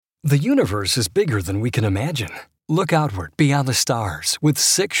The universe is bigger than we can imagine. Look outward beyond the stars with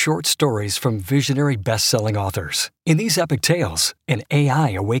 6 short stories from visionary best-selling authors. In these epic tales, an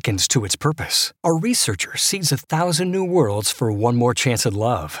AI awakens to its purpose. A researcher sees 1,000 new worlds for one more chance at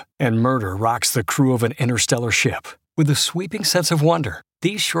love. And murder rocks the crew of an interstellar ship. With a sweeping sense of wonder,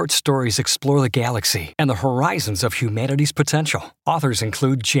 these short stories explore the galaxy and the horizons of humanity's potential. Authors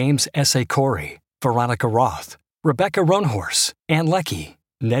include James S. A. Corey, Veronica Roth, Rebecca Roanhorse, Ann Leckie,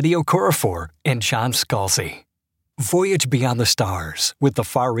 Nnedi Okorafor, and John Scalzi. Voyage beyond the stars with the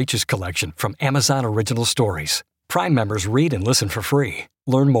Far Reaches collection from Amazon Original Stories. Prime members read and listen for free.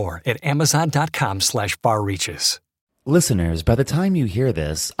 Learn more at amazon.com/farreaches. Listeners, by the time you hear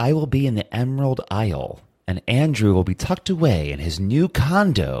this, I will be in the Emerald Isle, and Andrew will be tucked away in his new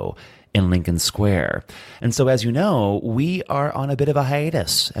condo in Lincoln Square. And so, as you know, we are on a bit of a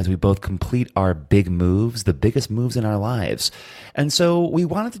hiatus as we both complete our big moves, the biggest moves in our lives. And so we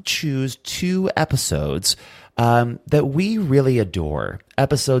wanted to choose 2 episodes that we really adore,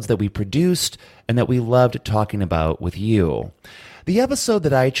 episodes that we produced and that we loved talking about with you. The episode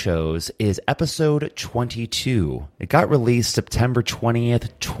that I chose is episode 22. It got released September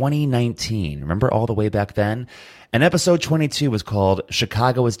 20th, 2019. Remember all the way back then? And episode 22 was called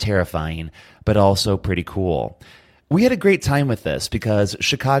Chicago is Terrifying, but also pretty cool. We had a great time with this because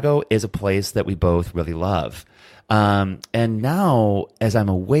Chicago is a place that we both really love. And now, as I'm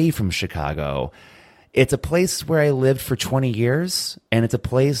away from Chicago, it's a place where I lived for 20 years, and it's a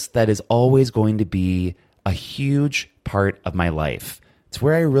place that is always going to be a huge part of my life. It's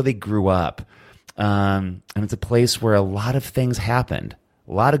where I really grew up. And it's a place where a lot of things happened.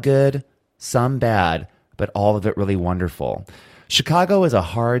 A lot of good, some bad, but all of it really wonderful. Chicago is a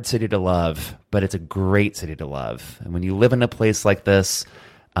hard city to love, but it's a great city to love. And when you live in a place like this,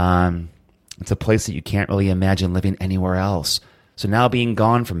 it's a place that you can't really imagine living anywhere else. So now being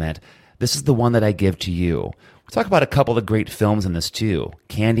gone from it, this is the one that I give to you. We'll talk about a couple of great films in this too,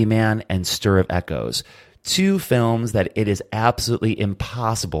 CANDYMAN and Stir of Echoes. 2 films that it is absolutely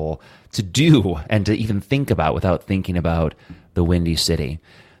impossible to do and to even think about without thinking about the Windy City.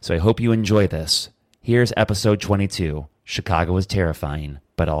 So I hope you enjoy this. Here's episode 22, Chicago is Terrifying,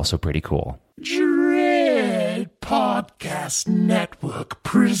 but also pretty cool. Dread Podcast Network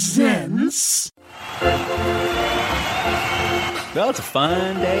presents... Well, it's a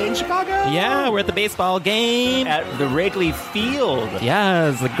fun day in Chicago. Yeah, we're at the baseball game. At the Wrigley Field. Yeah,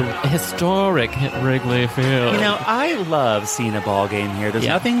 it's the historic Wrigley Field. You know, I love seeing a ball game here. There's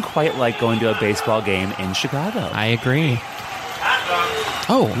nothing quite like going to a baseball game in Chicago. I agree.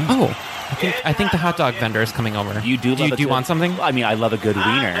 Oh. I think the hot dog vendor is coming over. You do you want something? I mean, I love a good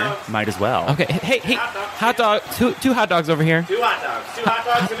wiener. Might as well. Okay. Hey, hot dog. Two hot dogs over here. 2 hot dogs. 2 hot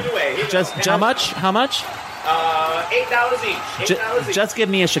dogs. Give it away. Just how much? $8 each. Just give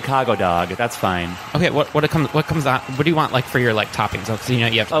me a Chicago dog. That's fine. Okay. What comes on? What do you want for your toppings? Oh, because you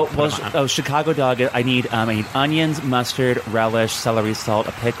have to Chicago dog. I need onions, mustard, relish, celery salt,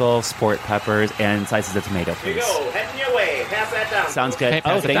 a pickle, sport peppers, and slices of tomato. Please. Here you go. Heading your way. Pass that down. Sounds good. Okay,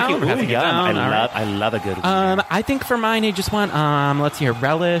 pass it thank down. you. We're passing it down. I love a good wiener. I think for mine, I just want let's see here,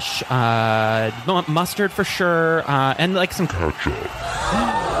 relish, mustard for sure, and some ketchup.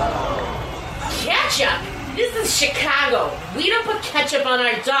 Ketchup? This is Chicago. We don't put ketchup on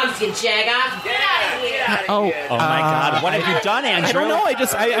our dogs, you jagoff. Get out of here. Oh my God! What have you done, Andrew? I don't know.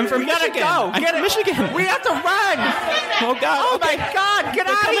 I'm from Michigan. I'm from Michigan. We have to run. Oh God! Oh my God! Get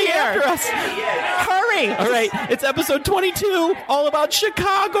out of here! After us. Hurry! All right, it's episode 22, all about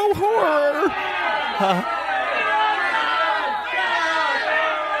Chicago horror.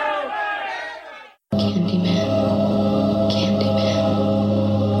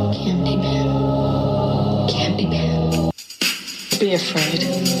 Be afraid.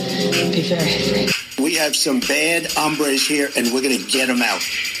 Be very afraid. We have some bad hombres here, and we're going to get them out.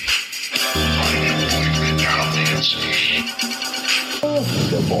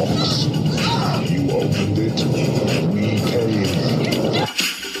 The box. You opened it. We came.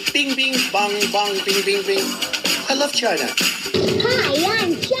 Bing, bing, bong, bong, bing, bing, bing. I love China. Hi,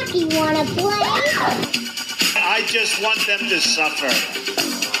 I'm Chucky. Wanna play? I just want them to suffer.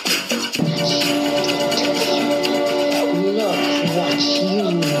 What you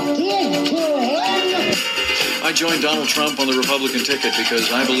did to him! I joined Donald Trump on the Republican ticket because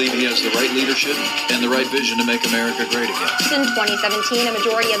I believe he has the right leadership and the right vision to make America great again. In 2017, a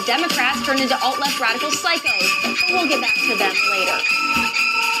majority of Democrats turned into alt-left radical psychos. We'll get back to them later.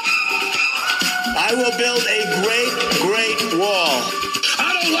 I will build a great, great wall.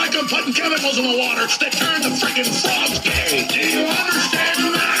 I don't like them putting chemicals in the water that turn the friggin' frogs gay. Do you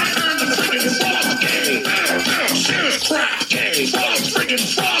understand that? Turn the friggin' frogs gay. Crap gay. Frogs, friggin'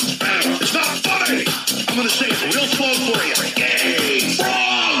 frogs. explode for you. Frigay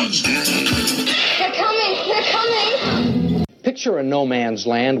frogs! They're coming! They're coming! Picture a no man's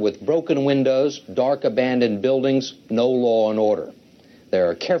land with broken windows, dark abandoned buildings, no law and order. There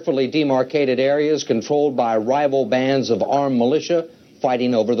are carefully demarcated areas controlled by rival bands of armed militia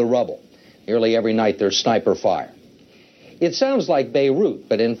fighting over the rubble. Nearly every night there's sniper fire. It sounds like Beirut,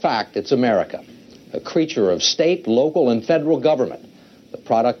 but in fact it's America, a creature of state, local, and federal government, the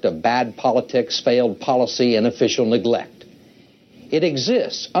product of bad politics, failed policy, and official neglect. It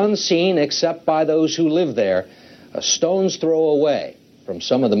exists, unseen except by those who live there, a stone's throw away from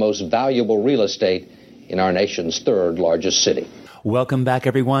some of the most valuable real estate in our nation's third largest city. Welcome back,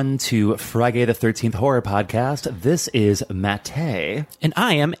 everyone, to Friday the 13th Horror Podcast. This is Matty. And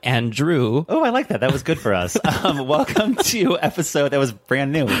I am Andrew. Oh, I like that. That was good for us. Welcome to episode, that was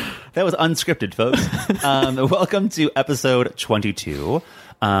brand new. That was unscripted, folks. Welcome to episode 22.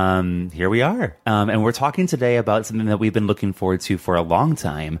 Here we are. And we're talking today about something that we've been looking forward to for a long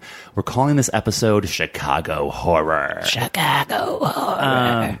time. We're calling this episode Chicago Horror. Chicago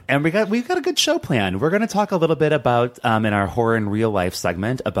Horror. And we've got a good show planned. We're going to talk a little bit about, in our Horror in Real Life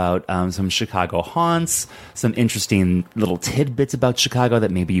segment, about some Chicago haunts, some interesting little tidbits about Chicago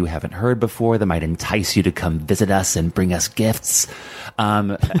that maybe you haven't heard before that might entice you to come visit us and bring us gifts.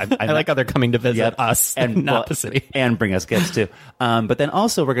 I like how they're coming to visit us and not the city. And bring us gifts, too. But then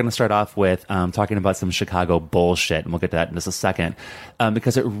also, we're going to start off with talking about some Chicago bullshit, and we'll get to that in just a second,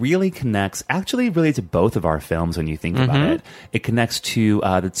 because it really connects, actually really to both of our films when you think about it. It connects to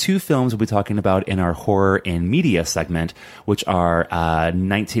the two films we'll be talking about in our Horror in Media segment, which are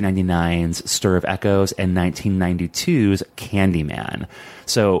 1999's Stir of Echoes and 1992's CANDYMAN.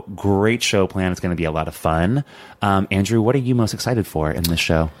 So great show plan. It's going to be a lot of fun. Andrew, what are you most excited for in this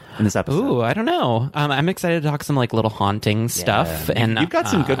show, in this episode? Ooh, I don't know. I'm excited to talk some like little haunting stuff. And you've got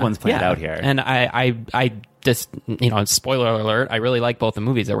some good ones planned out here. And I just, spoiler alert, I really like both the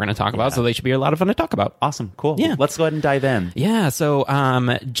movies that we're going to talk about, so they should be a lot of fun to talk about. Awesome. Cool. Yeah. Let's go ahead and dive in. Yeah. So,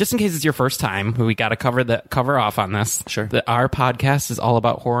 just in case it's your first time, we got to cover off on this. Sure. Our podcast is all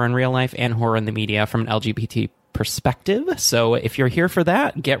about horror in real life and horror in the media from an LGBT perspective. So if you're here for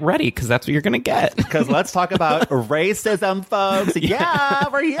that, get ready, because that's what you're going to get. Because let's talk about racism, folks. Yeah,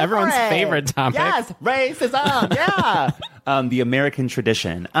 we're here. Everyone's for it. favorite topic. Yes, racism. Yeah. The American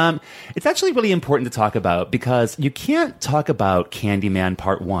tradition. It's actually really important to talk about, because you can't talk about Candyman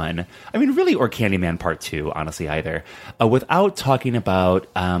Part 1, really, or Candyman Part 2, honestly, either, without talking about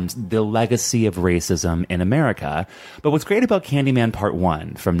the legacy of racism in America. But what's great about Candyman Part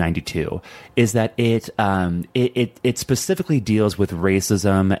 1 from 92 is that it specifically deals with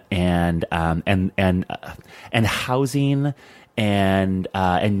racism and housing and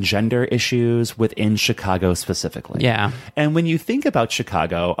gender issues within Chicago specifically. Yeah. And when you think about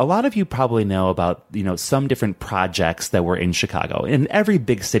Chicago, a lot of you probably know about, some different projects that were in Chicago. And every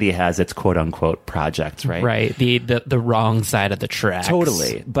big city has its quote unquote projects, right? Right. The wrong side of the tracks.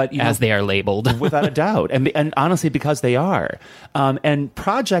 Totally. But as they are labeled. Without a doubt. And honestly, because they are. And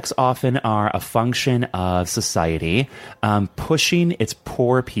projects often are a function of society pushing its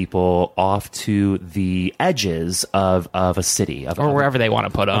poor people off to the edges of a city. Or wherever they want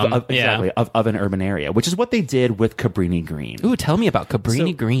to put them. Exactly, of an urban area, which is what they did with Cabrini Green. Ooh, tell me about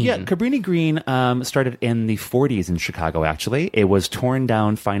Cabrini Green. Yeah, Cabrini Green started in the 40s in Chicago, actually. It was torn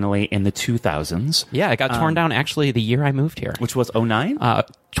down finally in the 2000s. Yeah, it got torn down actually the year I moved here. Which was 09?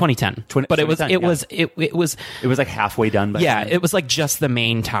 2010. But it was like halfway done. It was like just the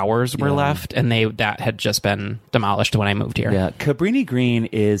main towers were left, and that had just been demolished when I moved here. Yeah, Cabrini Green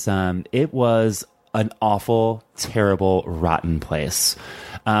is, it was an awful, terrible, rotten place.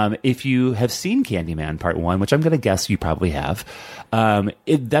 If you have seen Candyman Part 1, which I'm going to guess you probably have,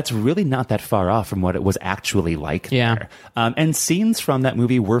 that's really not that far off from what it was actually like there. And scenes from that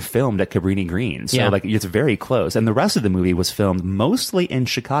movie were filmed at Cabrini Green. So it's very close. And the rest of the movie was filmed mostly in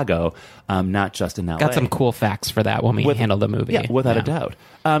Chicago, not just in LA. Got some cool facts for that when we handle the movie. Yeah, without a doubt.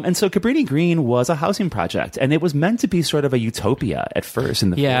 And so Cabrini Green was a housing project, and it was meant to be sort of a utopia at first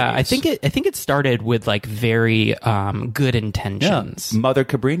in the 40s. I think it started with like very good intentions. Yeah. Mother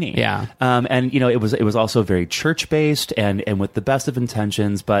Cabrini. Yeah. And it was also very church based and with the best of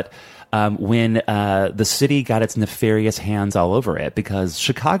intentions, but when the city got its nefarious hands all over it, because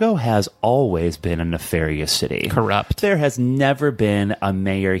Chicago has always been a nefarious city. Corrupt. There has never been a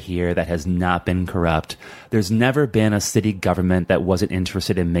mayor here that has not been corrupt. There's never been a city government that wasn't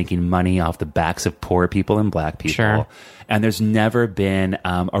interested in making money off the backs of poor people and black people. Sure. And there's never been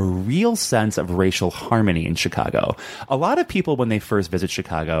a real sense of racial harmony in Chicago. A lot of people, when they first visit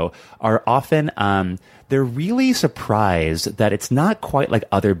Chicago, are often they're really surprised that it's it's not quite like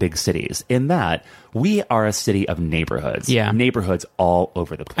other big cities in that we are a city of neighborhoods. Yeah. Neighborhoods all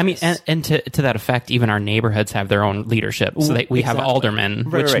over the place. I mean, and to that effect, even our neighborhoods have their own leadership. So we have aldermen,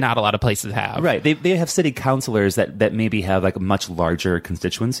 which not a lot of places have. Right. They have city councilors that maybe have like much larger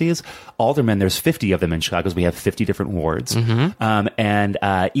constituencies. Aldermen, there's 50 of them in Chicago. We have 50 different wards. And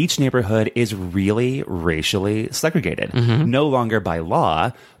each neighborhood is really racially segregated. No longer by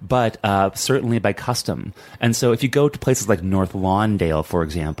law, but certainly by custom. And so if you go to places like North Lawndale, for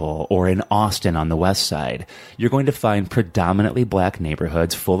example, or in Austin on the west side, you're going to find predominantly black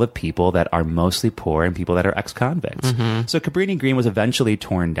neighborhoods full of people that are mostly poor and people that are ex-convicts. So Cabrini Green was eventually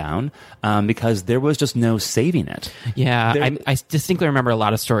torn down because there was just no saving it. Yeah, I distinctly remember a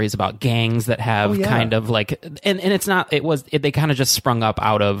lot of stories about gangs that have kind of like, and it's not, they kind of just sprung up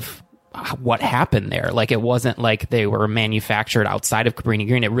out of what happened there. Like, it wasn't like they were manufactured outside of Cabrini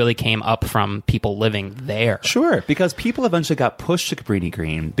Green. It really came up from people living there. Sure, because people eventually got pushed to Cabrini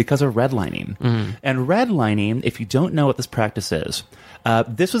Green because of redlining. And redlining, if you don't know what this practice is,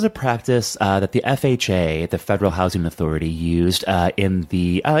 this was a practice that the FHA, the Federal Housing Authority, used in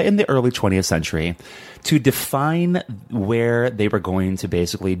the early 20th century to define where they were going to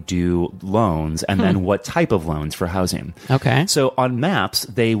basically do loans and then what type of loans for housing. Okay. So on maps,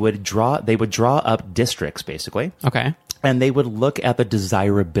 they would draw up districts, basically. Okay. And they would look at the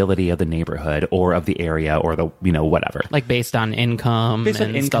desirability of the neighborhood or of the area or the, whatever. Like based on income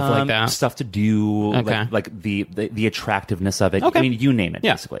and stuff like that. Stuff to do, Okay. like the attractiveness of it. Okay. I mean, you name it,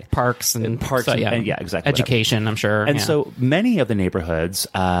 basically. Parks and parks. so, And, exactly. Education, I'm sure. And so many of the neighborhoods,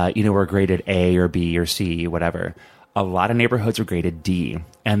 were graded A or B or C, whatever. A lot of neighborhoods were graded D,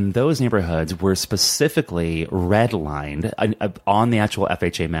 and those neighborhoods were specifically redlined on the actual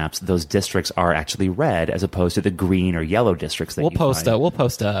FHA maps. Those districts are actually red as opposed to the green or yellow districts that we'll post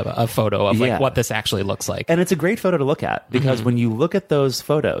a photo of like what this actually looks like. And it's a great photo to look at because when you look at those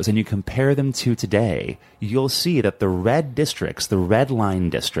photos and you compare them to today, you'll see that the red districts, the red line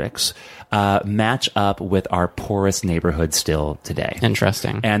districts, match up with our poorest neighborhoods still today.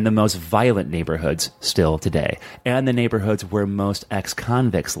 Interesting. And the most violent neighborhoods still today. And the neighborhoods where most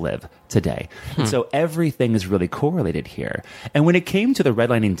ex-convicts live today. So everything is really correlated here. And when it came to the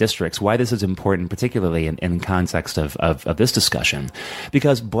redlining districts, why this is important, particularly in context of this discussion,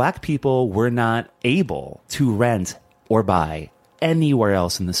 because black people were not able to rent or buy anywhere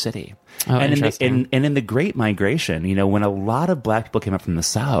else in the city. And in the Great Migration, when a lot of black people came up from the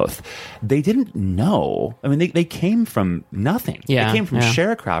South, they didn't know. I mean, they came from nothing. Yeah, they came from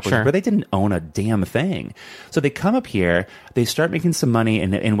sharecroppers where they didn't own a damn thing. So they come up here, they start making some money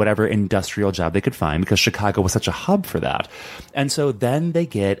in whatever industrial job they could find because Chicago was such a hub for that. And so then they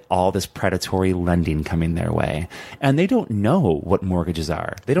get all this predatory lending coming their way. And they don't know what mortgages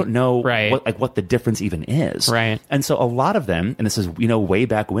are. They don't know what the difference even is. Right. And so a lot of them, and this is, way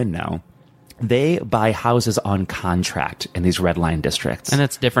back when now, they buy houses on contract in these red line districts. And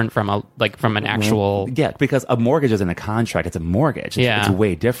that's different from an actual... Yeah, because a mortgage isn't a contract. It's a mortgage. It's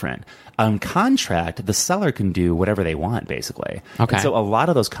way different. Contract, the seller can do whatever they want, basically. Okay. And so a lot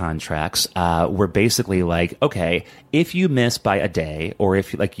of those contracts were basically like, okay, if you miss by a day, or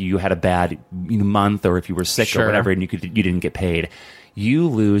if you had a bad month, or if you were sick or whatever, and you didn't get paid, you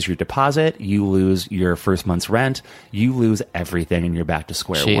lose your deposit, you lose your first month's rent, you lose everything, and you're back to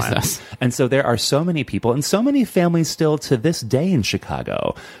square one. And so there are so many people and so many families still to this day in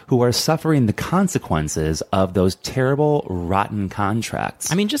Chicago who are suffering the consequences of those terrible, rotten contracts.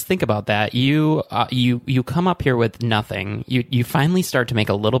 I mean, just think about that. You come up here with nothing. You finally start to make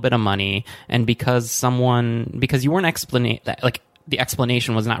a little bit of money, and because you weren't explaining that, like, the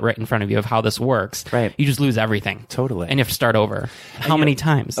explanation was not right in front of you of how this works. Right. You just lose everything. Totally. And you have to start over. How many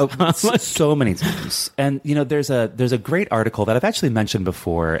times? So many times. And, there's a great article that I've actually mentioned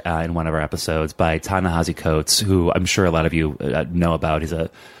before in one of our episodes by Ta-Nehisi Coates, who I'm sure a lot of you know about. He's a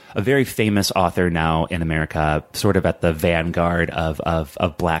very famous author now in America, sort of at the vanguard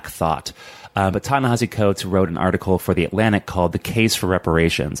of Black thought. But Ta-Nehisi Coates wrote an article for The Atlantic called The Case for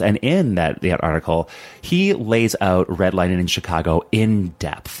Reparations. And in that article, he lays out redlining in Chicago in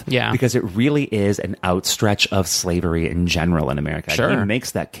depth. Yeah. Because it really is an outstretch of slavery in general in America. Sure. He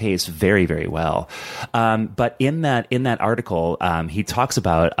makes that case very, very well. But in that article, he talks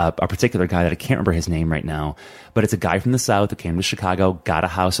about a particular guy that I can't remember his name right now, but it's a guy from the South who came to Chicago, got a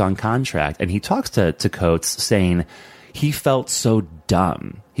house on contract. And he talks to Coates saying, he felt so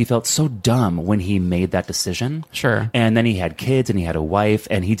dumb. He felt so dumb when he made that decision. Sure. And then he had kids and he had a wife,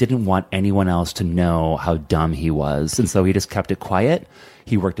 and he didn't want anyone else to know how dumb he was. And so he just kept it quiet.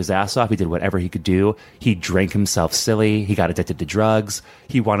 He worked his ass off. He did whatever he could do. He drank himself silly. He got addicted to drugs.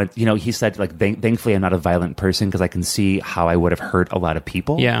 He wanted, he said, like, thankfully I'm not a violent person because I can see how I would have hurt a lot of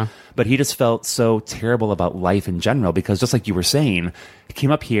people. Yeah. But he just felt so terrible about life in general because, just like you were saying, he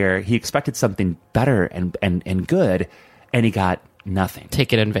came up here, he expected something better and good, and he got nothing.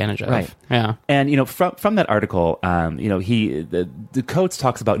 Taken advantage of. Right. Yeah. And, from that article, the Coates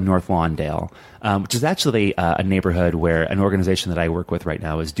talks about North Lawndale, which is actually a neighborhood where an organization that I work with right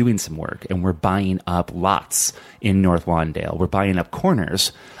now is doing some work, and we're buying up lots in North Lawndale. We're buying up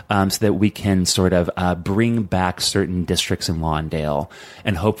corners so that we can sort of bring back certain districts in Lawndale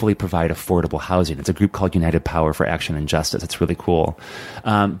and hopefully provide affordable housing. It's a group called United Power for Action and Justice. It's really cool.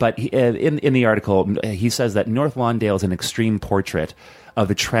 But in the article, he says that North Lawndale is an extreme portrait of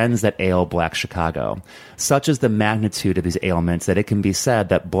the trends that ail Black Chicago. Such is the magnitude of these ailments that it can be said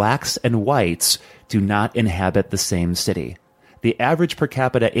that blacks and whites do not inhabit the same city. The average per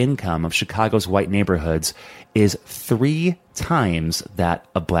capita income of Chicago's white neighborhoods is 3 times that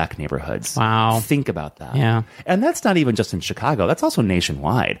of black neighborhoods. Wow. Think about that. Yeah. And that's not even just in Chicago. That's also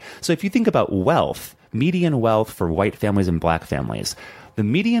nationwide. So if you think about wealth, median wealth for white families and black families, the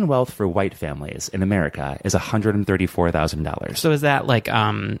median wealth for white families in America is $134,000. So is that like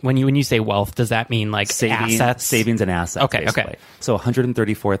when you say wealth, does that mean like assets? Savings and assets. Okay, basically. okay. So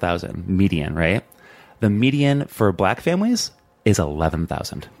 $134,000 median, right? The median for black families is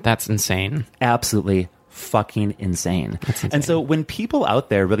 $11,000. That's insane. Absolutely fucking insane. And so when people out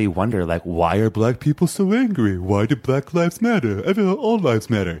there really wonder, like, why are black people so angry? Why do black lives matter? All lives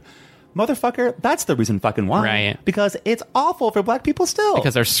matter. Motherfucker, that's the reason fucking why. Right. Because it's awful for black people still.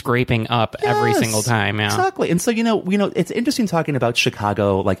 Because they're scraping up every single time. Yeah. Exactly. And so, it's interesting talking about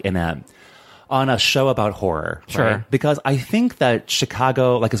Chicago like on a show about horror. Sure. Right? Because I think that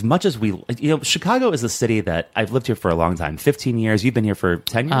Chicago, like as much as Chicago is a city that I've lived here for a long time, 15 years. You've been here for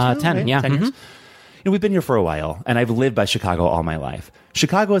 10 years now, 10, right? yeah. 10 Mm-hmm. years. We've been here for a while, and I've lived by Chicago all my life.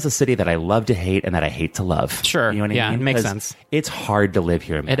 Chicago is a city that I love to hate and that I hate to love. Sure. You know what I mean? It makes 'Cause sense. It's hard to live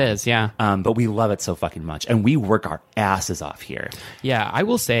here, man. It is, yeah. But we love it so fucking much, and we work our asses off here. Yeah, I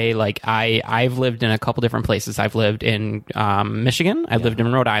will say, like, I've lived in a couple different places. I've lived in Michigan, I've lived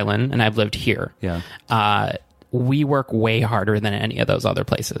in Rhode Island, and I've lived here. Yeah. We work way harder than any of those other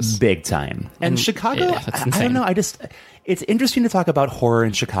places. Big time. And Chicago, that's I insane. don't know, it's interesting to talk about horror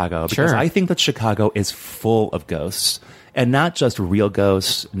in Chicago because Sure. I think that Chicago is full of ghosts, and not just real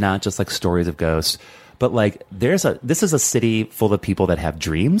ghosts, not just like stories of ghosts, but like this is a city full of people that have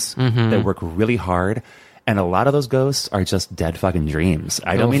dreams, that work really hard. And a lot of those ghosts are just dead fucking dreams.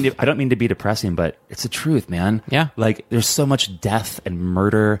 I don't mean to be depressing, but it's the truth, man. Yeah. Like there's so much death and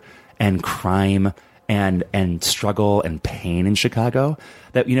murder and crime and struggle and pain in Chicago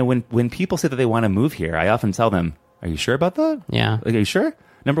that, when people say that they want to move here, I often tell them, are you sure about that? Yeah. Like, are you sure?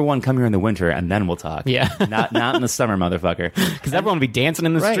 Number one, come here in the winter and then we'll talk. Yeah. Not in the summer, motherfucker. Because everyone will be dancing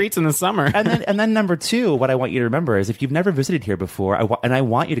in the streets in the summer. And then number two, what I want you to remember is if you've never visited here before, I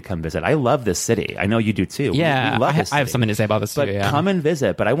want you to come visit. I love this city. I know you do too. Yeah. We love this I have city. something to say about this But too. Yeah. come and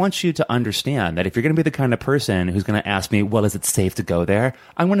visit. But I want you to understand that if you're going to be the kind of person who's going to ask me, well, is it safe to go there?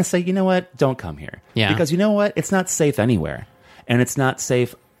 I want to say, you know what? Don't come here. Yeah. Because you know what? It's not safe anywhere. And it's not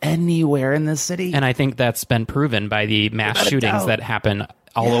safe anywhere in this city. And I think that's been proven by the mass Without a shootings doubt. that happen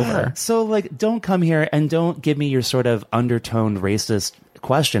all over. So, like, don't come here and don't give me your sort of undertoned racist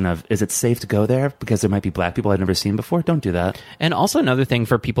question of, is it safe to go there? Because there might be black people I've never seen before. Don't do that. And also another thing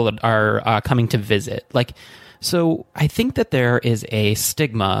for people that are coming to visit, like, so I think that there is a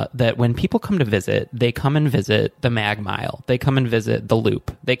stigma that when people come to visit, they come and visit the Mag Mile, they come and visit the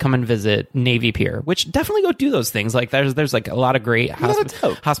Loop, they come and visit Navy Pier, which definitely go do those things. Like there's like a lot of great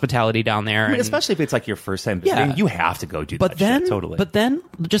hospitality down there. I mean, and, especially if it's like your first time visiting, you have to go do that shit, totally. But then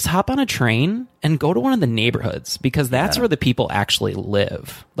just hop on a train and go to one of the neighborhoods because that's where the people actually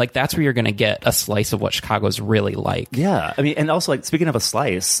live. Like that's where you're going to get a slice of what Chicago's really like. Yeah. I mean, and also like speaking of a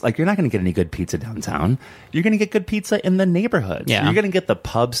slice, like you're not going to get any good pizza downtown. You're going to get good pizza in the neighborhoods. Yeah. You're going to get the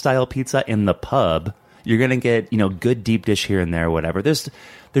pub style pizza in the pub. You're going to get, good deep dish here and there, whatever. There's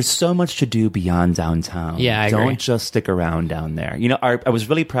so much to do beyond downtown. Yeah, I agree. Don't just stick around down there. I was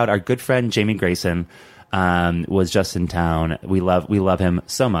really proud. Our good friend, Jamie Grayson, was just in town. We love him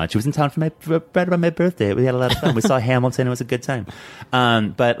so much. He was in town for right around my birthday. We had a lot of fun. We saw Hamilton. It was a good time.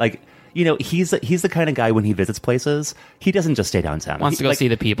 But like, he's the kind of guy when he visits places, he doesn't just stay downtown. Wants to go see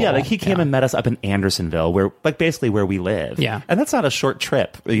the people. Yeah, like he came and met us up in Andersonville, where basically where we live. Yeah, and that's not a short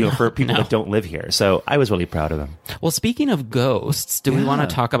trip, for people that don't live here. So I was really proud of him. Well, speaking of ghosts, do we want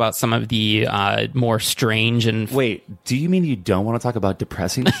to talk about some of the more strange and wait? Do you mean you don't want to talk about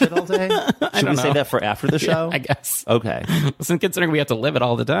depressing shit all day? Should we say that for after the show? I guess. Okay. Listen, considering we have to live it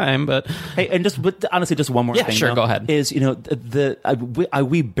all the time, but hey, and but honestly, just one more thing. Yeah, sure. Go ahead. Is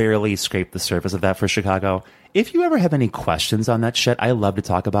we barely scraped the surface of that for Chicago. If you ever have any questions on that shit, I love to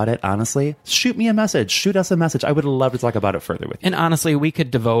talk about it, honestly. Shoot me a message. Shoot us a message. I would love to talk about it further with you. And honestly, we could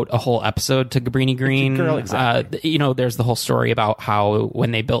devote a whole episode to Cabrini Green. Girl, exactly. There's the whole story about how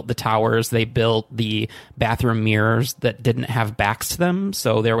when they built the towers, they built the bathroom mirrors that didn't have backs to them.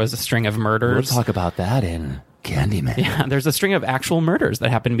 So there was a string of murders. We'll talk about that in Candyman. Yeah, there's a string of actual murders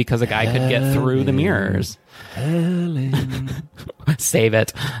that happened because a guy could get through the mirrors. Save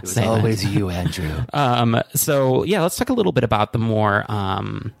it. It's always you, Andrew. So yeah, let's talk a little bit about the more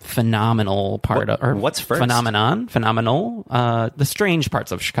phenomenal part what's first? Phenomenal, the strange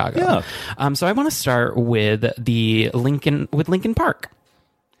parts of Chicago. Yeah. So I want to start with Lincoln Park.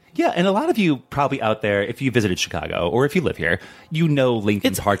 Yeah, and a lot of you probably out there, if you visited Chicago or if you live here,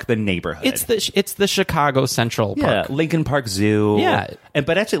 Lincoln Park, the neighborhood. It's the Chicago Central Park. Yeah, Lincoln Park Zoo. Yeah.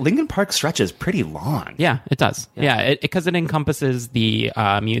 But actually, Lincoln Park stretches pretty long. Yeah, it does. Yeah, because it encompasses the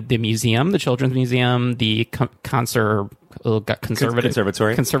museum, the Children's Museum, the conservatory.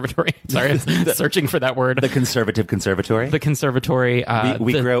 Sorry, searching for that word. The conservative conservatory. The conservatory.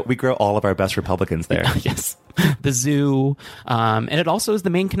 We grow all of our best Republicans there. Yes. The zoo, and it also is the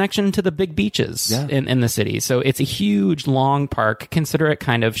main connection to the big beaches in the city. So it's a huge, long park. Consider it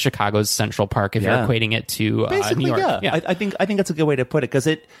kind of Chicago's Central Park if you're equating it to New York. Yeah. I think that's a good way to put it, because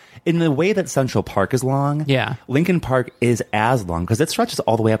in the way that Central Park is long, Lincoln Park is as long because it stretches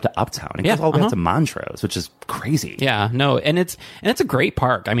all the way up to Uptown. It goes all the way up to Montrose, which is crazy. Yeah, no, and it's a great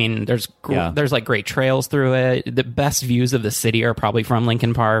park. I mean, there's like great trails through it. The best views of the city are probably from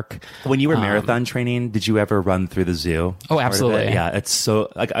Lincoln Park. When you were marathon training, did you ever run through the zoo? Oh, absolutely. Yeah, it's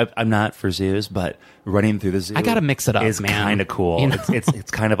so like I'm not for zoos, but running through the zoo, I gotta mix it up, is man. Kind of cool.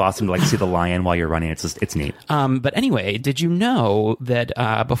 It's kind of awesome to like see the lion while you're running. It's neat. But anyway, did you know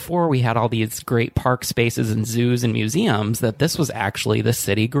that before we had all these great park spaces and zoos and museums, that this was actually the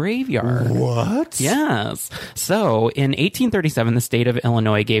city graveyard? What? Yes. So in 1837, the state of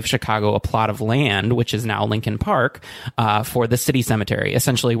Illinois gave Chicago a plot of land, which is now Lincoln Park, for the city cemetery,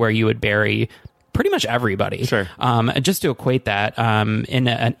 essentially where you would bury pretty much everybody. Sure. Just to equate that, in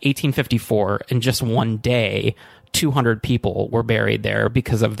 1854, in just one day, 200 people were buried there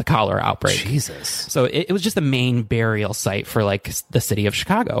because of the cholera outbreak. Jesus. So it was just the main burial site for like the city of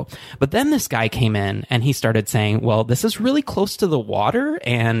Chicago. But then this guy came in and he started saying, well, this is really close to the water,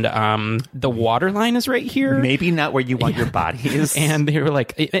 and the water line is right here. Maybe not where you want your bodies. And they were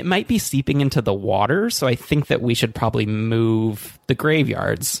like, it might be seeping into the water, so I think that we should probably move the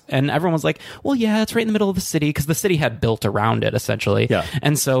graveyards. And everyone was like, well, yeah, it's right in the middle of the city, because the city had built around it, essentially. Yeah.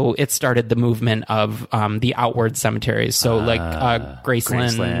 And so it started the movement of the outward cemeteries. So like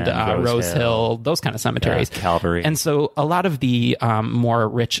Graceland, Rose Hill, those kind of cemeteries. Yeah, Calvary. And so a lot of the more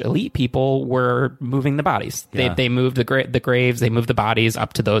rich elite people were moving the bodies. They moved the graves, they moved the bodies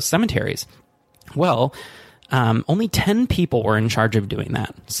up to those cemeteries. Well, only 10 people were in charge of doing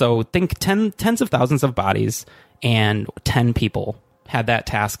that. So think tens of thousands of bodies, and 10 people had that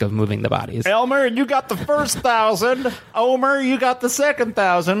task of moving the bodies. Elmer, you got the first 1,000. Omer, you got the second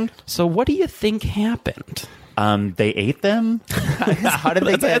 1,000. So what do you think happened? They ate them? How did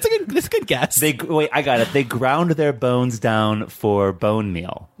they get... That's a good guess. Wait, I got it. They ground their bones down for bone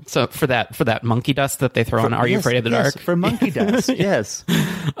meal. So for that monkey dust that they throw on Are You Afraid of the Dark? For monkey dust, yes.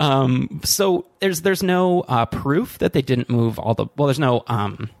 So there's no proof that they didn't move all the... Well, there's no...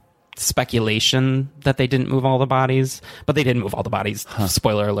 speculation that they didn't move all the bodies, but they didn't move all the bodies.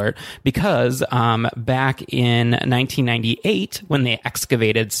 Spoiler alert, because back in 1998, when they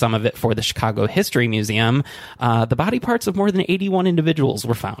excavated some of it for the Chicago History Museum, the body parts of more than 81 individuals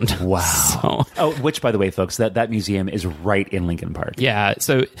were found. Wow. So, which, by the way, folks, that museum is right in Lincoln Park. Yeah.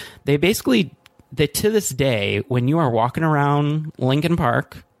 So they basically, to this day, when you are walking around Lincoln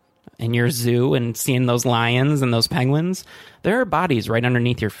Park in your zoo and seeing those lions and those penguins, there are bodies right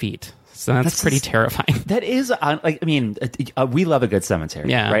underneath your feet. So that's pretty terrifying. That is, we love a good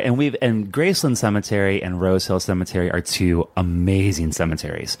cemetery, right? And Graceland Cemetery and Rose Hill Cemetery are two amazing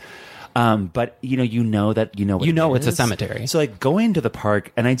cemeteries. But you know it's a cemetery. So like going to the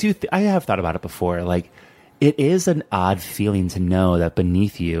park, and I have thought about it before. Like, it is an odd feeling to know that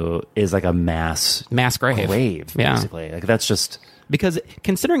beneath you is like a mass grave, basically. Like, that's just because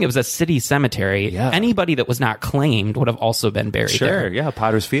considering it was a city cemetery, anybody that was not claimed would have also been buried there. Yeah,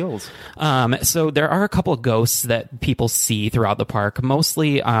 Potter's Fields. So there are a couple of ghosts that people see throughout the park.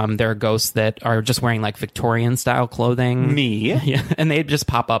 Mostly, there are ghosts that are just wearing like Victorian style clothing. Me, yeah, and they just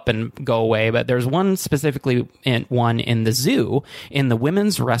pop up and go away. But there's one specifically in the zoo in the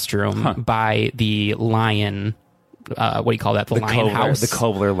women's restroom by the lion. What do you call that? The Lion House? The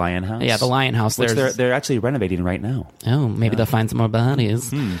Kovler Lion House? Yeah, the Lion House. Which they're actually renovating right now. Oh, maybe they'll find some more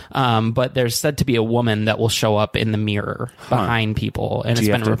bodies. But there's said to be a woman that will show up in the mirror behind people, and it's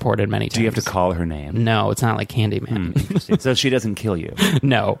been reported many times. Do you have to call her name? No, it's not like Candyman. So she doesn't kill you?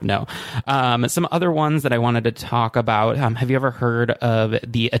 No. Some other ones that I wanted to talk about. Have you ever heard of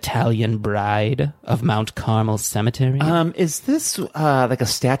the Italian Bride of Mount Carmel Cemetery? Is this like a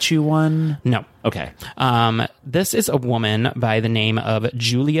statue one? No. Okay. This is a woman by the name of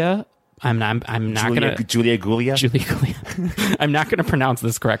Julia. I'm not gonna Julia Gulia. I'm not gonna pronounce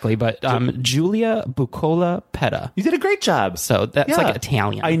this correctly, but Julia Bucola Petta. You did a great job. So that's like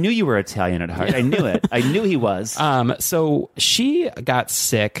Italian. I knew you were Italian at heart. I knew it. I knew he was. So she got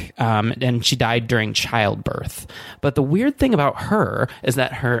sick, and she died during childbirth. But the weird thing about her is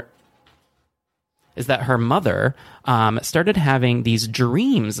that her mother started having these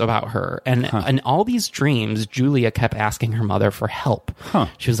dreams about her. And in all these dreams, Julia kept asking her mother for help.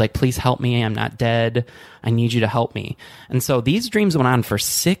 She was like, please help me. I'm not dead. I need you to help me. And so these dreams went on for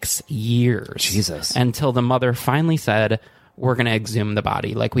 6 years. Jesus. Until the mother finally said, we're going to exhume the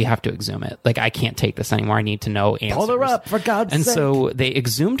body. Like, we have to exhume it. Like, I can't take this anymore. I need to know answers. Pull her up, for God's sake. And so they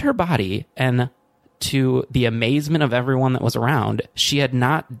exhumed her body, and to the amazement of everyone that was around, she had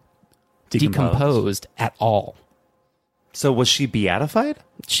not decomposed at all. So was she beatified?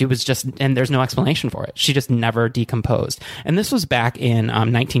 She was just, and there's no explanation for it. She just never decomposed. And this was back in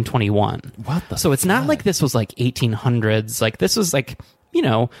 1921. What the So it's not like this was like 1800s. Like, this was like,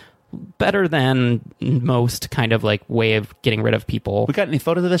 better than most kind of like way of getting rid of people. We got any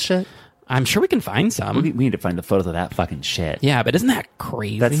photos of this shit? I'm sure we can find some. We need to find the photos of that fucking shit. Yeah, but isn't that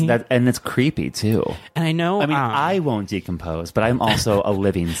crazy? And it's creepy too. And I know. I mean, I won't decompose, but I'm also a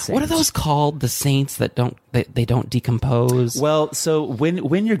living saint. What are those called? The saints that they don't decompose? Well, so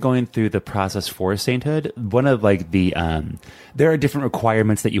when you're going through the process for sainthood, one of like the there are different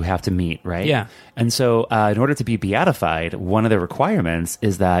requirements that you have to meet, right? Yeah. And so in order to be beatified, one of the requirements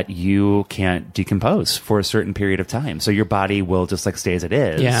is that you can't decompose for a certain period of time. So your body will just like stay as it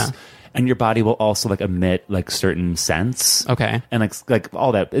is. Yeah. And your body will also like emit like certain scents. Okay. And like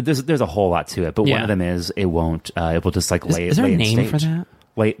all that. There's a whole lot to it, but one of them is it won't. It will just like lay. Is there lay a name in state. for that?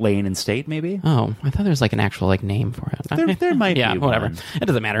 Laying in state, maybe. Oh, I thought there was like an actual like name for it. There might be. Yeah, whatever. One. It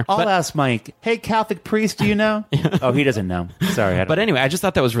doesn't matter. I'll ask Mike. Hey, Catholic priest, do you know? Oh, he doesn't know. Sorry. But anyway, I just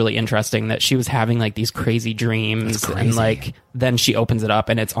thought that was really interesting that she was having like these crazy dreams, and like then she opens it up,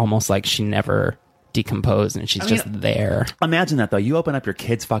 and it's almost like she never decomposed, and she's just there. Imagine that though. You open up your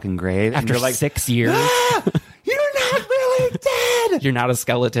kid's fucking grave after and you're like 6 years. You're not really dead. You're not a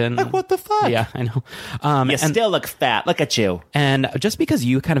skeleton. Like, what the fuck? Yeah, I know. You still look fat. Look at you. And just because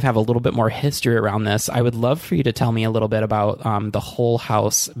you kind of have a little bit more history around this, I would love for you to tell me a little bit about the Whole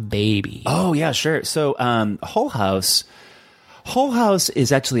House baby. Oh yeah, sure. So Whole House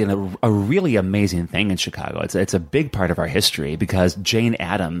is actually a really amazing thing in Chicago. It's a big part of our history because Jane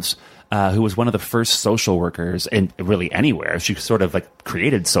Addams, who was one of the first social workers in really anywhere, she sort of like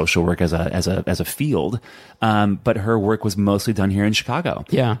created social work as a field, but her work was mostly done here in Chicago.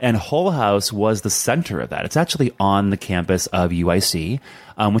 Yeah, and Whole House was the center of that. It's actually on the campus of UIC,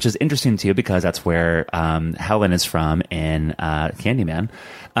 which is interesting too because that's where Helen is from in Candyman.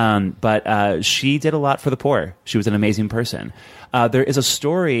 But she did a lot for the poor. She was an amazing person. There is a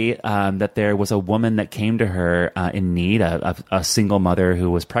story that there was a woman that came to her in need, a single mother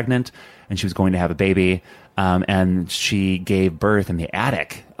who was pregnant, and she was going to have a baby, and she gave birth in the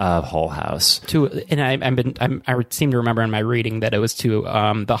attic of Whole House. I seem to remember in my reading that it was to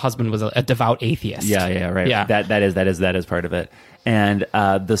the husband was a devout atheist. Yeah, right. Yeah, that is part of it. And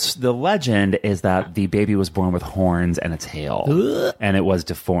the legend is that the baby was born with horns and a tail, and it was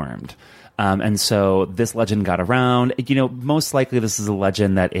deformed. And so this legend got around. Most likely this is a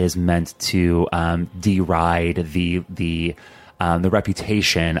legend that is meant to deride the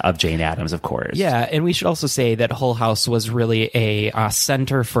reputation of Jane Addams, of course. Yeah, and we should also say that Whole House was really a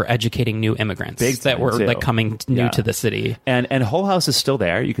center for educating new immigrants that were like coming new to the city. And Whole House is still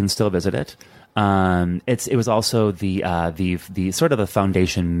there. You can still visit it. It was also the sort of the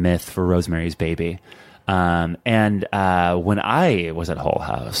foundation myth for Rosemary's Baby. And when I was at Hull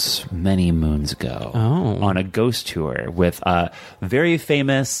House many moons ago on a ghost tour with a very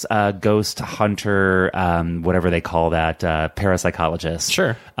famous ghost hunter, whatever they call that, parapsychologist.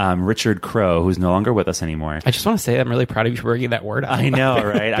 Sure. Richard Crow, who's no longer with us anymore. I just want to say I'm really proud of you for bringing that word out. I know,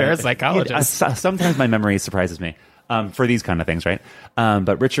 right? Parapsychologist. Sometimes my memory surprises me. For these kind of things, right?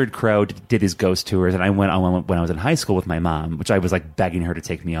 But Richard Crow did his ghost tours, and I went on when I was in high school with my mom, which I was like begging her to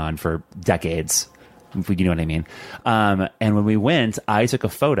take me on for decades. You know what I mean? And when we went, I took a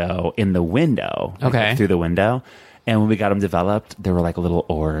photo in the window, through the window. And when we got them developed, there were like little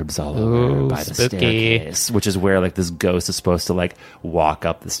orbs all over by the staircase, which is where like this ghost is supposed to like walk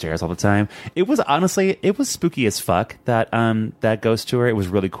up the stairs all the time. It was honestly, it was spooky as fuck, that ghost tour. It was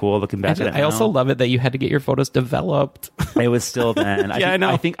really cool looking back at it. I also love it that you had to get your photos developed. It was still then. I know.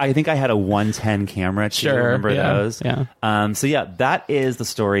 I think I had a 110 camera too. Sure, remember those? Yeah. So yeah, that is the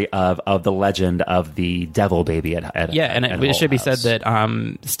story of the legend of the devil baby at and it should be said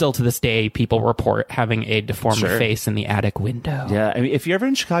that still to this day people report having a deformed face in the attic window. Yeah, I mean, if you're ever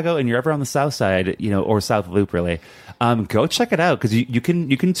in Chicago and you're ever on the South Side, or South Loop, really, go check it out because you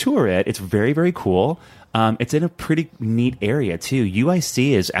can tour it. It's very, very cool. It's in a pretty neat area too.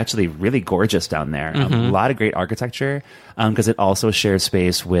 UIC is actually really gorgeous down there. A lot of great architecture because it also shares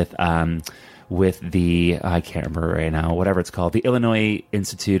space with the, I can't remember right now, whatever it's called, the Illinois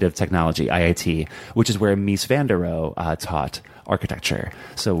Institute of Technology, IIT, which is where Mies van der Rohe taught architecture.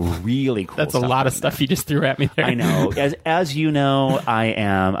 So really cool. That's a lot of stuff you just threw at me there. I know. As you know, I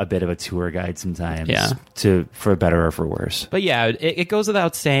am a bit of a tour guide sometimes. Yeah. For better or for worse. But yeah, it goes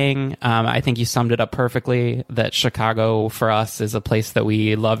without saying. I think you summed it up perfectly. That Chicago for us is a place that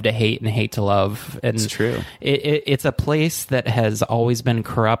we love to hate and hate to love. And it's true. It's a place that has always been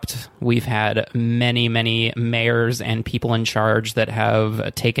corrupt. We've had many, many mayors and people in charge that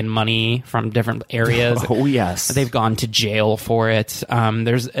have taken money from different areas. Oh yes, they've gone to jail for it.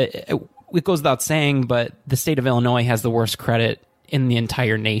 It goes without saying, but the state of Illinois has the worst credit in the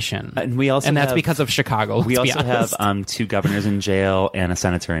entire nation, and that's because of Chicago. We also have 2 governors in jail and a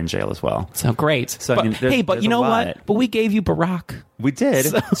senator in jail as well. So great. So but, but you know what? But we gave you Barack. We did.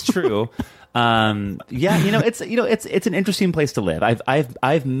 So. It's true. It's an interesting place to live.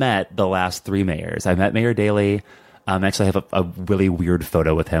 I've met the last 3 mayors. I've met Mayor Daley. Actually, I have a really weird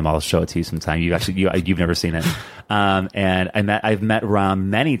photo with him. I'll show it to you sometime. You've never seen it. And I've met Rahm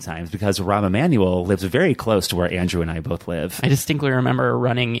many times because Rahm Emanuel lives very close to where Andrew and I both live. I distinctly remember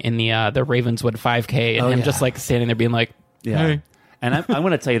running in the Ravenswood 5K and him just like standing there being like, hey. And I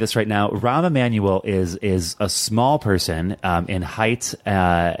want to tell you this right now. Rahm Emanuel is a small person in height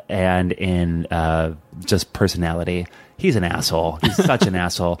and in just personality. He's an asshole. He's such an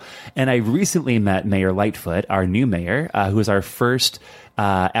asshole. And I recently met Mayor Lightfoot, our new mayor, who is our first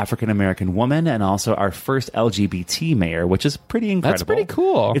African-American woman and also our first LGBT mayor, which is pretty incredible. That's pretty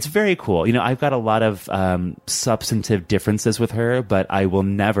cool. It's very cool. I've got a lot of substantive differences with her, but I will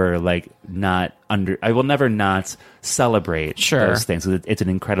never not celebrate those things. It's an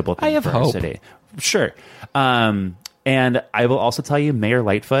incredible thing. I have for hope. Our city. Sure. And I will also tell you, Mayor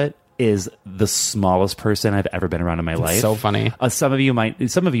Lightfoot is the smallest person I've ever been around in my life. So funny. Some of you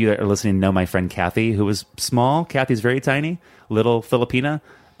that are listening know my friend Kathy, who was small. Kathy's very tiny, little Filipina.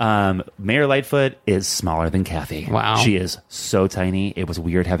 Mayor Lightfoot is smaller than Kathy. Wow. She is so tiny. It was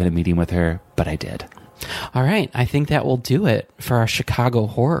weird having a meeting with her, but I did. All right. I think that will do it for our Chicago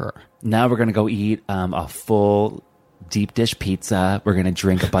horror. Now we're going to go eat a full deep dish pizza. We're going to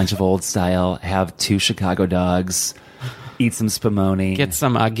drink a bunch of old style, have 2 Chicago dogs, eat some spumoni. Get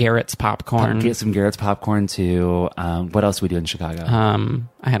some Garrett's popcorn. Get some Garrett's popcorn, too. What else do we do in Chicago?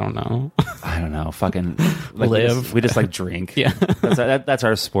 I don't know. Fucking live. We just drink. Yeah. That's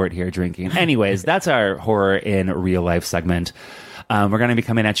our sport here, drinking. Anyways, that's our horror in real life segment. We're going to be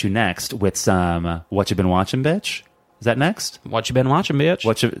coming at you next with some What You Been Watching, Bitch? Is that next? What You Been Watching,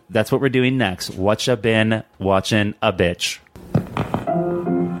 Bitch? That's what we're doing next. What You Been Watching, a Bitch?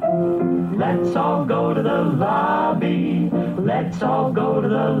 Let's all go to the lobby. Let's all go to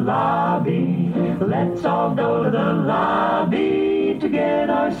the lobby. Let's all go to the lobby to get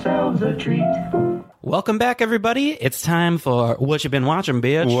ourselves a treat. Welcome back, everybody. It's time for What You Been Watching,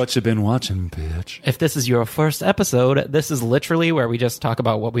 Bitch. What You Been Watching, Bitch? If this is your first episode, this is literally where we just talk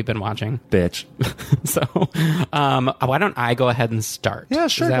about what we've been watching. Bitch. So, why don't I go ahead and start? Yeah,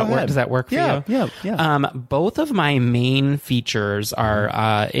 sure. Does that work for you? Yeah. Both of my main features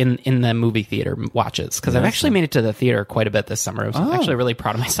are in the movie theater watches, because I've actually made it to the theater quite a bit this summer. I'm actually really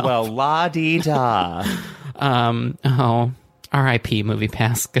proud of myself. Well, la-dee-da. R.I.P. Movie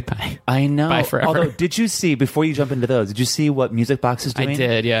Pass. Goodbye. I know. Bye forever. Although, did you see, before you jump into those, did you see what Music Box is doing? I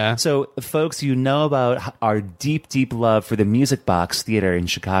did, yeah. So, folks, you know about our deep, deep love for the Music Box Theater in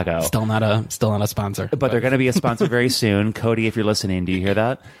Chicago. Still not a sponsor. But they're going to be a sponsor very soon. Cody, if you're listening, do you hear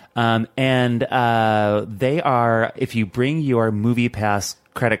that? They are, if you bring your Movie Pass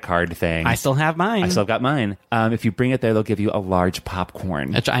credit card thing. I still have mine. I still got mine. If you bring it there, they'll give you a large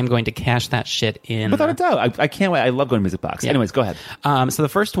popcorn. Which I'm going to cash that shit in. Without a doubt. I can't wait. I love going to Music Box. Yeah. Anyways, go ahead. So the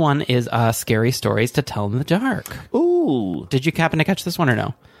first one is Scary Stories to Tell in the Dark. Ooh. Did you happen to catch this one or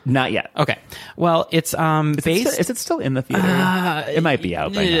no? Not yet. Okay. Well, it's based... Is it still in the theater? It might be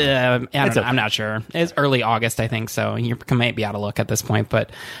out by now. Yeah, I'm not sure. It's early August, I think, so you might be out of luck at this point. But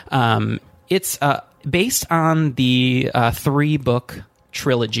it's based on the 3-book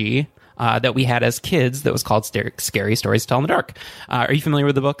trilogy that we had as kids that was called Scary Stories to Tell in the Dark. Are you familiar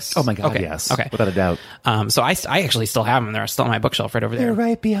with the books? Oh my God, okay. yes. Okay. Without a doubt. So I actually still have them. They're still on my bookshelf right over there. They're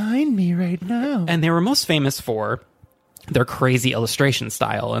right behind me right now. And they were most famous for their crazy illustration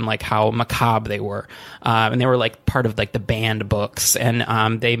style and like how macabre they were. And they were like part of like the banned books.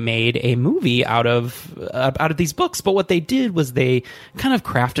 And they made a movie out of these books. But what they did was they kind of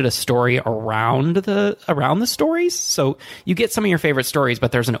crafted a story around the stories. So you get some of your favorite stories,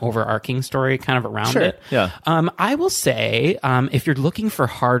 but there's an overarching story kind of around it. Yeah. I will say, if you're looking for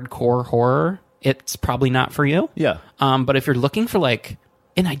hardcore horror, it's probably not for you. Yeah. But if you're looking for like,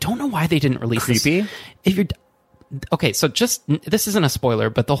 and I don't know why they didn't release creepy. Okay, so this isn't a spoiler,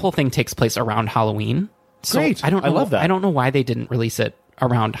 but the whole thing takes place around Halloween. So Great. I love that. I don't know why they didn't release it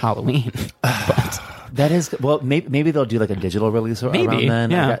around Halloween. But that is, well, maybe they'll do like a digital release around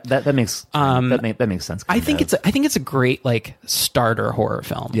then. Yeah. That makes sense. I think it's a great like starter horror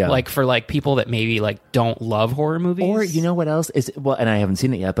film. Yeah. Like for like people that maybe like don't love horror movies. Or you know what else is, well, and I haven't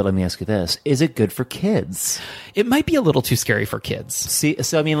seen it yet, but let me ask you this: is it good for kids? It might be a little too scary for kids. See,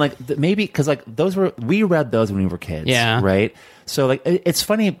 so I mean, like maybe because like we read those when we were kids, yeah, right? So like it's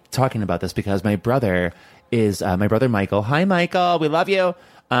funny talking about this because my brother Michael. Hi, Michael. We love you.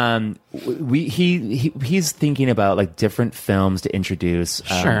 He's thinking about like different films to introduce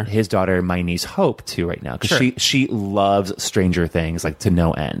his daughter, my niece Hope, to right now because she loves Stranger Things like to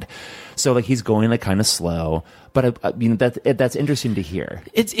no end. So like he's going like kind of slow, but that's interesting to hear.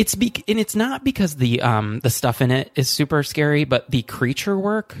 It's not because the stuff in it is super scary, but the creature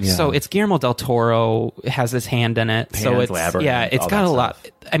work. Yeah. So it's Guillermo del Toro has his hand in it. Pan's so it's Labyrinth, it's got a lot.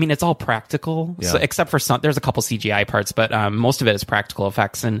 I mean, it's all practical, so except for there's a couple CGI parts, but most of it is practical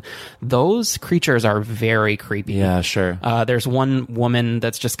effects, and those creatures are very creepy. Yeah, sure. There's one woman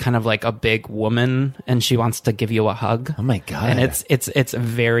that's just kind of like a big woman, and she wants to give you a hug. Oh my God! And it's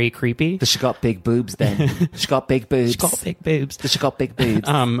very creepy. Does she got big boobs then? She got big boobs. She got big boobs. Does she got big boobs?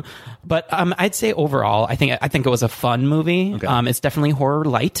 But I'd say overall, I think it was a fun movie. Okay. It's definitely horror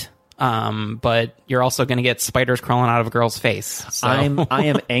light. But you're also going to get spiders crawling out of a girl's face. So. I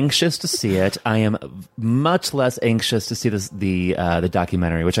am anxious to see it. I am much less anxious to see the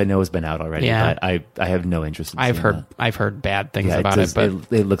documentary, which I know has been out already. Yeah. But I have no interest in I've seeing heard that. I've heard bad things about it, but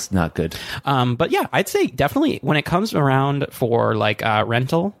it looks not good. But yeah, I'd say definitely when it comes around for like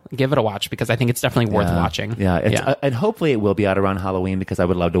rental, give it a watch because I think it's definitely worth watching. Yeah, and hopefully it will be out around Halloween because I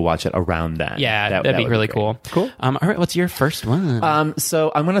would love to watch it around then. Yeah, that'd be really cool. Cool. All right, what's your first one?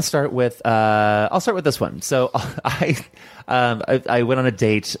 So I'm going to start with I'll start with this one. So I went on a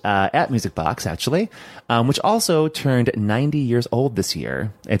date at Music Box actually, which also turned 90 years old this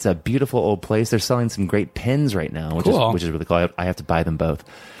year. It's a beautiful old place. They're selling some great pins right now, which is really cool. I have to buy them both.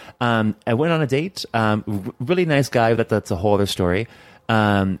 I went on a date. Really nice guy. That's a whole other story.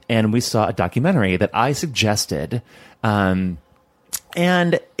 And we saw a documentary that I suggested. And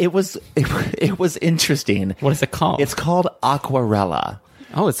it was interesting. What is it called? It's called Aquarella.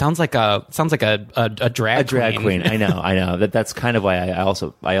 Oh, it sounds like a drag queen. I know. That's kind of why I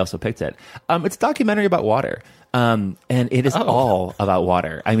also picked it. It's a documentary about water. And it is all about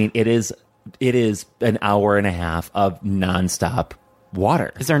water. I mean, it is an hour and a half of nonstop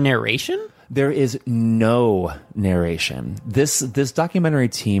water. Is there narration? There is no narration. This documentary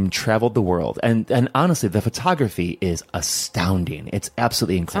team traveled the world, and honestly, the photography is astounding. It's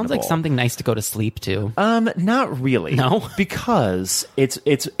absolutely incredible. Sounds like something nice to go to sleep to. Not really. No, because it's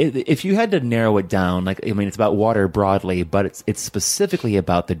if you had to narrow it down, like I mean, it's about water broadly, but it's specifically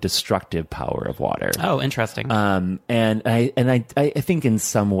about the destructive power of water. Oh, interesting. And I think in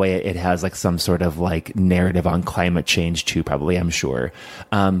some way it has like some sort of like narrative on climate change too, probably, I'm sure.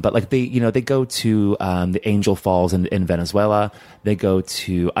 But like they they go to the Angel Falls in Venezuela. They go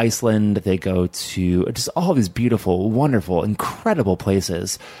to Iceland. They go to just all these beautiful, wonderful, incredible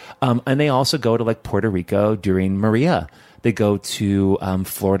places. And they also go to like Puerto Rico during Maria. They go to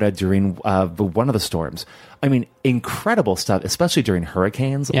Florida during one of the storms. I mean, incredible stuff, especially during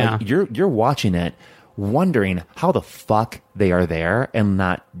hurricanes. Yeah. Like, you're watching it, wondering how the fuck they are there and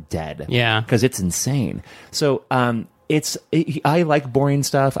not dead. Yeah, because it's insane. So I like boring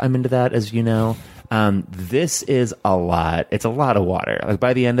stuff. I'm into that, as you know. This is a lot. It's a lot of water. Like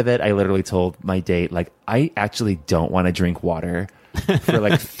by the end of it, I literally told my date, like, I actually don't want to drink water for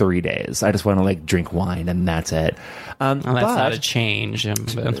like 3 days. I just want to like drink wine and that's it. Well, that's not a change.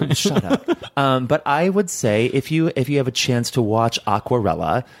 Shut up. But I would say if you have a chance to watch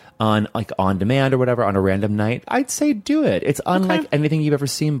Aquarella on demand or whatever on a random night, I'd say do it. It's unlike anything you've ever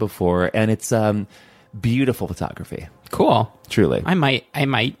seen before, and it's beautiful photography. Cool. Truly. I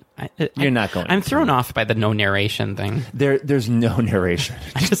might. You're not going. I'm thrown off by the no narration thing. There's no narration.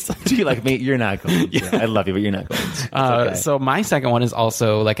 Do you like me? You're not going. Yeah. I love you, but you're not going. Okay. So my second one is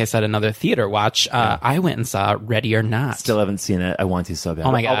also, like I said, another theater watch. I went and saw Ready or Not. Still haven't seen it. I want to so bad.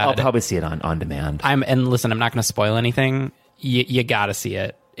 Oh my God. I'll probably see it on demand. And listen, I'm not going to spoil anything. You got to see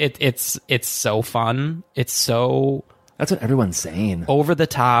it. It's so fun. It's so... That's what everyone's saying. Over the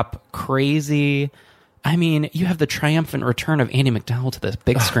top, crazy. I mean, you have the triumphant return of Andie MacDowell to the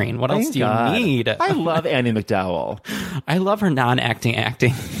big screen. What else do you need? I love Andie MacDowell. I love her non-acting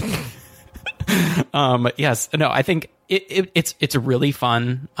acting. Yes. No, I think it's really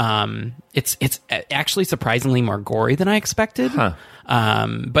fun. It's actually surprisingly more gory than I expected. Huh.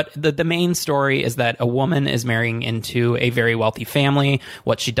 But the main story is that a woman is marrying into a very wealthy family.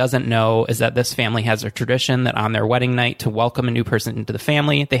 What she doesn't know is that this family has a tradition that on their wedding night, to welcome a new person into the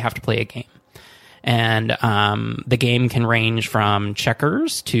family, they have to play a game. And the game can range from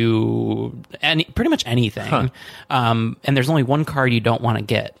checkers to pretty much anything. Huh. And there's only one card you don't want to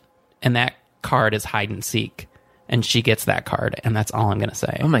get, and that card is hide and seek. And she gets that card, and that's all I'm going to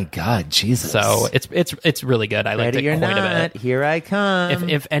say. Oh my God, Jesus! So it's really good. I liked it quite a bit. Here I come.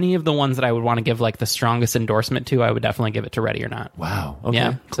 If any of the ones that I would want to give like the strongest endorsement to, I would definitely give it to Ready or Not. Wow. Okay.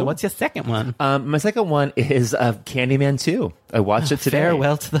 Yeah. Cool. So what's your second one? My second one is CandyMan 2. I watched it today.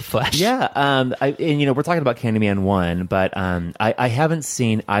 Farewell to the Flesh. Yeah. And we're talking about CandyMan 1, but I haven't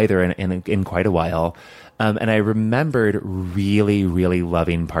seen either in quite a while. And I remembered really, really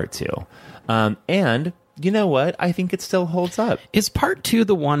loving part 2. And you know what? I think it still holds up. Is part 2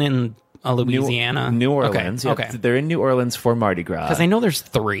 the one in Louisiana? New Orleans. Okay. Yeah. They're in New Orleans for Mardi Gras. Because I know there's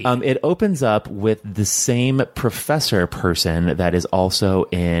 3. It opens up with the same professor person that is also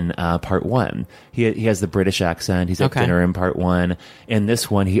in part 1. He has the British accent. He's at dinner in part 1. In this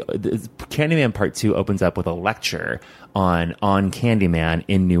one, Candyman part 2 opens up with a lecture on Candyman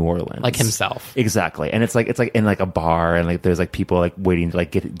in New Orleans, like himself. Exactly. And it's like in like a bar, and like there's like people like waiting to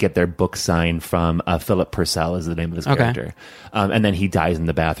like get their book signed from Philip Purcell is the name of his character. And then he dies in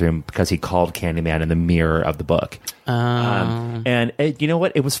the bathroom because he called Candyman in the mirror of the book. And you know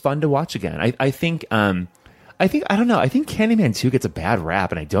what? It was fun to watch again. I think I don't know. I think Candyman 2 gets a bad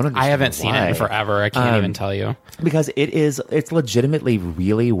rap, and I don't understand I haven't seen it in forever. I can't even tell you. Because it's legitimately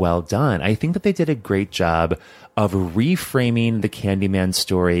really well done. I think that they did a great job of reframing the Candyman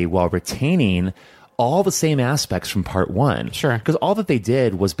story while retaining all the same aspects from part 1. Sure. Because all that they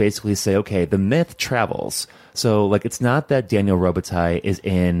did was basically say, okay, the myth travels. So, like, it's not that Daniel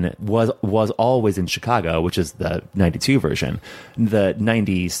Robitaille was always in Chicago, which is the 92 version. The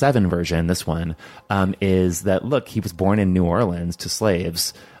 97 version, this one, is that, look, he was born in New Orleans to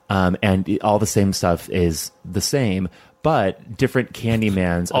slaves, and all the same stuff is the same, but different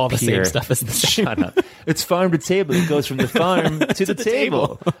Candymans all appear. The same stuff is the same. Shut up. It's farm to table. It goes from the farm to the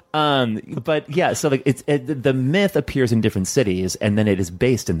table. But yeah, so like the myth appears in different cities, and then it is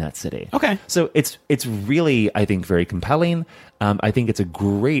based in that city. Okay. So it's really, I think, very compelling. I think it's a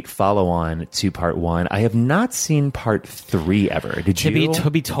great follow-on to part 1. I have not seen part 3 ever. Did you?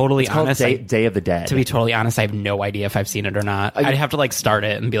 To be totally honest, Day of the Dead. To be totally honest, I have no idea if I've seen it or not. I'd have to like start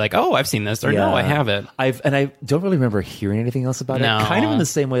it and be like, oh, I've seen this, or no, I haven't. I don't really remember hearing anything else about it. Kind of in the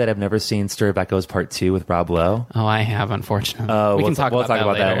same way that I've never seen Story of Echoes Part 2 with Rob Lowe. Oh, I have, unfortunately. We'll talk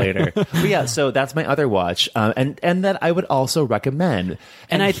about that later. But yeah, so that's my other watch, and that I would also recommend.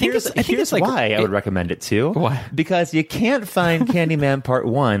 And I think here's why I would recommend it too. Why? Because you can't find Candyman Part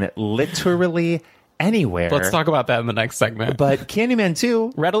 1 literally anywhere. Let's talk about that in the next segment. But Candyman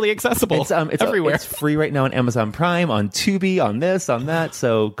 2, readily accessible. It's everywhere. It's free right now on Amazon Prime, on Tubi, on this, on that.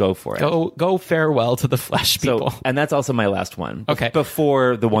 So go for it. Go farewell to the flesh, people. So, and that's also my last one. Okay.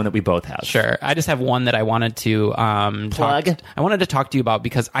 Before the one that we both have. Sure. I just have one that I wanted to plug. I wanted to talk to you about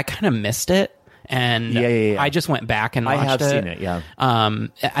because I kind of missed it. And I just went back and watched it. I have seen it, yeah.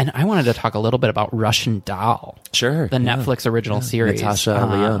 And I wanted to talk a little bit about Russian Doll. Sure. The Netflix original series. Natasha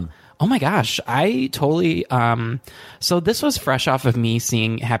Lyonne. Oh my gosh, I totally... so this was fresh off of me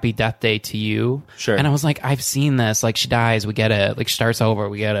seeing Happy Death Day to You. Sure. And I was like, I've seen this. Like, she dies, we get it. Like, she starts over,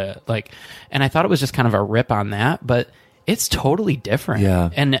 we get it. Like, and I thought it was just kind of a rip on that, but it's totally different. Yeah.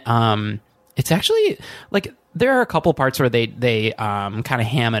 And it's actually... like. There are a couple parts where they kind of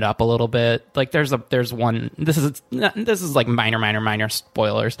ham it up a little bit. Like there's one. This is like minor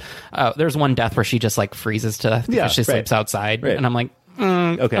spoilers. There's one death where she just like freezes to death because she sleeps outside, and I'm like,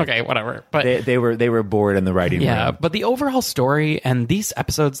 okay, whatever. But they were bored in the writing room. Yeah, but the overall story and these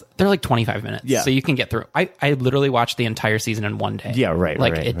episodes, they're like 25 minutes. Yeah. So you can get through. I literally watched the entire season in one day. Yeah, right.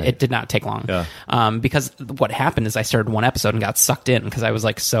 Like right. It did not take long. Yeah. Because what happened is I started one episode and got sucked in because I was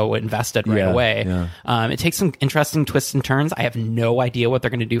like so invested right away. Yeah. It takes some interesting twists and turns. I have no idea what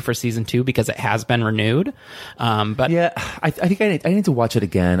they're going to do for season 2 because it has been renewed. But yeah, I think I need to watch it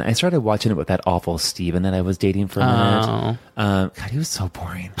again. I started watching it with that awful Steven that I was dating for a minute. God, he was so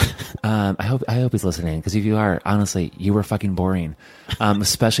boring. I hope he's listening, because if you are, honestly, you were fucking boring.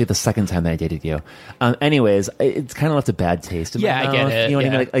 Especially the second time that I dated you. Anyways, it's kind of left a bad taste in my mouth. I get it. You know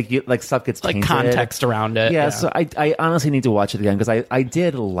what I mean? Like stuff gets tainted. Like context around it. Yeah, so I honestly need to watch it again, because I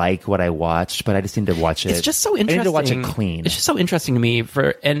did like what I watched, but I just need to watch it. It's just so interesting. I need to watch it clean. It's just so interesting to me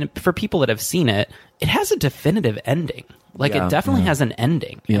for people that have seen it. It has a definitive ending. Like it definitely has an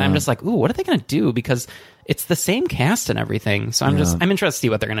ending, and I'm just like, ooh, what are they going to do? Because it's the same cast and everything. So I'm interested to see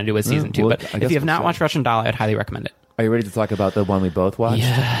what they're going to do with season 2. But if you have not watched Russian Doll, I'd highly recommend it. Are you ready to talk about the one we both watched?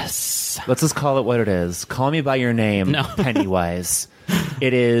 Yes. Let's just call it what it is. Call Me by Your Name, Pennywise.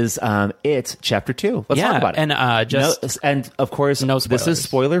 It is It Chapter 2. Let's talk about it. And and of course, no this is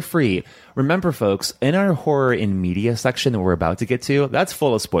spoiler free. Remember, folks, in our horror in media section that we're about to get to, that's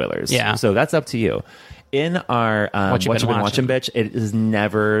full of spoilers. Yeah. So that's up to you. In our What You've Been Watching, Bitch, it is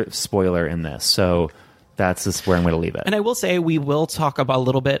never spoiler in this. So that's just where I'm going to leave it. And I will say we will talk about a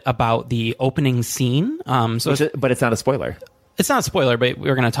little bit about the opening scene. But it's not a spoiler. It's not a spoiler, but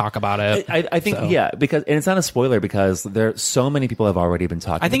we're going to talk about it. I think, because and it's not a spoiler because there so many people have already been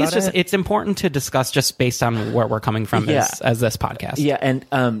talking about it. I think it's important to discuss just based on where we're coming from as this podcast. Yeah,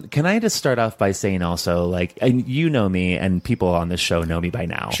 and can I just start off by saying also, like, and you know me, and people on this show know me by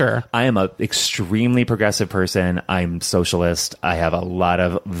now. Sure. I am a extremely progressive person. I'm socialist. I have a lot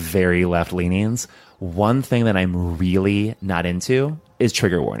of very left leanings. One thing that I'm really not into is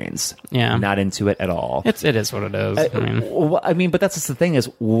trigger warnings. Yeah. Not into it at all. It is what it is. I mean, but that's just the thing is,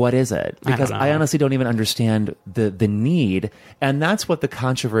 what is it? Because I honestly don't even understand the need. And that's what the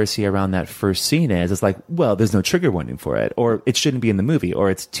controversy around that first scene is. It's like, well, there's no trigger warning for it, or it shouldn't be in the movie, or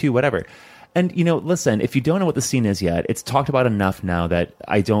it's too whatever. And, listen, if you don't know what the scene is yet, it's talked about enough now that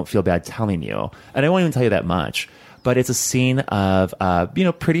I don't feel bad telling you. And I won't even tell you that much. But it's a scene of,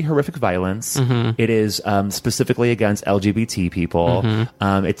 pretty horrific violence. Mm-hmm. It is specifically against LGBT people.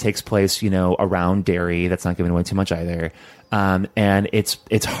 Mm-hmm. It takes place, around Derry. That's not giving away too much either. And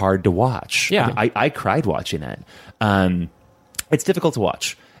it's hard to watch. Yeah. I cried watching it. It's difficult to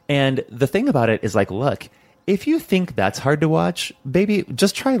watch. And the thing about it is, like, look, if you think that's hard to watch, baby,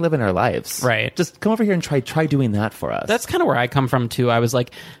 just try living our lives. Right. Just come over here and try doing that for us. That's kind of where I come from, too. I was like,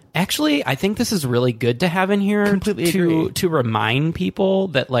 actually, I think this is really good to have in here. Completely agree. To remind people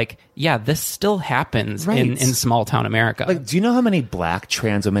that, like, yeah, this still happens in small town America. Like, do you know how many black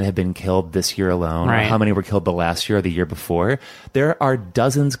trans women have been killed this year alone? Right. Or how many were killed the last year or the year before? There are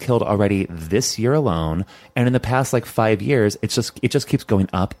dozens killed already this year alone. And in the past, 5 years, it just keeps going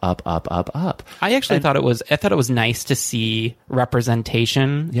up, up, up, up, up. I actually thought it was nice to see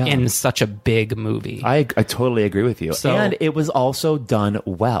representation in such a big movie. I totally agree with you. And it was also done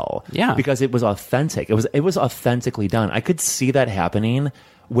well. Yeah. Because it was authentic. It was authentically done. I could see that happening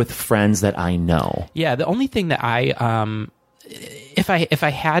with friends that I know. Yeah, the only thing that I if I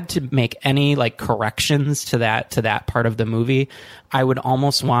had to make any corrections to that part of the movie, I would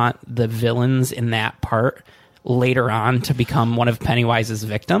almost want the villains in that part later on to become one of Pennywise's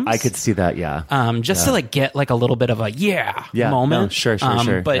victims. I could see that, yeah. To get a little bit of a moment. No, sure.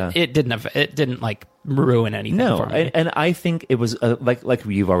 But it didn't ruin anything for me. And I think it was like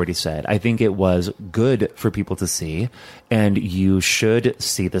you've already said. I think it was good for people to see, and you should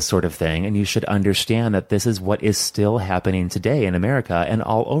see this sort of thing, and you should understand that this is what is still happening today in America and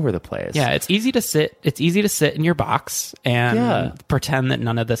all over the place. Yeah, it's easy to sit. It's easy to sit in your box and pretend that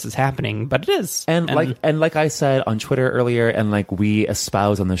none of this is happening, but it is. And like I said on Twitter earlier, and like we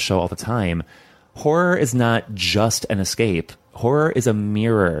espouse on the show all the time, horror is not just an escape. Horror is a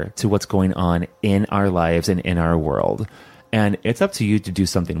mirror to what's going on in our lives and in our world. And it's up to you to do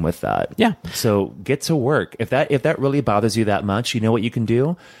something with that. Yeah. So get to work. If that really bothers you that much, you know what you can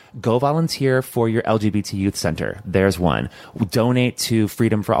do? Go volunteer for your LGBT Youth Center. There's one. Donate to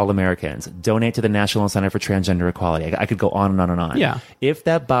Freedom for All Americans. Donate to the National Center for Transgender Equality. I could go on and on and on. Yeah. If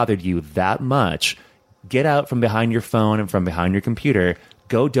that bothered you that much, get out from behind your phone and from behind your computer.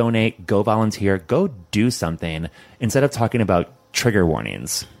 Go donate, go volunteer, go do something instead of talking about trigger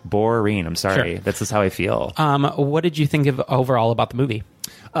warnings. Boring. I'm sorry. Sure. That's just how I feel. What did you think of overall about the movie?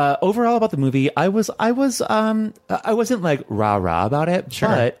 Overall about the movie, I wasn't like rah-rah about it,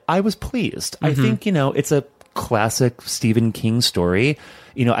 but I was pleased. I think, it's a classic Stephen King story.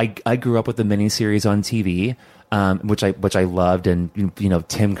 I grew up with the miniseries on TV, which I loved, and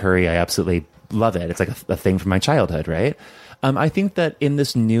Tim Curry, I absolutely love it. It's like a thing from my childhood, right? I think that in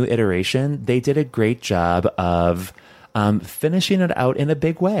this new iteration, they did a great job of finishing it out in a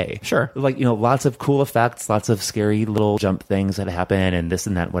big way. Sure. Like, lots of cool effects, lots of scary little jump things that happen and this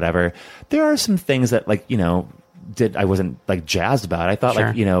and that, whatever. There are some things that I wasn't like jazzed about. I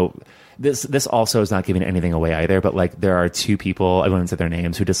thought this also is not giving anything away either, but like there are two people, I won't say their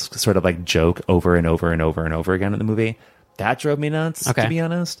names, who just sort of like joke over and over and over and over again in the movie. That drove me nuts, to be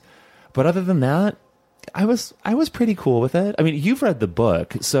honest. But other than that, I was pretty cool with it. I mean, you've read the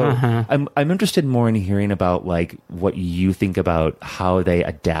book, so I'm interested more in hearing about like what you think about how they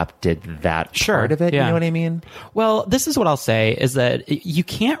adapted that part of it. Yeah. You know what I mean? Well, this is what I'll say is that you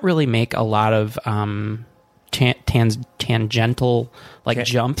can't really make a lot of tangential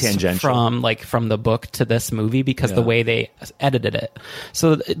jumps from the book to this movie because the way they edited it.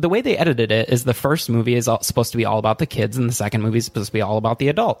 So the way they edited it is the first movie is supposed to be all about the kids and the second movie is supposed to be all about the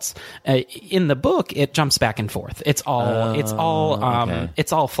adults. In the book, it jumps back and forth. It's all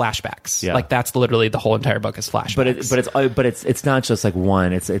flashbacks. Yeah. Like that's literally the whole entire book is flashbacks. But it's not just like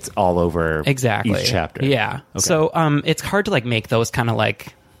one. It's all over each chapter. Yeah. Okay. So it's hard to like make those kind of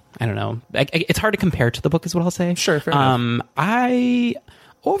like. I don't know. It's hard to compare to the book is what I'll say. Sure, fair enough. I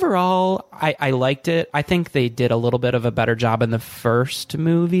liked it. I think they did a little bit of a better job in the first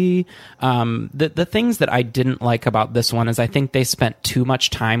movie. The things that I didn't like about this one is I think they spent too much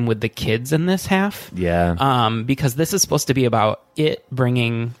time with the kids in this half. Yeah. Because this is supposed to be about it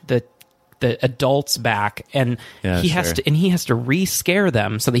bringing the adults back, and he has to re-scare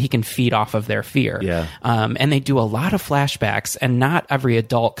them so that he can feed off of their fear. Yeah. And they do a lot of flashbacks, and not every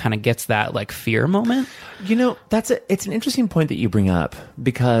adult kind of gets that like fear moment. It's an interesting point that you bring up,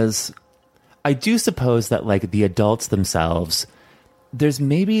 because I do suppose that like the adults themselves, there's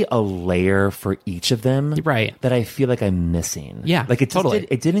maybe a layer for each of them, right, that I feel like I'm missing. Yeah, like it totally.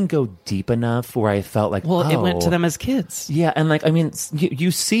 It didn't go deep enough where I felt like, it went to them as kids. Yeah, and like I mean,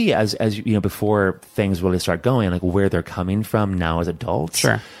 you see as before things really start going, like where they're coming from now as adults.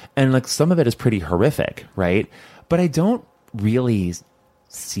 Sure. And like some of it is pretty horrific, right? But I don't really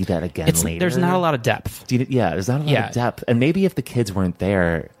see that again later. There's not a lot of depth. There's not a lot of depth, and maybe if the kids weren't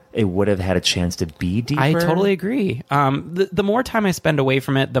there, it would have had a chance to be deeper. I totally agree. The more time I spend away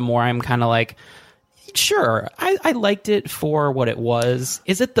from it, the more I'm kind of like, sure, I liked it for what it was.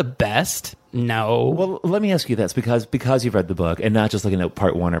 Is it the best? No. Well, let me ask you this, because you've read the book and not just looking at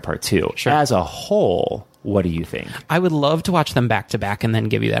part 1 or part 2. Sure. As a whole, what do you think? I would love to watch them back to back and then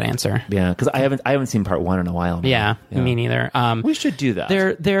give you that answer. Yeah, because I haven't seen part 1 in a while now. Yeah, me neither. We should do that.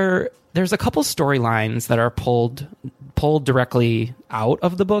 There's a couple storylines that are pulled directly out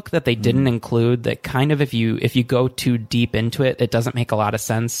of the book that they didn't include, that kind of if you go too deep into it, it doesn't make a lot of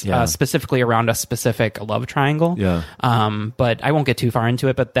sense, specifically around a specific love triangle. But I won't get too far into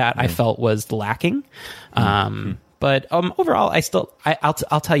it, but that I felt was lacking. But overall,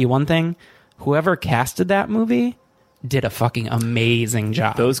 I'll tell you one thing: whoever casted that movie did a fucking amazing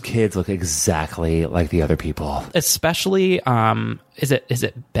job. Those kids look exactly like the other people. Especially, is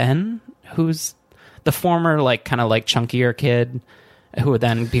it Ben, who's the former like kind of like chunkier kid who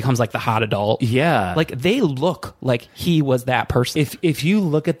then becomes like the hot adult? Yeah, like they look like he was that person. If you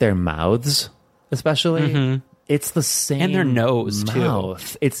look at their mouths, especially, it's the same, and their nose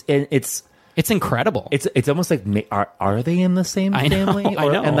mouth. Too. It's incredible. It's almost like, are they in the same family? I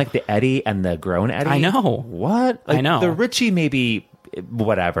know. And like the Eddie and the grown Eddie. I know. What? Like, I know. The Richie maybe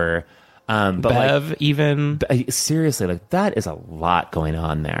whatever. But Bev, even seriously, like that is a lot going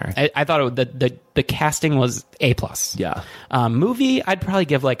on there. I thought the casting was A+. Yeah. Movie, I'd probably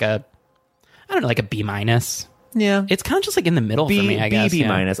give like a B-. Yeah, it's kind of just like in the middle for me, I guess. B-.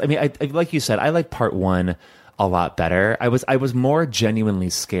 I mean, I like you said, I like part 1 a lot better. I was more genuinely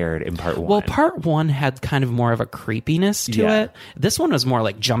scared in part 1. Well, part 1 had kind of more of a creepiness to it. This one was more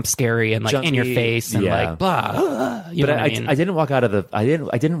like jump scary and like in your face and like blah. You know what I mean? I didn't walk out of I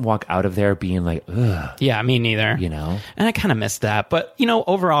didn't walk out of there being like, ugh. Yeah, me neither. You know, and I kind of missed that. But you know,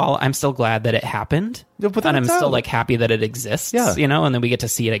 overall, I'm still glad that it happened. And I'm still like happy that it exists. Yeah. You know, and then we get to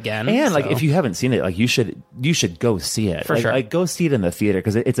see it again. And like, if you haven't seen it, like you should go see it for sure. Like go see it in the theater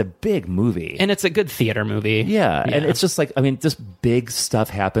because it's a big movie and it's a good theater movie. Yeah, and it's just like, I mean, just big stuff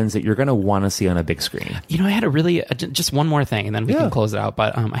happens that you're going to want to see on a big screen. You know, I had a really just one more thing, and then we can close it out.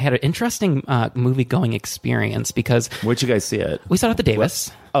 But I had an interesting movie going experience because where'd you guys see it? We saw it at the Davis.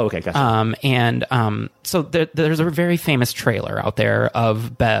 What? Oh, okay, gotcha. So there's a very famous trailer out there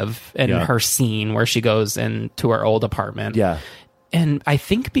of Bev and her scene where she goes into her old apartment. Yeah. And I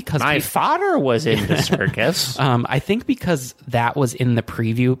think because my father was in the circus. I think because that was in the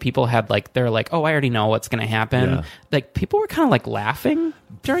preview, people had they're like, oh, I already know what's going to happen. Yeah. Like people were kind of like laughing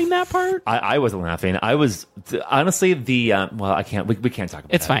during that part. I wasn't laughing. I was honestly well, I can't. We can't talk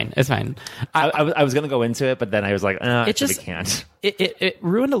about It's fine. It's fine. I was going to go into it, but then I was like, we can't. It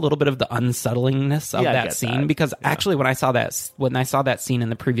ruined a little bit of the unsettlingness of that scene because actually when I saw that scene in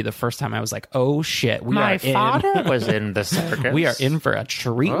the preview the first time, I was like, oh shit, my father was in the circus. We are in for a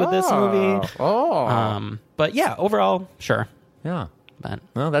treat with this movie. But yeah, overall, sure. Yeah. But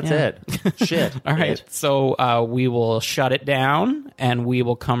well, that's it. Shit. All right. So we will shut it down and we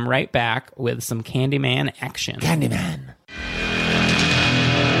will come right back with some Candyman action. Candyman.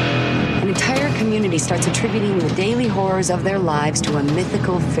 An entire community starts attributing the daily horrors of their lives to a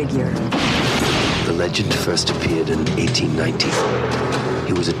mythical figure. The legend first appeared in 1890.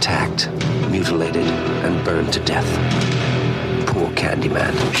 He was attacked, mutilated, and burned to death. Poor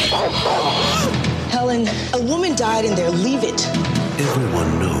Candyman. Helen, a woman died in there. Leave it.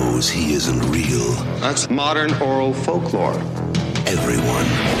 Everyone knows he isn't real. That's modern oral folklore. Everyone.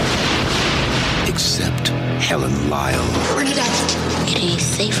 Except Helen Lyle. Bring it up. It ain't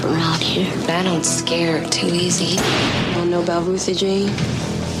safe around here. I don't scare too easy. You don't know about Ruthie Jean?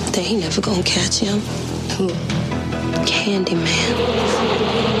 They ain't never gonna catch him. Who? Candyman.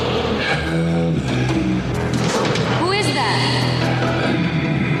 Who is that?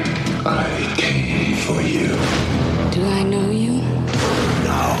 I came for you. Do I know you?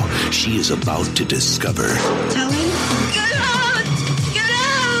 Now she is about to discover. Helen? Get out! Get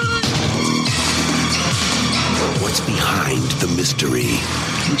out! What's behind the mystery?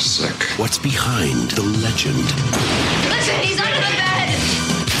 I'm sick. What's behind the legend? Listen, he's under the bed!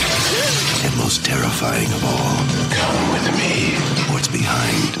 And most terrifying of all, come with me. What's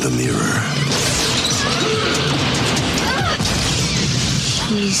behind the mirror?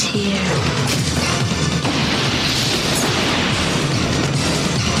 He's here.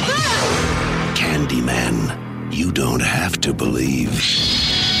 Candyman, you don't have to believe.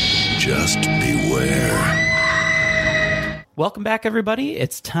 Just beware. Welcome back, everybody.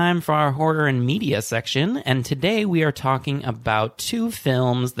 It's time for our horror and media section, and today we are talking about two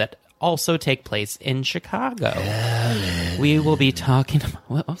films that also take place in Chicago. Helen. We will be talking about...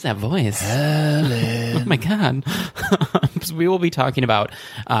 What was that voice? Helen. Oh, my God. We will be talking about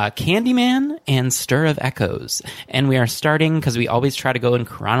Candyman and Stir of Echoes. And we are starting, because we always try to go in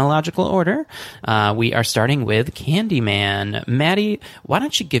chronological order, we are starting with Candyman. Matty, why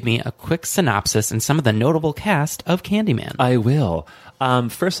don't you give me a quick synopsis and some of the notable cast of Candyman? I will.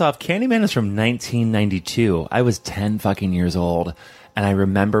 First off, Candyman is from 1992. I was 10 fucking years old. And I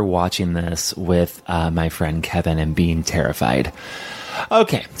remember watching this with my friend Kevin and being terrified.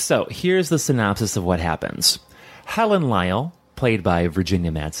 Okay, so here's the synopsis of what happens. Helen Lyle, played by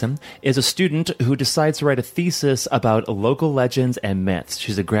Virginia Madsen, is a student who decides to write a thesis about local legends and myths.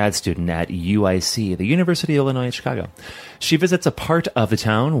 She's a grad student at UIC, the University of Illinois at Chicago. She visits a part of the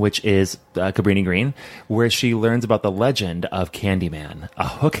town, which is Cabrini Green, where she learns about the legend of Candyman, a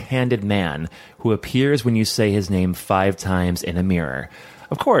hook-handed man who appears when you say his name 5 times in a mirror.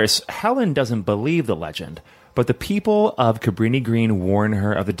 Of course, Helen doesn't believe the legend, but the people of Cabrini Green warn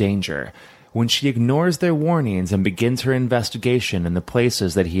her of the danger. When she ignores their warnings and begins her investigation in the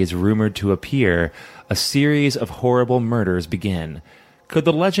places that he is rumored to appear, a series of horrible murders begin. Could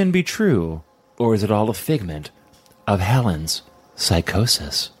the legend be true, or is it all a figment of Helen's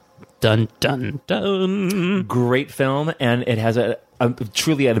psychosis? Dun, dun, dun. Great film, and it has a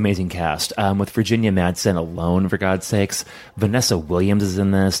truly an amazing cast. With Virginia Madsen alone, for God's sakes. Vanessa Williams is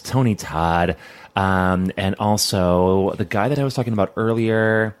in this. Tony Todd. And also the guy that I was talking about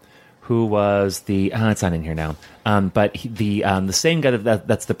earlier, who was it's not in here now. But the same guy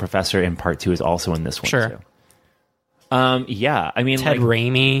that's the professor in part 2 is also in this one too. Yeah, I mean, Ted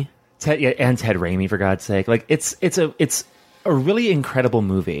Raimi. And Ted Raimi, for God's sake. Like it's a really incredible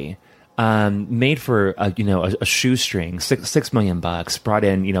movie. Made for a shoestring, $6 million, brought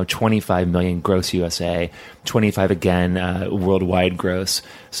in 25 million gross USA, 25 again worldwide gross.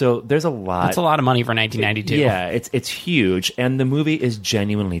 So there's a lot. That's a lot of money for 1992. Yeah, it's huge, and the movie is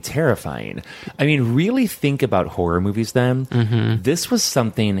genuinely terrifying. I mean, really think about horror movies. Then this was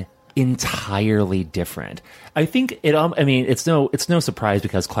something entirely different. I think it. I mean, it's no surprise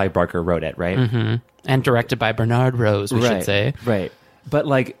because Clive Barker wrote it, right? And directed by Bernard Rose, we should say, right. But,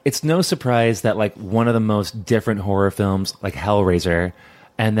 like, it's no surprise that, like, one of the most different horror films, like Hellraiser,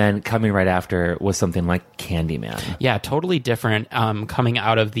 and then coming right after was something like Candyman. Yeah, totally different coming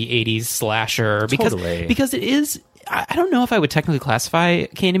out of the 80s slasher. Because it is... I don't know if I would technically classify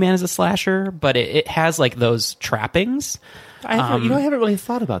Candyman as a slasher, but it has, like, those trappings. I haven't really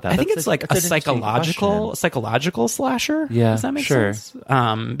thought about that. I think it's like a psychological slasher. Yeah, does that make sense?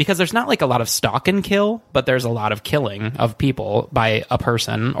 Because there's not like a lot of stalk and kill, but there's a lot of killing of people by a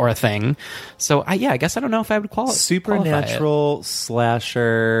person or a thing. So I guess I don't know if I would call it supernatural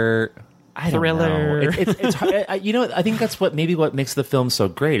slasher. Thriller. It's hard. I think that's what makes the film so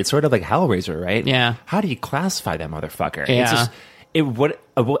great. It's sort of like Hellraiser, right? Yeah. How do you classify that motherfucker? Yeah. It's just,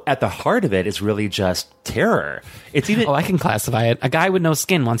 at the heart of it is really just terror. It's even I can classify it. A guy with no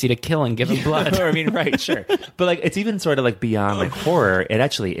skin wants you to kill and give him blood. I mean, right, sure. But like, it's even sort of like beyond like horror. It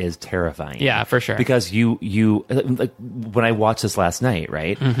actually is terrifying. Yeah, for sure. Because you like when I watched this last night,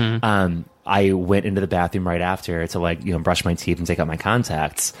 right? I went into the bathroom right after to like brush my teeth and take out my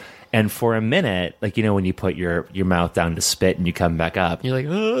contacts. And for a minute, like, when you put your mouth down to spit and you come back up. You're like,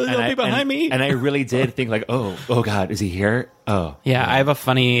 oh, don't be behind me. And I really did think like, oh God, is he here? Oh. Yeah, I have a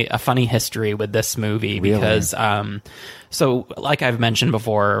funny history with this movie because, so like I've mentioned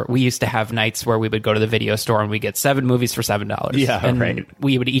before, we used to have nights where we would go to the video store and we get 7 movies for $7. Yeah, and right.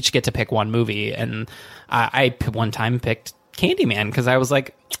 We would each get to pick one movie. And I one time picked Candyman because I was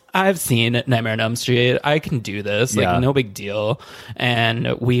like, I've seen Nightmare on Elm Street. I can do this. Like, no big deal.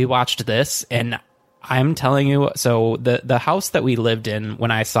 And we watched this, and I'm telling you, so the house that we lived in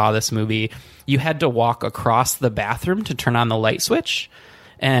when I saw this movie, you had to walk across the bathroom to turn on the light switch,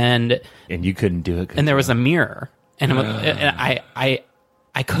 and you couldn't do it. And there was a mirror, and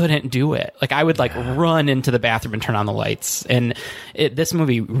I couldn't do it. Like, I would run into the bathroom and turn on the lights. And this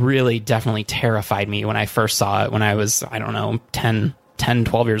movie really definitely terrified me when I first saw it when I was, I don't know, 10,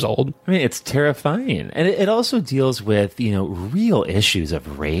 12 years old. I mean, it's terrifying. And it also deals with, real issues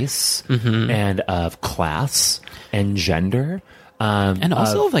of race and of class and gender. And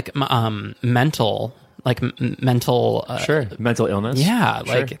also mental, mental illness. Yeah.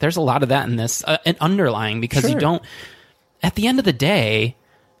 Sure. Like, there's a lot of that in this, and underlying, because you don't, at the end of the day,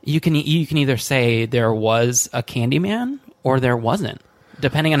 you can either say there was a Candyman or there wasn't,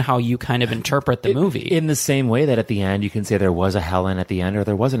 depending on how you kind of interpret the movie. In the same way that at the end you can say there was a Helen at the end or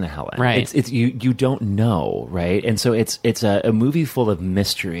there wasn't a Helen. Right. It's you don't know, right? And so it's a movie full of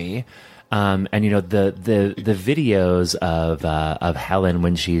mystery. And the videos of Helen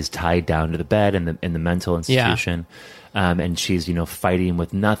when she's tied down to the bed in the mental institution. Yeah. And she's, fighting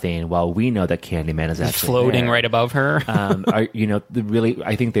with nothing while we know that Candyman is actually floating there. Right above her. I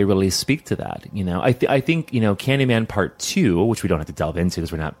think they really speak to that. I think, Candyman Part 2, which we don't have to delve into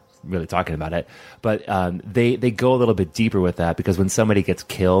because we're not really talking about it, but they go a little bit deeper with that because when somebody gets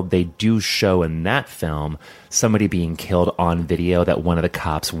killed, they do show in that film somebody being killed on video that one of the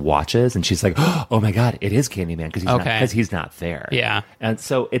cops watches, and she's like, oh my God, it is Candyman because he's not there. Yeah. And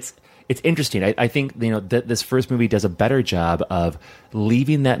so it's interesting. I think that this first movie does a better job of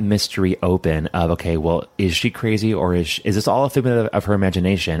leaving that mystery open of, okay, well, is she crazy or is this all a figment of her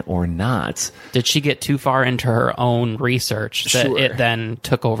imagination or not? Did she get too far into her own research that it then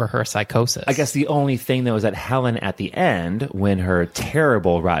took over her psychosis? I guess the only thing though is that Helen at the end, when her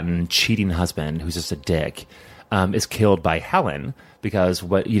terrible, rotten, cheating husband, who's just a dick, is killed by Helen. Because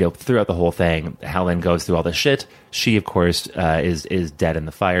throughout the whole thing, Helen goes through all this shit. She, of course, is dead in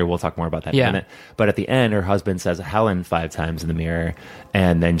the fire. We'll talk more about that in a minute. But at the end, her husband says Helen 5 times in the mirror,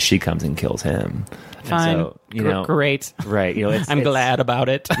 and then she comes and kills him. Fine, and so, great, right? I'm glad about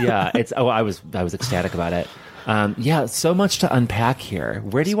it. Yeah, I was ecstatic about it. Yeah, so much to unpack here.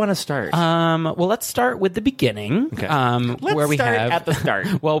 Where do you want to start? Well, let's start with the beginning. Okay. Where we start have at the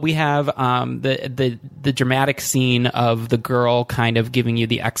start. Well, we have the dramatic scene of the girl kind of giving you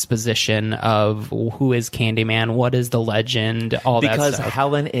the exposition of who is Candyman, what is the legend, all that stuff. Because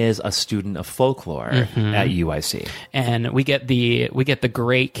Helen is a student of folklore at UIC, and we get the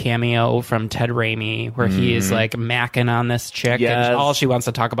great cameo from Ted Raimi where he is like macking on this chick, and all she wants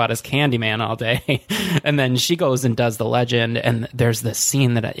to talk about is Candyman all day, and then she goes and does the legend, and there's this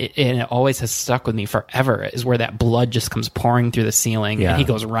scene that it always has stuck with me forever, is where that blood just comes pouring through the ceiling, and he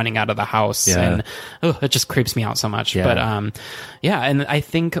goes running out of the house, and it just creeps me out so much. But and I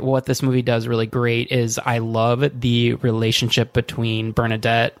think what this movie does really great is I love the relationship between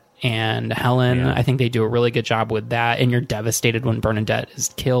Bernadette and Helen. I think they do a really good job with that, and you're devastated when Bernadette is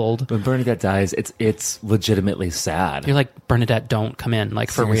killed. When Bernadette dies, it's legitimately sad. You're like, Bernadette, don't come in,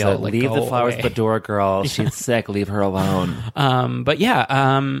 like, for real. Like, leave the flowers away. at the door, girl. She's sick. Leave her alone. But yeah,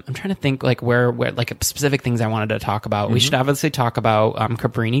 I'm trying to think like where like specific things I wanted to talk about. We should obviously talk about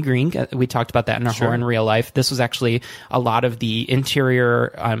Cabrini Green. We talked about that in our Horror in Real Life. This was actually a lot of the interior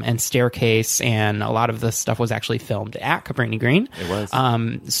and staircase, and a lot of the stuff was actually filmed at Cabrini Green. It was.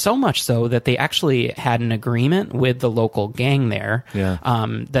 So much so that they actually had an agreement with the local gang there,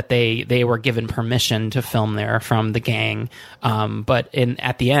 that they were given permission to film there from the gang. But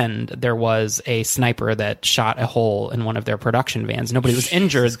at the end, there was a sniper that shot a hole in one of their production vans. Nobody was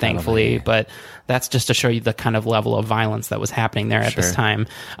injured, thankfully, but that's just to show you the kind of level of violence that was happening there at this time.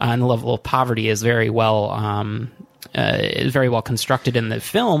 And the level of poverty is very well constructed in the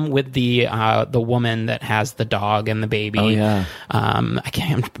film, with the woman that has the dog and the baby. Oh yeah. I'm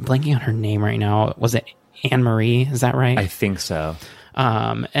blanking on her name right now. Was it Anne Marie? Is that right? I think so.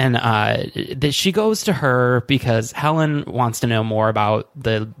 She goes to her because Helen wants to know more about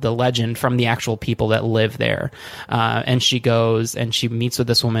the legend from the actual people that live there. And she goes and she meets with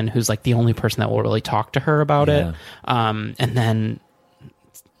this woman who's like the only person that will really talk to her about it. And then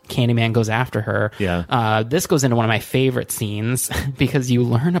Candyman goes after her. This goes into one of my favorite scenes because you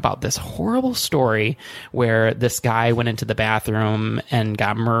learn about this horrible story where this guy went into the bathroom and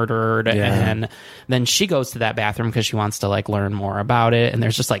got murdered, and then she goes to that bathroom because she wants to like learn more about it, and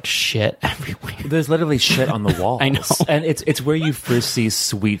there's just like shit everywhere. There's literally shit on the walls. I know. And it's where you first see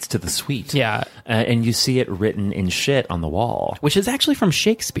Sweets to the Sweet. And you see it written in shit on the wall, which is actually from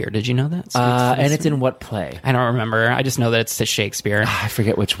Shakespeare. Did you know that? And it's in what play? I don't remember. I just know that it's to Shakespeare. I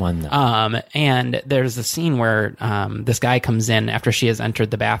forget which one though. And there's a scene where this guy comes in after she has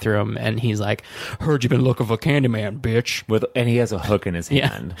entered the bathroom, and he's like, "Heard you been looking for Candyman, bitch." And he has a hook in his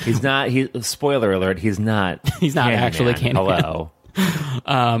hand. He's not. Spoiler alert. He's not. He's not actually Candyman.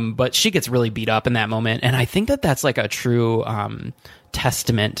 Hello. But she gets really beat up in that moment, and I think that's like a true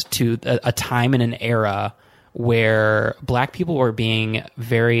testament to a time and an era where black people were being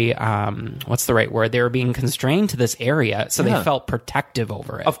very, what's the right word? They were being constrained to this area, so they felt protective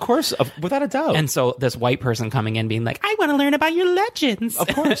over it. Of course, without a doubt. And so this white person coming in being like, "I want to learn about your legends." Of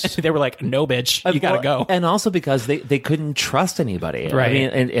course. They were like, "No, bitch, you gotta go." And also because they couldn't trust anybody. Right. I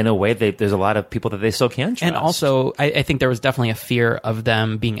mean, in a way, there's a lot of people that they still can trust. And also, I think there was definitely a fear of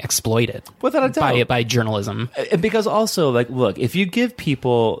them being exploited. Without a doubt. By journalism. And because also, like, look, if you give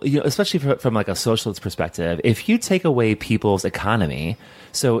people, especially from like a socialist perspective, if you take away people's economy,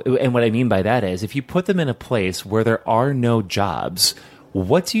 and what I mean by that is, if you put them in a place where there are no jobs,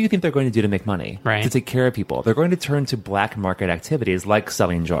 what do you think they're going to do to make money? Right. To take care of people? They're going to turn to black market activities like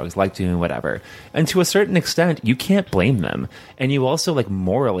selling drugs, like doing whatever. And to a certain extent, you can't blame them. And you also, like,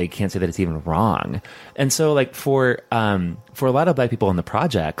 morally can't say that it's even wrong. And so, like, for a lot of black people in the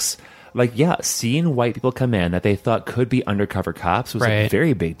projects, like, seeing white people come in that they thought could be undercover cops was a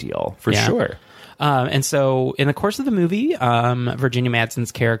very big deal, for sure. And so in the course of the movie, Virginia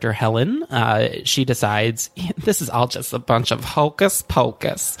Madsen's character, Helen, she decides this is all just a bunch of hocus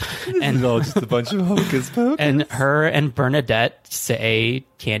pocus. And all just a bunch of hocus pocus. And her and Bernadette say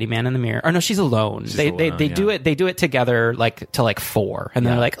Candyman in the mirror. Or no, she's alone. They do it together till 4. And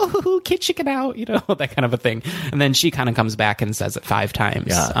they're like, "Oh, kid, chicken out," that kind of a thing. And then she kind of comes back and says it 5 times.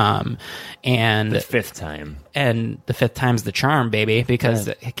 Yeah. And the 5th time. And the 5th time's the charm, baby, because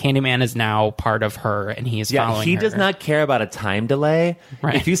Candyman is now part of her, and he is following he her. does not care about a time delay.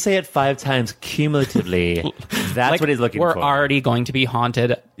 Right. If you say it 5 times cumulatively, that's what he's looking for. We're already going to be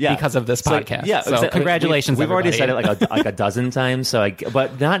haunted because of this podcast. So congratulations, We've already said everybody. it like a dozen times,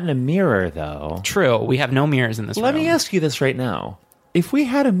 but not in a mirror, though. True. We have no mirrors in this room. Let me ask you this right now. If we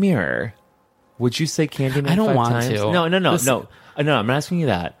had a mirror, would you say Candyman 5 times? I don't want to. No, I'm not asking you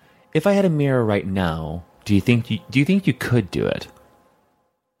that. If I had a mirror right now, do you think you could do it?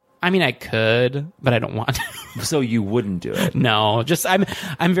 I mean, I could, but I don't want to. So you wouldn't do it? No, just I'm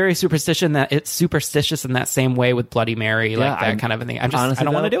very superstitious in that same way with Bloody Mary, like that kind of a thing. I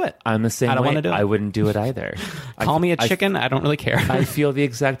don't want to do it. I'm the same way. I don't want to do it. I wouldn't do it either. Call me a chicken. I don't really care. I feel the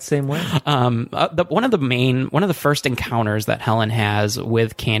exact same way. One of the first encounters that Helen has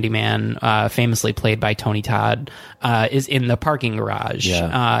with Candyman, famously played by Tony Todd, is in the parking garage.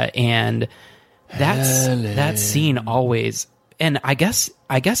 Yeah. And that scene always, and I guess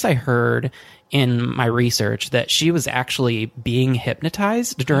I heard in my research that she was actually being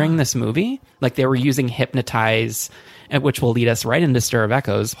hypnotized during this movie. Like they were using hypnotize, which will lead us right into Stir of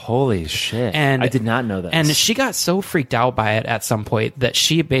Echoes. Holy shit. And I did not know this. And she got so freaked out by it at some point that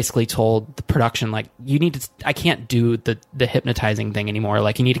she basically told the production, like, I can't do the hypnotizing thing anymore.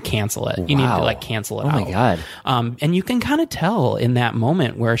 Like, you need to cancel it. You need to, like, cancel it out. Oh, my God. And you can kind of tell in that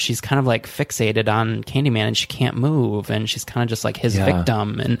moment where she's kind of, like, fixated on Candyman and she can't move and she's kind of just, like, his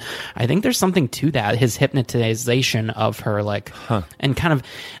victim. And I think there's something to that, his hypnotization of her, like, and kind of,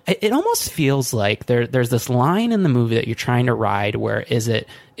 it almost feels like there's this line in the movie that you're trying to ride where is it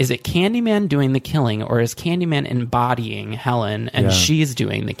Candyman doing the killing or is Candyman embodying Helen and she's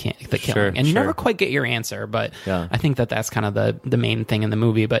doing the killing? And you never quite get your answer, but I think that's kind of the main thing in the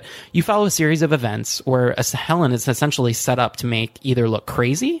movie. But you follow a series of events where Helen is essentially set up to make either look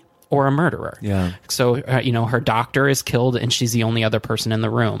crazy or a murderer. Yeah. So, her doctor is killed and she's the only other person in the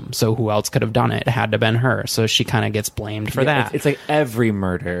room. So who else could have done it? It had to have been her. So she kind of gets blamed for that. It's like every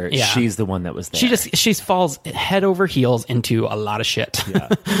murder, she's the one that was there. She falls head over heels into a lot of shit. Yeah.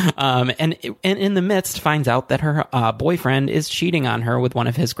 And in the midst finds out that her boyfriend is cheating on her with one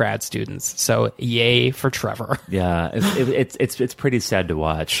of his grad students. So yay for Trevor. Yeah. It's pretty sad to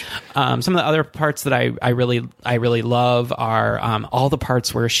watch. Some of the other parts that I really love are all the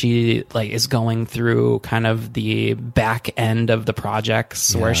parts where she is going through kind of the back end of the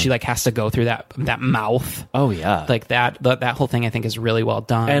projects where she has to go through that mouth. Oh yeah. Like that whole thing I think is really well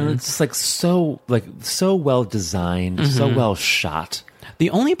done. And it's so well designed, so well shot. The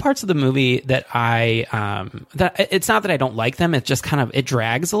only parts of the movie that it's not that I don't like them, it's just kind of, it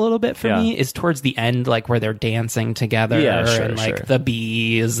drags a little bit for me, is towards the end, like where they're dancing together and the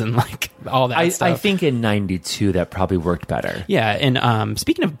bees and like all that stuff. I think in 92 that probably worked better. Yeah, and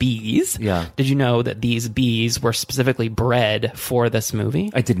speaking of bees, did you know that these bees were specifically bred for this movie?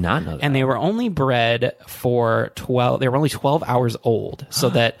 I did not know that. And they were only bred for they were only 12 hours old, so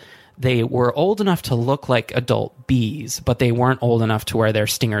that they were old enough to look like adult bees, but they weren't old enough to where their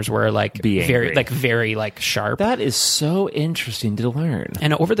stingers were very sharp. That is so interesting to learn.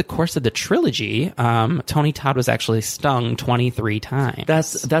 And over the course of the trilogy, Tony Todd was actually stung 23 times.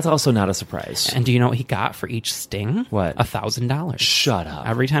 That's also not a surprise. And do you know what he got for each sting? What? $1,000. Shut up.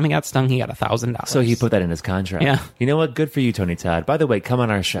 Every time he got stung, he got $1,000. So he put that in his contract. Yeah. You know what? Good for you, Tony Todd. By the way, come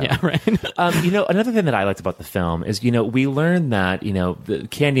on our show. Yeah, right. Another thing that I liked about the film is, we learned that, the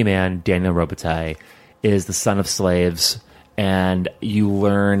Candyman, Daniel Robitaille, is the son of slaves, and you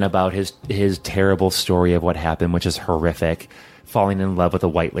learn about his terrible story of what happened, which is horrific, falling in love with a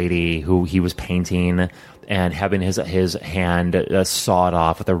white lady who he was painting and having his hand sawed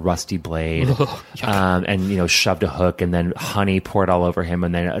off with a rusty blade, and shoved a hook and then honey poured all over him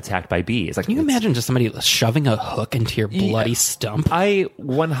and then attacked by bees. Can you imagine just somebody shoving a hook into your bloody stump? I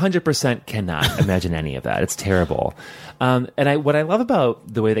 100% cannot imagine any of that. It's terrible. And what I love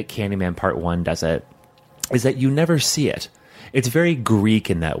about the way that Candyman Part 1 does it is that you never see it. It's very Greek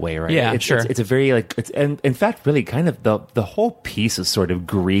in that way, right? Yeah, sure. It's a very and in fact, really, kind of the whole piece is sort of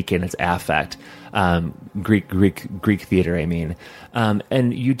Greek in its affect. Greek theater, I mean,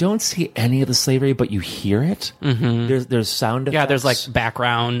 and you don't see any of the slavery, but you hear it. Mm-hmm. There's sound effects. Yeah, there's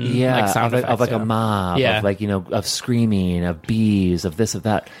background, sound effects of a mob, of screaming, of bees, of this, of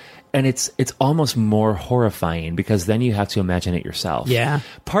that. And it's almost more horrifying because then you have to imagine it yourself. Yeah.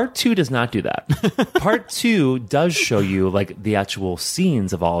 Part 2 does not do that. Part 2 does show you the actual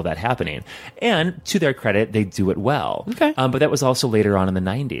scenes of all of that happening. And to their credit, they do it well. Okay. But that was also later on in the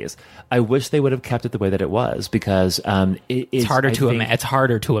 90s. I wish they would have kept it the way that it was because it's harder to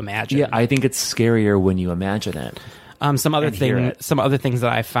imagine. Yeah, I think it's scarier when you imagine it. Some other things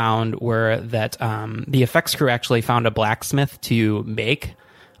that I found were that the effects crew actually found a blacksmith to make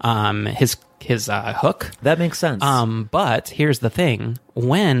his hook. That makes sense. But here's the thing.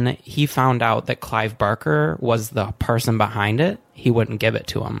 When he found out that Clive Barker was the person behind it, he wouldn't give it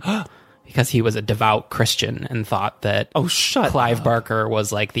to him. because he was a devout Christian and thought that Clive Barker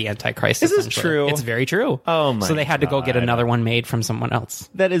was like the Antichrist. Is this true? It's very true. Oh my! So they had to go get another one made from someone else.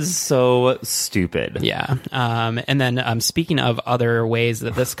 That is so stupid. Yeah. And then speaking of other ways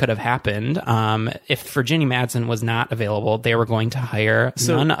that this could have happened, if Virginia Madsen was not available, they were going to hire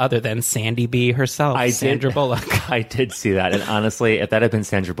none other than Sandy B herself, Sandra Bullock. I did see that, and honestly, if that had been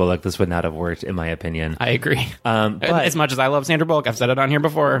Sandra Bullock, this would not have worked, in my opinion. I agree. But as much as I love Sandra Bullock, I've said it on here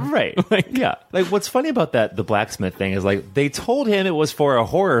before. Right. Yeah. Like, what's funny about the blacksmith thing is, like, they told him it was for a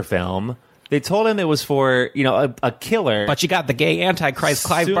horror film. They told him it was for, a killer. But you got the gay Antichrist,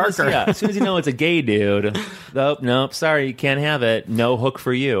 Clive Barker. As soon as you know it's a gay dude. Nope, sorry, you can't have it. No hook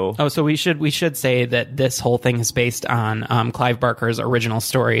for you. Oh, so we should say that this whole thing is based on Clive Barker's original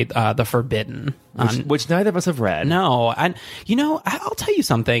story, The Forbidden. Which neither of us have read. No. And, I'll tell you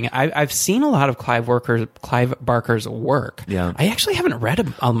something. I've seen a lot of Clive Barker's work. Yeah. I actually haven't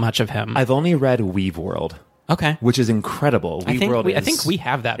read much of him. I've only read Weave World. Okay. Which is incredible. I think we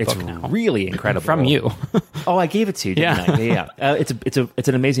have that book now. It's really incredible. From you. Oh, I gave it to you, didn't I? Yeah. It's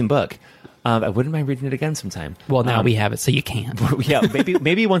an amazing book. I wouldn't mind reading it again sometime. Well, now we have it, so you can. Yeah,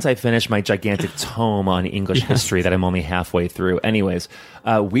 maybe once I finish my gigantic tome on English history that I'm only halfway through. Anyways,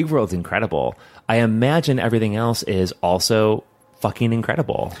 Weave World's incredible. I imagine everything else is also fucking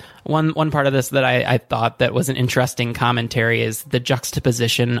incredible. One part of this that I thought that was an interesting commentary is the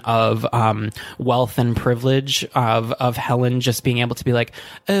juxtaposition of wealth and privilege of Helen just being able to be like,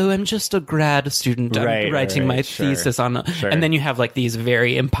 oh, I'm just a grad student. I'm writing my thesis on... Sure. And then you have like these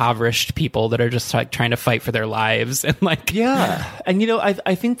very impoverished people that are just like trying to fight for their lives. And like... Yeah. And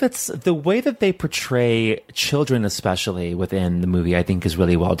I think that's the way that they portray children, especially within the movie, I think is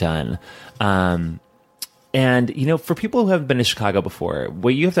really well done. And, for people who haven't been to Chicago before,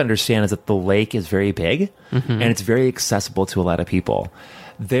 what you have to understand is that the lake is very big and it's very accessible to a lot of people.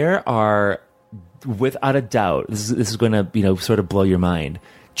 There are, without a doubt, this is going to, sort of blow your mind,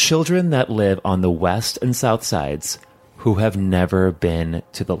 children that live on the west and south sides who have never been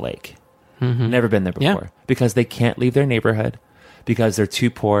to the lake. Never been there before. Because they can't leave their neighborhood, because they're too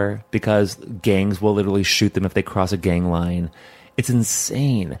poor, because gangs will literally shoot them if they cross a gang line. It's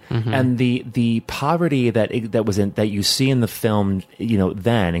insane, and the poverty that you see in the film,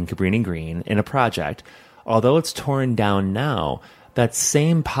 then in Cabrini Green in a project, although it's torn down now, that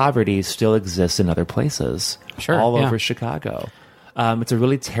same poverty still exists in other places, all over Chicago. It's a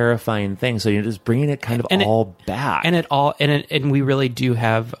really terrifying thing. So you're just bringing it kind of all back, and we really do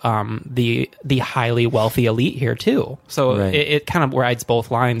have the highly wealthy elite here too. So it kind of rides both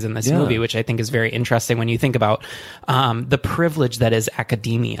lines in this movie, which I think is very interesting when you think about the privilege that is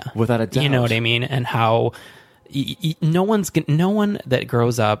academia. Without a doubt, you know what I mean, and how no one that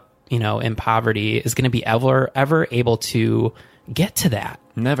grows up, in poverty is going to be ever able to get to that.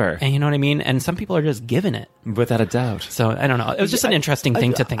 Never. And you know what I mean? And some people are just given it. Without a doubt. So, I don't know. It was just an interesting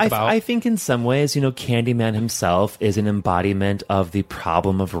thing to think about. I think in some ways, Candyman himself is an embodiment of the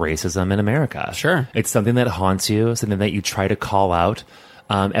problem of racism in America. Sure. It's something that haunts you, something that you try to call out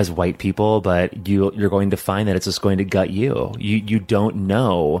as white people, but you're going to find that it's just going to gut you. You don't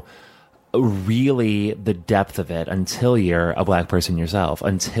know really the depth of it until you're a black person yourself,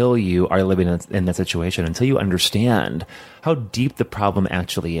 until you are living in that situation, until you understand how deep the problem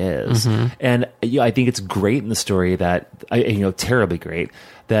actually is. And I think it's great in the story that, terribly great,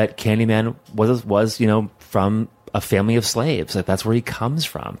 that Candyman was from a family of slaves. Like, that's where he comes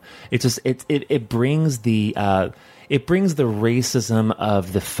from. It's just, it brings the racism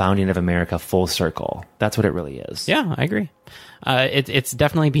of the founding of America full circle. That's what it really is. Yeah, I agree. It's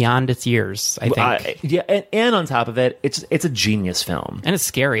definitely beyond its years, I think. And on top of it, it's a genius film, and it's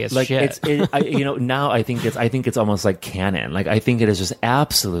scary as shit. Now I think it's almost like canon. Like, I think it is just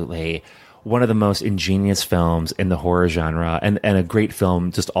absolutely one of the most ingenious films in the horror genre, and a great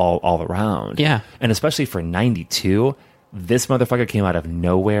film just all around. Yeah, and especially for '92. This motherfucker came out of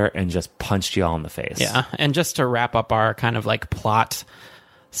nowhere and just punched you all in the face. Yeah, and just to wrap up our kind of like plot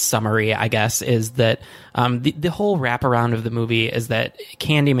summary, I guess, is that the whole wraparound of the movie is that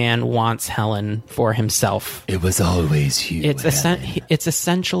Candyman wants Helen for himself. It was always you. It's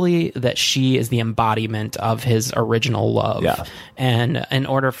essentially that she is the embodiment of his original love. Yeah. And in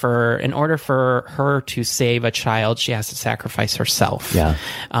order for her to save a child, she has to sacrifice herself. Yeah.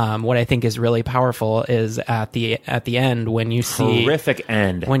 What I think is really powerful is at the end when you see horrific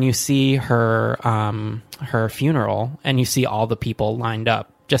end, when you see her funeral and you see all the people lined up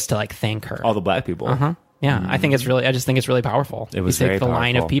just to like thank her, all the black people. Yeah, I just think it's really powerful. It was he very takes the powerful.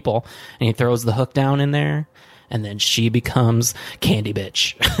 line of people and he throws the hook down in there, and then she becomes Candy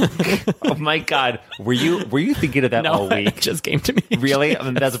Bitch. Oh my God. Were you thinking of that all week? It just came to me. Really? I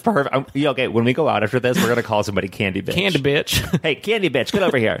mean, that's perfect. Okay, when we go out after this, we're going to call somebody Candy Bitch. Candy Bitch. Hey, Candy Bitch, get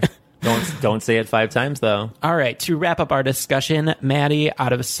over here. Don't say it 5 times, though. All right, to wrap up our discussion, Matty,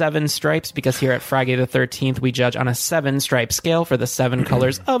 out of 7 stripes, because here at Friday the 13th, we judge on a 7-stripe scale for the 7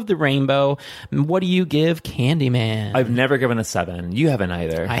 colors of the rainbow. What do you give Candyman? I've never given a 7. You haven't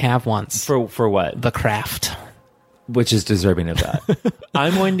either. I have once. For what? The Craft. Which is deserving of that.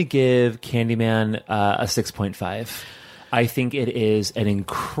 I'm going to give Candyman a 6.5. I think it is an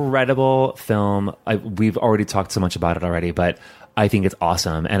incredible film. We've already talked so much about it already, but I think it's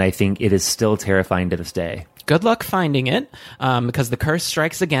awesome, and I think it is still terrifying to this day. Good luck finding it, because the curse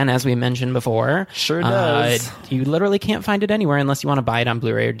strikes again, as we mentioned before. Sure does. You literally can't find it anywhere unless you want to buy it on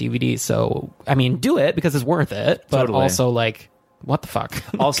Blu-ray or DVD. So, I mean, do it because it's worth it, but Totally. also, like, what the fuck?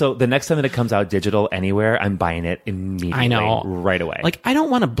 Also, the next time that it comes out digital anywhere, I'm buying it immediately. I know. Right away. Like, I don't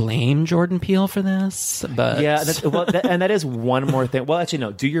want to blame Jordan Peele for this, but... Yeah, and that is one more thing. Well, actually,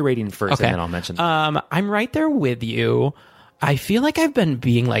 no. Do your rating first, Okay. and then I'll mention that. I'm right there with you. I feel like I've been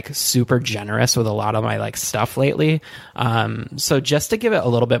being like super generous with a lot of my like stuff lately. So just to give it a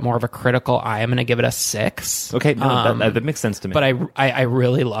little bit more of a critical eye, I'm going to give it a 6. Okay, no, that makes sense to me. But I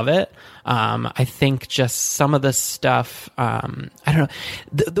really love it. I think just some of the stuff, I don't know.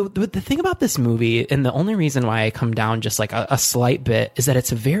 The thing about this movie, and the only reason why I come down just like a slight bit, is that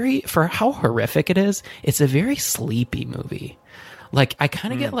it's for how horrific it is, it's a very sleepy movie. Like I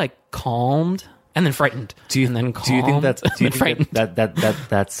kind of get like calmed. And then frightened. Do you think that's part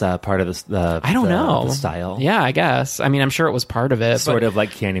of the I don't know the style? Yeah, I guess. I mean, I'm sure it was part of it. Sort of like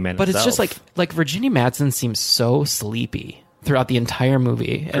Candyman. But itself. it's just like Virginia Madsen seems so sleepy throughout the entire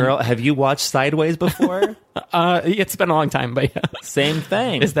movie. Girl, have you watched Sideways before? It's been a long time, but yeah. Same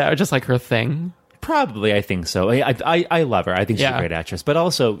thing. Is that just like her thing? Probably, I think so. I love her. I think she's a great actress. But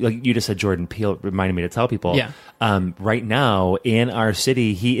also, like you just said, Jordan Peele reminded me to tell people. Yeah. Right now in our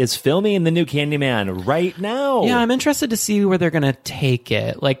city, he is filming the new Candyman right now. Yeah, I'm interested to see where they're gonna take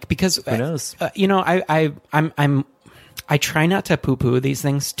it. Like because who knows? I try not to poo-poo these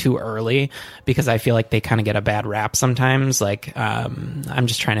things too early because I feel like they kind of get a bad rap sometimes. Like, I'm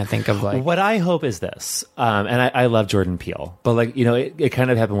just trying to think of like... What I hope is this, and I love Jordan Peele, but like, you know, it kind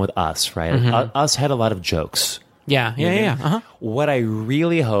of happened with Us, right? Mm-hmm. Us had a lot of jokes. Yeah. Uh-huh. What I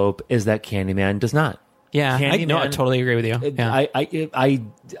really hope is that Candyman does not. Yeah, I totally agree with you. Yeah.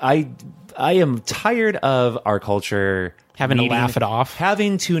 I am tired of our culture having to laugh it off,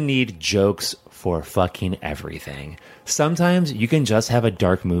 having to need jokes for fucking everything. Sometimes you can just have a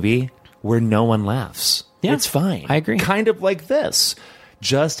dark movie where no one laughs. Yeah, it's fine. I agree. Kind of like this.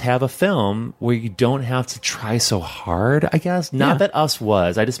 Just have a film where you don't have to try so hard, I guess. Not that Us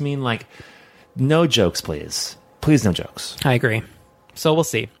was. I just mean like no jokes, please. Please, no jokes. I agree. So we'll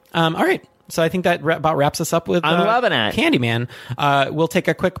see. All right. So I think that about wraps us up with I'm loving it. Candyman. We'll take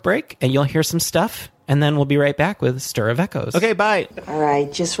a quick break and you'll hear some stuff. And then we'll be right back with Stir of Echoes. Okay, bye. All right,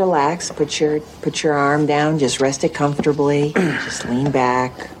 just relax. Put your arm down. Just rest it comfortably. Just lean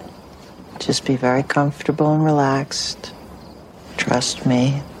back. Just be very comfortable and relaxed. Trust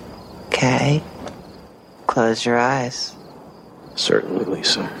me. Okay? Close your eyes. Certainly,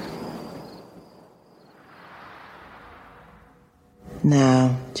 Lisa.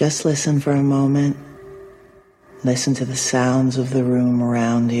 Now, just listen for a moment. Listen to the sounds of the room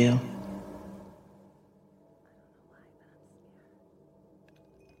around you.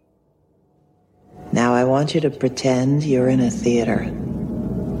 Now I want you to pretend you're in a theater,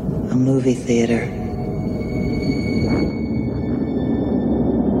 a movie theater.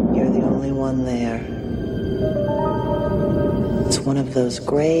 You're the only one there. It's one of those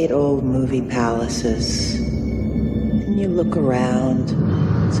great old movie palaces. And you look around,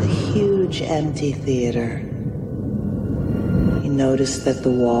 it's a huge empty theater. You notice that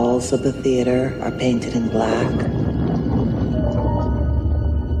the walls of the theater are painted in black.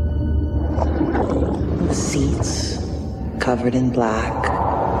 Seats covered in black.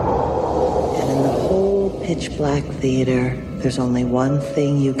 And in the whole pitch black theater, there's only one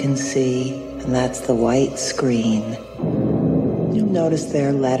thing you can see, and that's the white screen. You'll notice there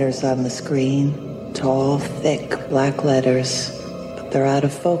are letters on the screen, tall, thick black letters, but they're out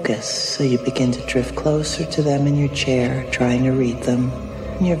of focus, so you begin to drift closer to them in your chair, trying to read them.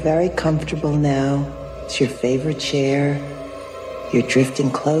 And you're very comfortable now. It's your favorite chair. You're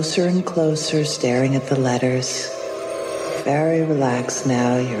drifting closer and closer, staring at the letters. Very relaxed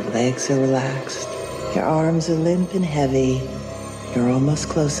now. Your legs are relaxed. Your arms are limp and heavy. You're almost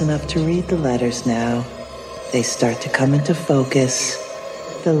close enough to read the letters now. They start to come into focus.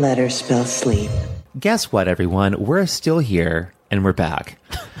 The letters spell sleep. Guess what, everyone? We're still here, and we're back.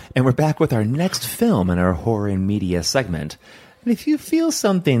 And we're back with our next film in our horror and media segment. And if you feel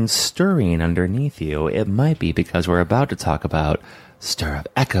something stirring underneath you, it might be because we're about to talk about Stir of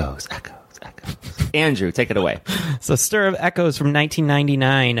Echoes. Andrew, take it away. So, Stir of Echoes from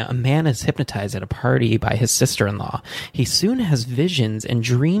 1999. A man is hypnotized at a party by his sister-in-law. He soon has visions and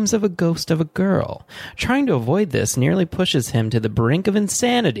dreams of a ghost of a girl. Trying to avoid this nearly pushes him to the brink of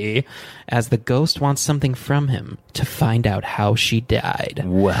insanity, as the ghost wants something from him to find out how she died.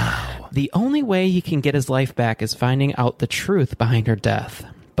 Wow. The only way he can get his life back is finding out the truth behind her death.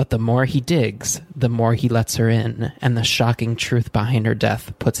 But the more he digs, the more he lets her in, and the shocking truth behind her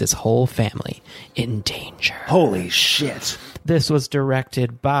death puts his whole family in danger. Holy shit. This was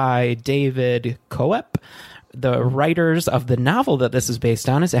directed by David Coep. The writers of the novel that this is based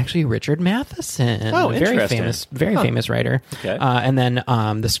on is actually Richard Matheson. Oh, very interesting. famous writer. Okay. And then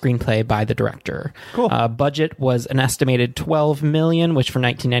the screenplay by the director. Cool. Budget was an estimated $12 million, which for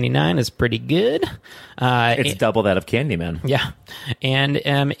 1999 is pretty good. It's double that of Candyman. Yeah, and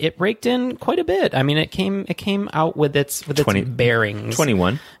it raked in quite a bit. I mean, it came out with its bearings.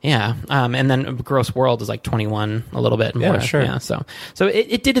 21. Yeah, and then Gross World is like 21, a little bit more. Yeah, sure. Yeah, so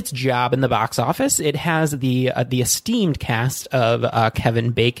it did its job in the box office. It has the esteemed cast of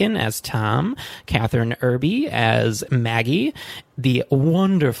Kevin Bacon as Tom, Catherine Irby as Maggie, the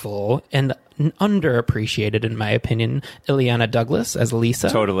wonderful and underappreciated, in my opinion, Ileana Douglas as Lisa.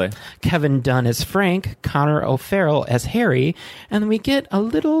 Totally. Kevin Dunn as Frank, Connor O'Farrell as Harry, and then we get a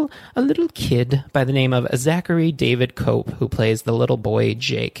little kid by the name of Zachary David Cope, who plays the little boy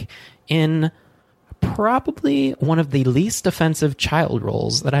Jake in probably one of the least offensive child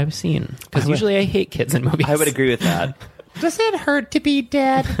roles that I've seen. Because usually I hate kids in movies. I would agree with that. Does it hurt to be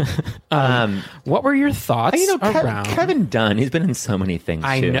dead? What were your thoughts around Kevin Dunn? He's been in so many things.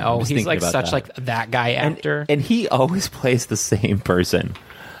 I too. know. I'm just He's thinking like about such that. like that guy actor. And he always plays the same person.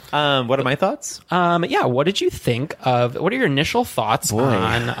 What are my thoughts? Yeah, what did you think of? What are your initial thoughts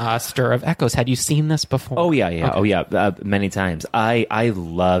on Stir of Echoes? Had you seen this before? Oh yeah, Okay. oh yeah, many times. I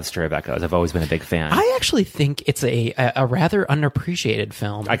love Stir of Echoes. I've always been a big fan. I actually think it's a rather underappreciated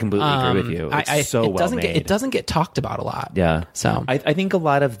film. I completely agree with you. It's so well made. It doesn't get talked about a lot. Yeah. So I think a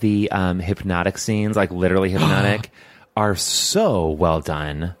lot of the hypnotic scenes, like literally hypnotic, are so well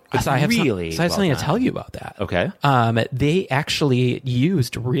done. It's I have really something to tell you about that. Okay. They actually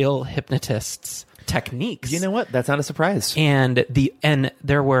used real hypnotists' techniques. You know what? That's not a surprise. And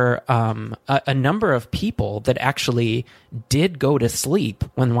there were a number of people that actually did go to sleep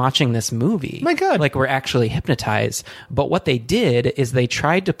when watching this movie. My God. Like were actually hypnotized. But what they did is they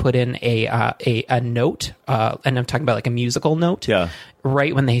tried to put in a note, and I'm talking about like a musical note. Yeah.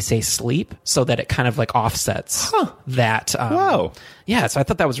 Right when they say sleep, so that it kind of like offsets that. Wow. Yeah, so I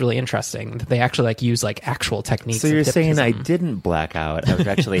thought that was really interesting that they actually like use like actual techniques. So you're of saying I hypnotism. didn't black out. I was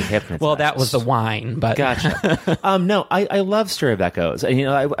actually hypnotized. Well, that was the wine, but Gotcha. No, I love Stir of Echoes. And,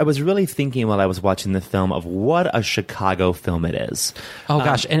 I was really thinking while I was watching the film of what a Chicago film it is. Oh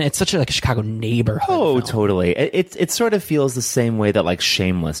gosh, and it's such a Chicago neighborhood. Oh, film. totally. It sort of feels the same way that like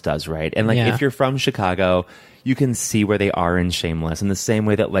Shameless does, right? And like Yeah. if you're from Chicago, you can see where they are in Shameless in the same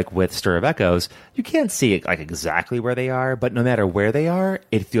way that like with Stir of Echoes, you can't see like exactly where they are, but no matter where they are,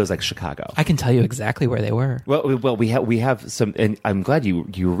 it feels like Chicago. I can tell you exactly where they were. Well, we have some, and I'm glad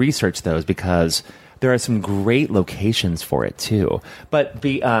you researched those because there are some great locations for it too. But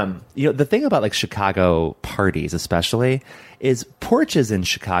the thing about like Chicago parties, especially, is porches in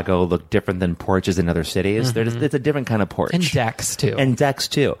Chicago look different than porches in other cities. Mm-hmm. It's a different kind of porch. And decks too.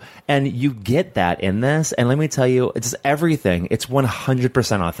 And you get that in this. And let me tell you, it's everything. It's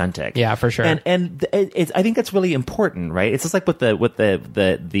 100% authentic. Yeah, for sure. And I think that's really important, right? It's just like with the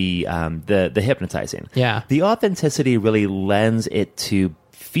hypnotizing. Yeah. The authenticity really lends it to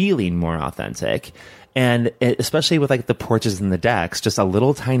feeling more authentic. And especially with like the porches and the decks, just a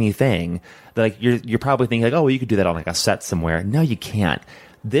little tiny thing that like you're probably thinking like, oh, well, you could do that on like a set somewhere. No, you can't.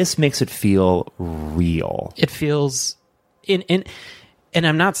 This makes it feel real. It feels and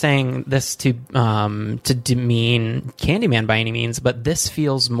I'm not saying this to demean Candyman by any means, but this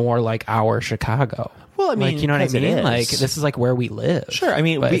feels more like our Chicago. Well, I mean, like, you know what I because it mean? is. Like this is like where we live. Sure. I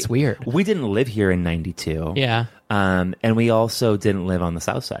mean, but it's weird. We didn't live here in '92. Yeah. And we also didn't live on the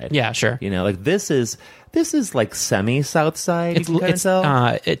South Side. Yeah, sure. Like this is like semi South Side.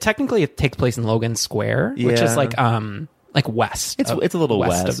 Technically it takes place in Logan Square, which is like west. It's a little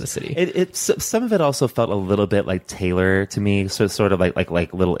west of the city. It's some of it also felt a little bit like Taylor to me, so sort of like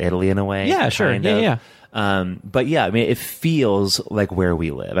Little Italy in a way. Yeah, sure. Yeah. But yeah, I mean, it feels like where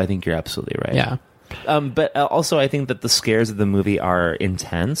we live. I think you're absolutely right. Yeah. But also, I think that the scares of the movie are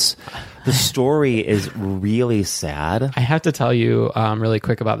intense. The story is really sad. I have to tell you really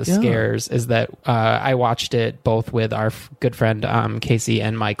quick about the scares is that I watched it both with our good friend Casey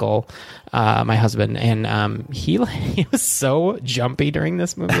and Michael, my husband, and he was so jumpy during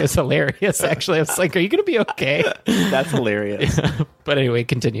this movie. It was hilarious, actually. I was like, are you going to be okay? That's hilarious. But anyway,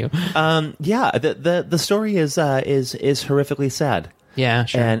 continue. The story is horrifically sad. Yeah,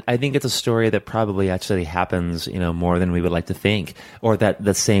 sure. And I think it's a story that probably actually happens, more than we would like to think, or that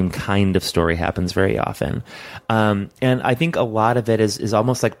the same kind of story happens very often. And I think a lot of it is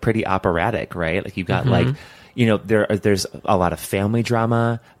almost like pretty operatic, right? Like you've got there's a lot of family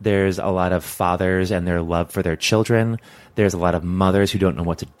drama. There's a lot of fathers and their love for their children. There's a lot of mothers who don't know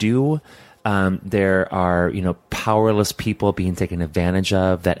what to do. There are, powerless people being taken advantage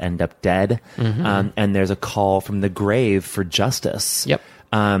of that end up dead. And there's a call from the grave for justice. Yep.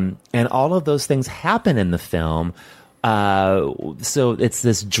 And all of those things happen in the film. So it's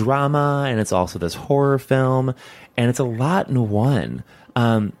this drama and it's also this horror film and it's a lot in one.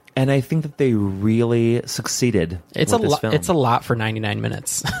 And I think that they really succeeded. It's It's a lot for 99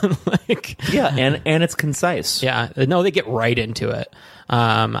 minutes. And it's concise. Yeah, no, they get right into it.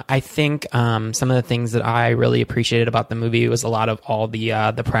 I think some of the things that I really appreciated about the movie was a lot of all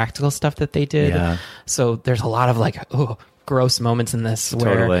the practical stuff that they did. Yeah. So there's a lot of gross moments in this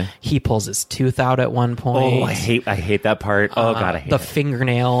where he pulls his tooth out at one point. Oh, I hate that part. Oh God, I hate the it.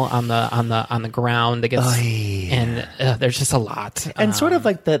 fingernail on the ground that gets, and there's just a lot. And sort of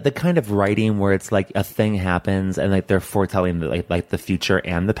like the kind of writing where it's like a thing happens and like they're foretelling like the future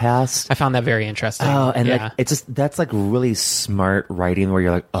and the past. I found that very interesting. Oh, and like it's just that's like really smart writing where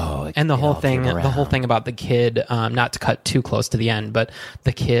you're like, oh, and the whole thing about the kid, not to cut too close to the end, but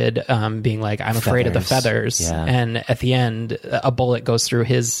the kid being like, I'm afraid of the feathers, and at the end, a bullet goes through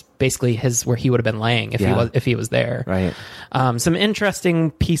his where he would have been laying if he was there. Right. Some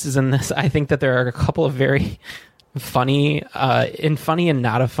interesting pieces in this. I think that there are a couple of very funny and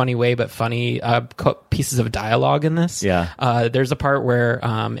not a funny way, but funny pieces of dialogue in this. Yeah. There's a part where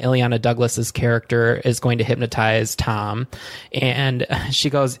Ileana Douglas's character is going to hypnotize Tom, and she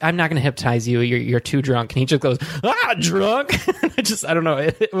goes, "I'm not going to hypnotize you. You're too drunk." And he just goes, "Drunk." I don't know.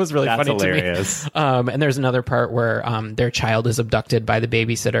 It was really funny hilarious. to me. And there's another part where their child is abducted by the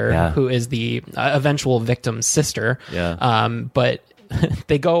babysitter, who is the eventual victim's sister. Yeah. But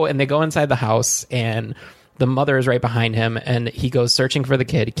they go inside the house, and the mother is right behind him, and he goes searching for the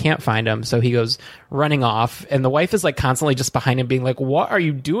kid. He can't find him, so he goes running off, and the wife is like constantly just behind him being like, what are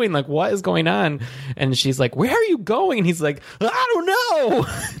you doing? Like, what is going on? And she's like, where are you going? And he's like, I don't know.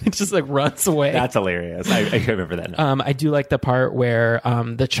 It just like runs away. That's hilarious. I remember that now. I do like the part where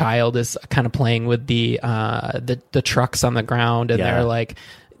the child is kind of playing with the trucks on the ground, and they're like,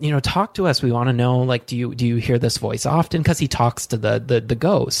 talk to us. We want to know, like, do you hear this voice often? Because he talks to the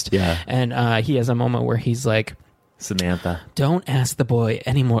ghost. Yeah. And he has a moment where he's like, Samantha, don't ask the boy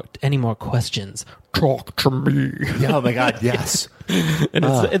any more questions. Talk to me. Yeah, oh my God, yes. And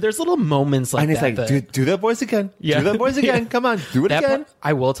there's little moments like that. And it's like, do that voice again. Yeah. Do that voice again. Come on, do it again.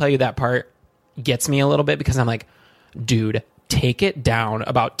 I will tell you that part gets me a little bit because I'm like, dude, take it down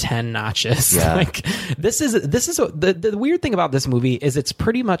about 10 notches. Yeah. Like this is the weird thing about this movie is it's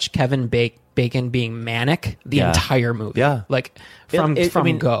pretty much Kevin Bacon being manic the entire movie. Yeah. Like from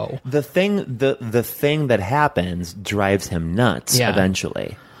go. The thing that happens drives him nuts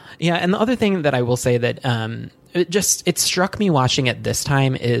eventually. Yeah, and the other thing that I will say that it struck me watching it this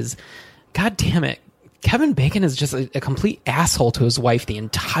time is, God damn it, Kevin Bacon is just a complete asshole to his wife the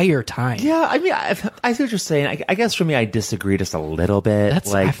entire time. Yeah, I mean, I see what you're saying. I guess for me, I disagree just a little bit.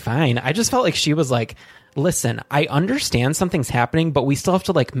 That's fine. I just felt like she was like, listen, I understand something's happening, but we still have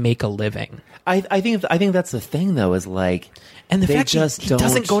to like make a living. I think that's the thing though, is like, and the fact he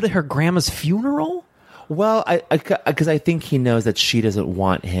doesn't go to her grandma's funeral. Well, because I think he knows that she doesn't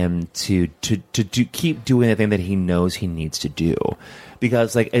want him to keep doing the thing that he knows he needs to do.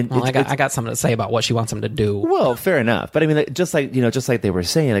 Because like, I got something to say about what she wants him to do. Well, fair enough, but I mean, just like they were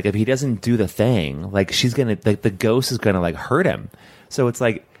saying, like if he doesn't do the thing, like she's gonna, like the ghost is gonna like hurt him. So it's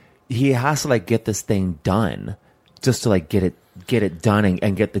like he has to like get this thing done, just to like get it done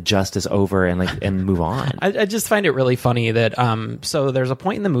and get the justice over and move on. I just find it really funny that so there's a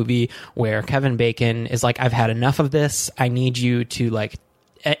point in the movie where Kevin Bacon is like, I've had enough of this. I need you to like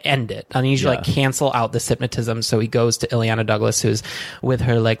end it. I need you to like cancel out this hypnotism. So he goes to Ileana Douglas, who's with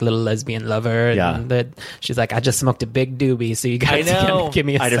her like little lesbian lover. And she's like, I just smoked a big doobie, so you guys give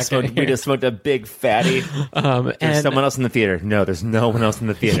me a second. We just smoked a big fatty. There's someone else in the theater. No, there's no one else in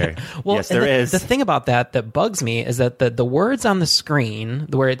the theater. Well, yes, there is. The thing about that bugs me is that the words on the screen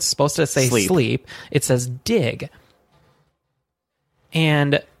where it's supposed to say sleep, it says dig.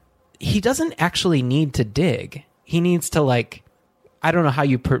 And he doesn't actually need to dig. He needs to like, I don't know how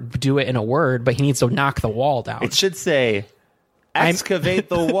you do it in a word, but he needs to knock the wall down. It should say, excavate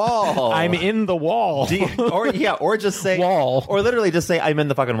the wall. I'm in the wall. Or just say wall. Or literally just say, I'm in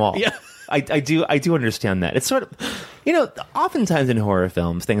the fucking wall. Yeah. I do understand that. It's sort of, oftentimes in horror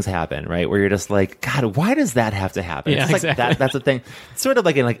films, things happen, right? Where you're just like, God, why does that have to happen? Yeah, it's like exactly. that's the thing. It's sort of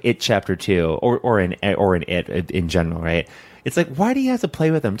like in like It Chapter 2 or in It in general, right? It's like, why do you have to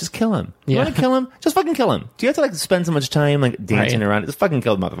play with him? Just kill him. You want to kill him? Just fucking kill him. Do you have to like spend so much time like dancing around? Just fucking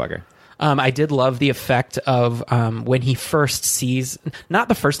kill the motherfucker. I did love the effect of when he first sees, not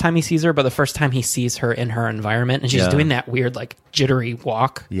the first time he sees her, but the first time he sees her in her environment, and she's doing that weird like jittery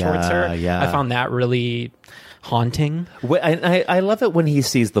walk towards her. Yeah. I found that really haunting. I love it when he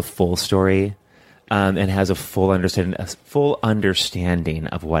sees the full story and has a full understanding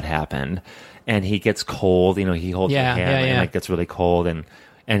of what happened. And he gets cold, he holds her hand and like gets really cold, and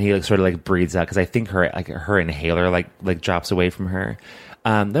he like sort of like breathes out because I think her inhaler like drops away from her.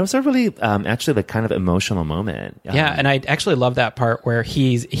 That was a really actually like kind of emotional moment. And I actually love that part where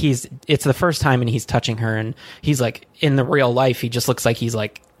he's it's the first time and he's touching her, and he's like, in the real life he just looks like he's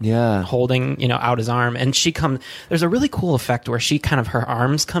like holding out his arm, and there's a really cool effect where she kind of, her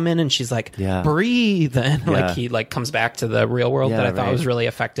arms come in and she's like breathe, and like he like comes back to the real world that I thought was really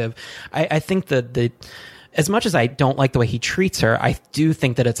effective. I think that as much as I don't like the way he treats her, I do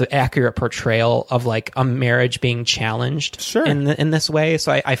think that it's an accurate portrayal of like a marriage being challenged in this way.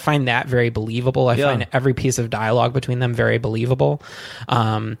 So I find that very believable. I find every piece of dialogue between them very believable.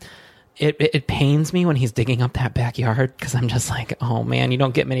 It pains me when he's digging up that backyard, because I'm just like, oh man, you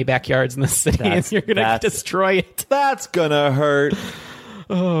don't get many backyards in this city, and you're gonna destroy it. That's gonna hurt.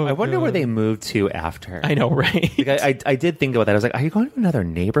 Oh, I wonder where they moved to after. I know, right? Like, I did think about that. I was like, are you going to another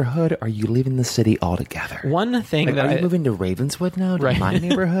neighborhood? Or are you leaving the city altogether? One thing are you moving to Ravenswood now? To my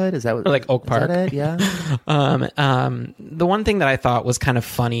neighborhood? Is that what? Or like Oak Park? Is that it? Yeah. The one thing that I thought was kind of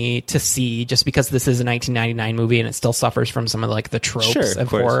funny to see, just because this is a 1999 movie and it still suffers from some of like the tropes of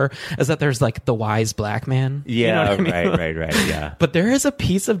horror, is that there's like the wise black man. Yeah, you know what I mean? right. Yeah. But there is a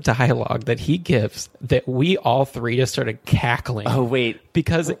piece of dialogue that he gives that we all three just started cackling. Oh wait.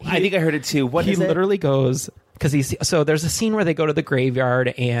 Because I think I heard it too. What is it? He literally goes, because so there's a scene where they go to the graveyard,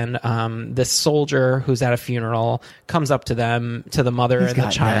 and this soldier who's at a funeral comes up to them, to the mother and the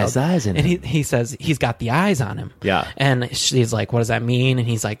child, nice eyes in and him. he says he's got the eyes on him. Yeah, and she's like, "What does that mean?" And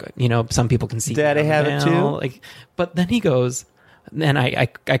he's like, "Some people can see. Daddy have it too." Like, but then he goes, and I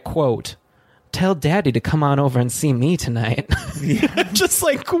quote, "Tell Daddy to come on over and see me tonight." Just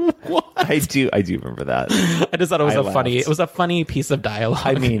like, what? I do remember that. I just thought it was a funny piece of dialogue.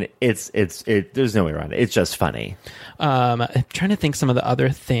 I mean, it's there's no way around it. It's just funny. I'm trying to think some of the other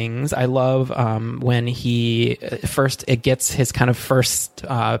things. I love when he it gets his kind of first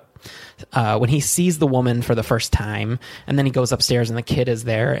when he sees the woman for the first time, and then he goes upstairs and the kid is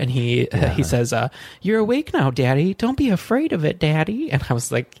there, and he says, "You're awake now, Daddy. Don't be afraid of it, Daddy." And I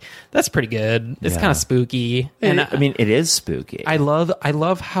was like, that's pretty good. It's kind of spooky. I mean, it is spooky. I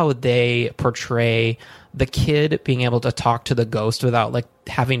love how they portray the kid being able to talk to the ghost without like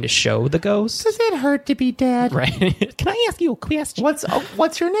having to show the ghost. Does it hurt to be dead? Right. Can I ask you a question?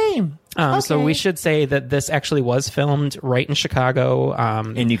 What's your name? Okay. So we should say that this actually was filmed right in Chicago.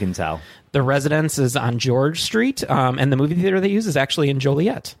 And you can tell. The residence is on George Street, and the movie theater they use is actually in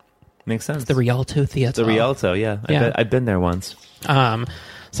Joliet. Makes sense. The Rialto Theater. The Rialto, yeah. I've been there once.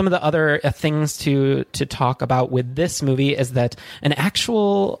 Some of the other things to talk about with this movie is that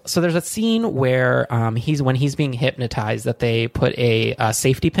so there's a scene where when he's being hypnotized, that they put a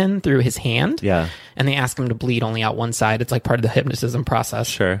safety pin through his hand, and they ask him to bleed only out one side. It's like part of the hypnotism process.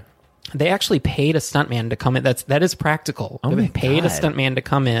 Sure. They actually paid a stuntman to come in. That is practical. They paid a stuntman to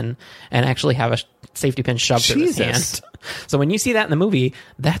come in and actually have a safety pin shoved through his hand. So when you see that in the movie,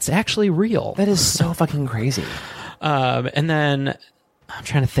 that's actually real. That is so fucking crazy. And then I'm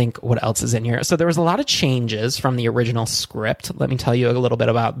trying to think what else is in here. So there was a lot of changes from the original script. Let me tell you a little bit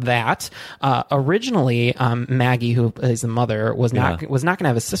about that. Originally, Maggie, who is the mother, was not going to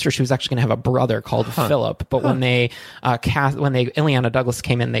have a sister. She was actually going to have a brother called Philip. But when Ileana Douglas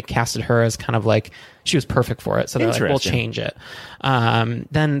came in, they casted her as kind of like, she was perfect for it. So they're like, we'll change it.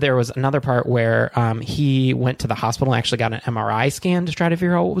 Then there was another part where he went to the hospital and actually got an MRI scan to try to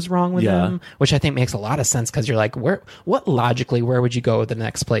figure out what was wrong with him, which I think makes a lot of sense because you're like, where would you go the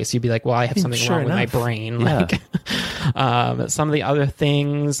next place? You'd be like, well, I have something wrong with my brain. Yeah. Like some of the other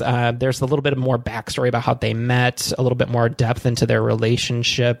things, there's a little bit more backstory about how they met, a little bit more depth into their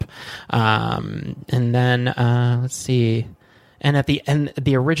relationship. And then let's see. And at the end,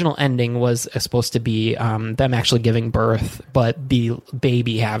 the original ending was supposed to be them actually giving birth, but the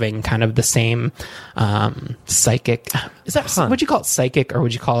baby having kind of the same psychic. Is that would you call it psychic, or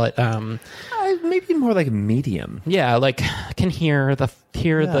would you call it maybe more like medium? Yeah, like can hear the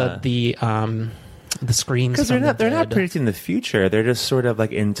screams because they're not predicting the future. They're just sort of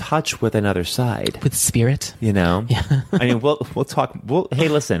like in touch with another side, with spirit. You know. Yeah. I mean, we'll talk. Hey,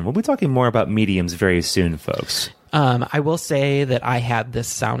 listen, we'll be talking more about mediums very soon, folks. I will say that I had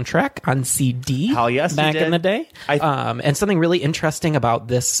this soundtrack on CD back in the day. And something really interesting about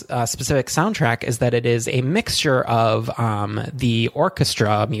this specific soundtrack is that it is a mixture of the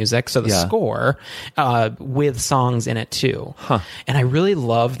orchestra music, so the score, with songs in it too. And I really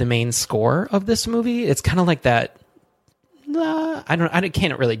love the main score of this movie. It's kind of like that. I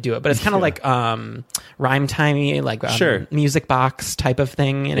can't really do it, but it's kind of like rhyme-timey, like music box type of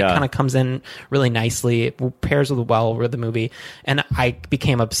thing, and it kind of comes in really nicely. It pairs well with the movie, and I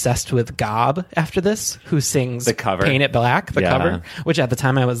became obsessed with Gob after this, who sings the cover, "Paint It Black," the cover, which at the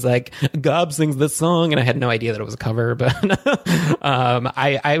time I was like, Gob sings this song, and I had no idea that it was a cover, but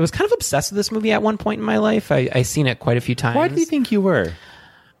I was kind of obsessed with this movie at one point in my life. I seen it quite a few times. Why do you think you were?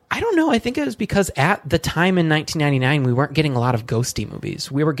 I don't know. I think it was because at the time in 1999, we weren't getting a lot of ghosty movies.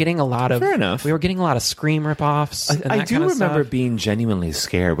 We were getting a lot of We were getting a lot of Scream ripoffs. I do remember being genuinely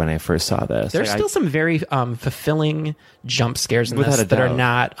scared when I first saw this. There's still some very fulfilling jump scares in this that are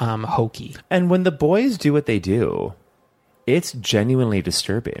not hokey. And when the boys do what they do, it's genuinely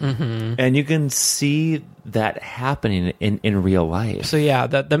disturbing, and you can see that happening in real life. So yeah,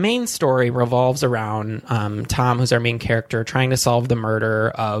 the main story revolves around Tom, who's our main character, trying to solve the murder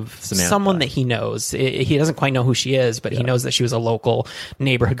of someone that he knows. He doesn't quite know who she is, but he knows that she was a local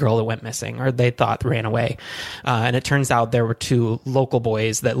neighborhood girl that went missing, or they thought ran away. And it turns out there were two local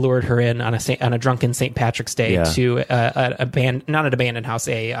boys that lured her in on a drunken St. Patrick's Day to not an abandoned house,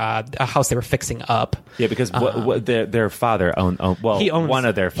 a house they were fixing up. Yeah, because their father owned one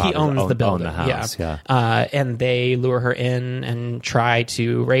of their fathers owns the building. Owned the house. Yeah. And they lure her in and try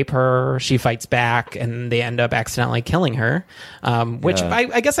to rape her. She fights back, and they end up accidentally killing her. Which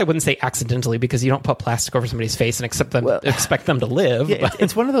I guess I wouldn't say accidentally, because you don't put plastic over somebody's face and expect them to live. Yeah,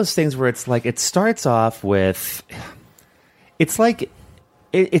 it's one of those things where it's like it starts off with, it's like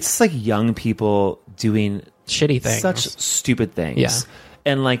young people doing shitty things, such stupid things. Yeah.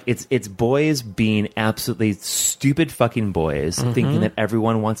 And like it's boys being absolutely stupid fucking boys, thinking that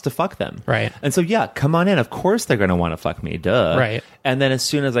everyone wants to fuck them, right? And so come on in. Of course they're gonna want to fuck me, duh, right? And then as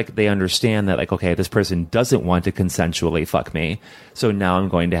soon as like they understand that like, okay, this person doesn't want to consensually fuck me, so now I'm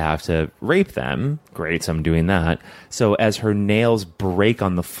going to have to rape them. Great, so I'm doing that. So as her nails break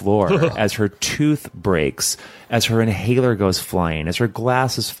on the floor, as her tooth breaks, as her inhaler goes flying, as her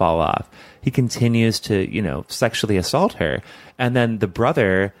glasses fall off, he continues to sexually assault her. And then the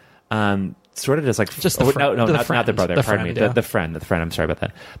brother, sort of just like not the brother. Pardon me, the friend. I'm sorry about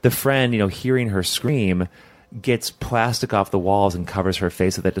that. The friend, hearing her scream, gets plastic off the walls and covers her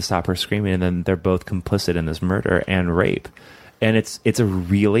face with it to stop her screaming. And then they're both complicit in this murder and rape. And it's a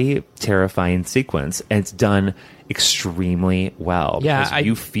really terrifying sequence, and it's done extremely well. Yeah,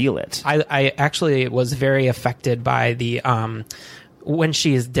 you feel it. I actually was very affected by the when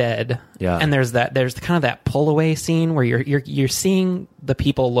she is dead. Yeah. And there's kind of that pull away scene where you're seeing the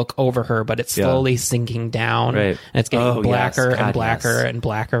people look over her, but it's slowly sinking down, right? And it's getting blacker and blacker and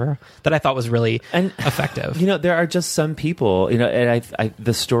blacker. That I thought was really effective. There are just some people, and I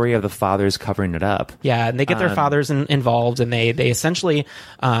the story of the fathers covering it up. Yeah, and they get their fathers involved, and they essentially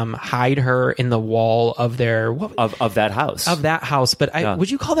hide her in the wall of their of that house. Of that house, but would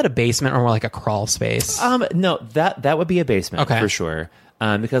you call that a basement or more like a crawl space? No, that would be a basement, for sure.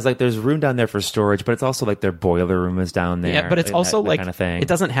 Because like there's room down there for storage, but it's also like their boiler room is down there. Yeah, but it's also that like kind of thing. It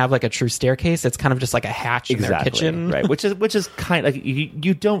doesn't have like a true staircase. It's kind of just like a hatch in their kitchen, right? Which is kind of like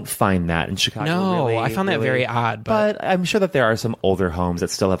you don't find that in Chicago. No, really, I found that very odd. But I'm sure that there are some older homes that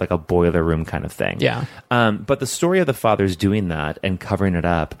still have like a boiler room kind of thing. Yeah. But the story of the fathers doing that and covering it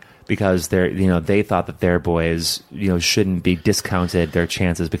up because they thought that their boys shouldn't be discounted their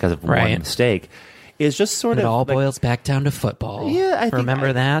chances because of one mistake. Is just sort of all like, boils back down to football. Yeah, I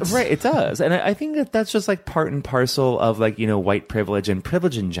remember that. Right, it does, and I think that that's just like part and parcel of like white privilege and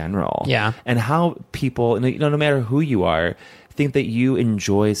privilege in general. Yeah, and how people, no matter who you are, think that you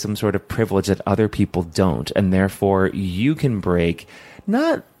enjoy some sort of privilege that other people don't, and therefore you can break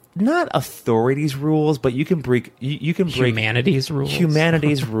not authorities rules, but you can break humanity's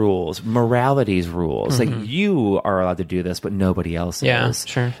rules, morality's rules. Mm-hmm. Like you are allowed to do this, but nobody else is.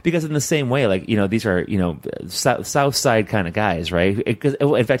 Sure. Because in the same way, like these are South Side kind of guys, right?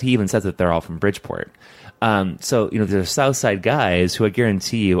 In fact, he even says that they're all from Bridgeport. So they're South Side guys who I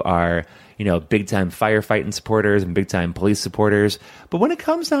guarantee you are big time firefighting supporters and big time police supporters. But when it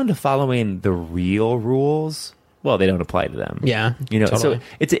comes down to following the real rules, well, they don't apply to them. Yeah, totally. So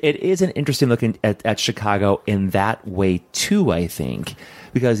it is an interesting look at Chicago in that way too, I think,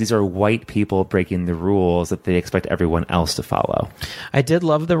 because these are white people breaking the rules that they expect everyone else to follow. I did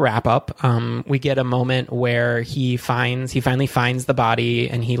love the wrap up. We get a moment where he finally finds the body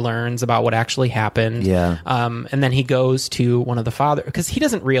and he learns about what actually happened. Yeah. And then he goes to one of the fathers because he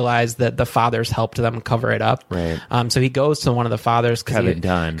doesn't realize that the fathers helped them cover it up. Right. So he goes to one of the fathers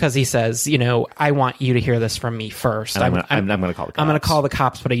because he says, I want you to hear this from me first. I'm going to call the cops. I'm going to call the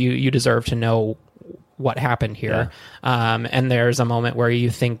cops, but you deserve to know what happened here. Yeah. And there's a moment where you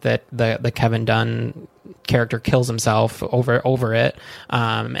think that the Kevin Dunn character kills himself over it.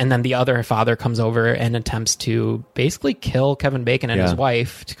 And then the other father comes over and attempts to basically kill Kevin Bacon and his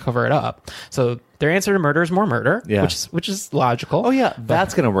wife to cover it up. So their answer to murder is more murder, which is logical. Oh yeah,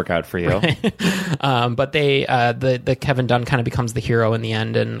 that's going to work out for you. Right? But they the Kevin Dunn kind of becomes the hero in the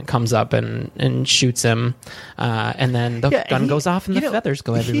end and comes up and shoots him, and then the gun goes off and the feathers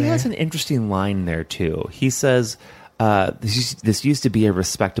go everywhere. He has an interesting line there too. He says, "This used to be a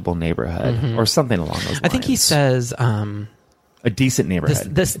respectable neighborhood," or something along those lines. I think he says. A decent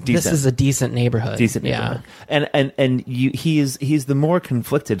neighborhood. This is a decent neighborhood. Decent neighborhood. And he's the more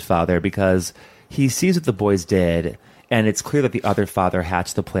conflicted father because he sees what the boys did, and it's clear that the other father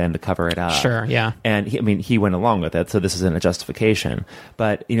hatched the plan to cover it up. Sure, yeah. And he went along with it, so this isn't a justification.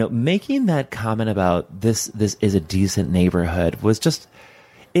 But making that comment about this is a decent neighborhood was just,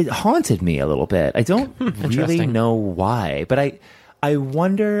 it haunted me a little bit. I don't really know why, but I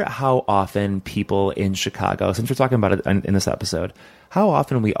wonder how often people in Chicago, since we're talking about it in this episode, how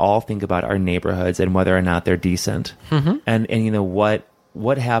often we all think about our neighborhoods and whether or not they're decent. Mm-hmm. And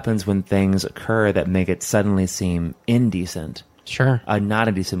what happens when things occur that make it suddenly seem indecent? Sure. Not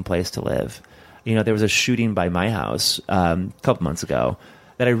a decent place to live. There was a shooting by my house a couple months ago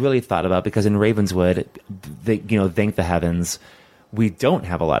that I really thought about because in Ravenswood, thank the heavens, we don't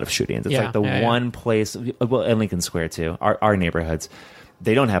have a lot of shootings. It's like the one place, well, in Lincoln Square too, our neighborhoods,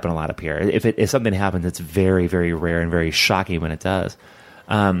 they don't happen a lot up here. If something happens, it's very, very rare and very shocking when it does.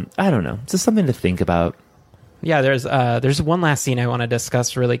 I don't know. It's just something to think about. Yeah, there's one last scene I want to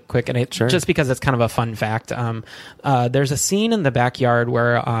discuss really quick, and just because it's kind of a fun fact. There's a scene in the backyard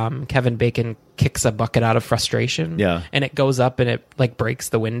where Kevin Bacon kicks a bucket out of frustration, and it goes up and it like breaks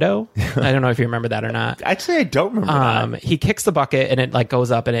the window. I don't know if you remember that or not. Actually, I don't remember that. He kicks the bucket and it like goes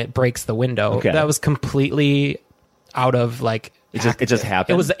up and it breaks the window. Okay. That was completely out of like. It just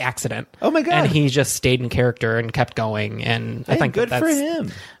happened. It was an accident. Oh my god! And he just stayed in character and kept going. And I think good that's for him.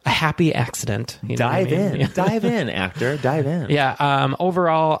 A happy accident. Dive in, actor. Dive in. Yeah.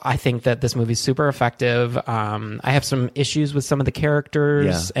 Overall, I think that this movie's super effective. I have some issues with some of the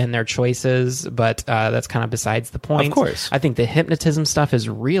characters and their choices, but that's kind of besides the point. Of course. I think the hypnotism stuff is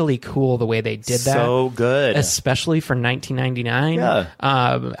really cool. The way they did that, so good, especially for 1999. Yeah.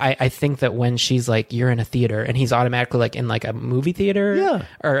 I think that when she's like, "You're in a theater," and he's automatically like in like a movie theater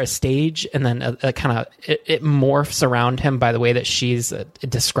or a stage, and then it morphs around him by the way that she's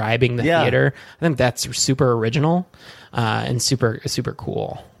describing the theater. I think that's super original and super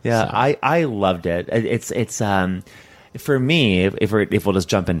cool. Yeah, so. I loved it. It's for me, if we'll just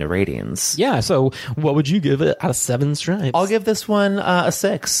jump into ratings. Yeah, so what would you give it out of 7 stripes? I'll give this one a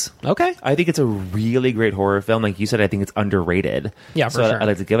 6. Okay. I think it's a really great horror film. Like you said, I think it's underrated. Yeah, for sure. I'd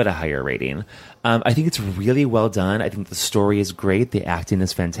like to give it a higher rating. I think it's really well done. I think the story is great. The acting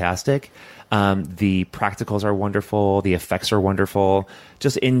is fantastic. The practicals are wonderful. The effects are wonderful.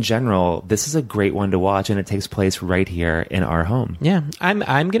 Just in general, this is a great one to watch, and it takes place right here in our home. Yeah, I'm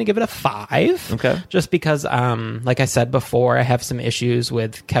going to give it a 5. Okay. Just because, like I said before, I have some issues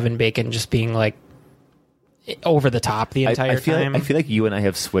with Kevin Bacon just being like over the top the entire time. I feel like you and I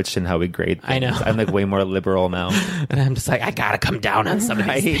have switched in how we grade things. I know. I'm like way more liberal now. And I'm just like, I gotta come down on some of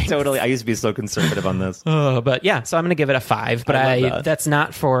these things. Totally. I used to be so conservative on this. But yeah, so I'm going to give it a 5. But that's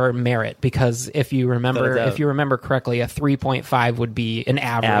not for merit, because if you remember correctly, a 3.5 would be an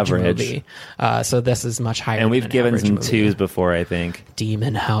average movie. So this is much higher. And we've than given some movie. 2s before, I think.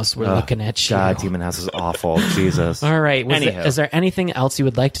 Demon House, we're looking at you. God, Demon House is awful. Jesus. All right. Is there anything else you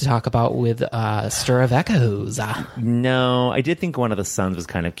would like to talk about with Stir of Echoes? No, I did think one of the sons was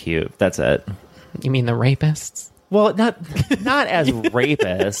kind of cute. That's it. You mean the rapists? Well, not as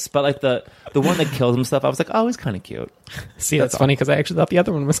rapists, but like the one that kills himself. I was like, oh, he's kind of cute. See, that's funny because I actually thought the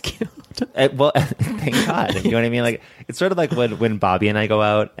other one was cute. Well, thank God. You know what I mean? Like, it's sort of like when Bobby and I go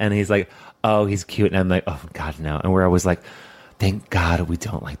out and he's like, oh, he's cute, and I'm like, oh God, no. And we're always like, thank God we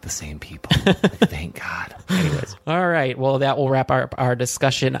don't like the same people. Thank God. Anyways. All right. Well, that will wrap up our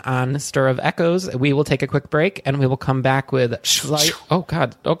discussion on Stir of Echoes. We will take a quick break, and we will come back with oh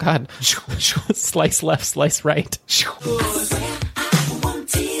God. Slice left, slice right.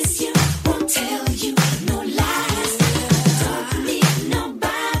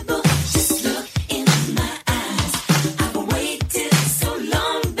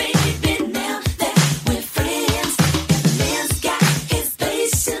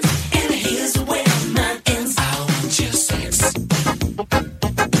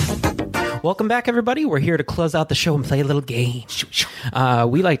 Welcome back, everybody. We're here to close out the show and play a little game.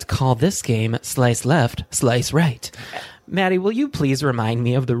 We like to call this game Slice Left, Slice Right. Matty, will you please remind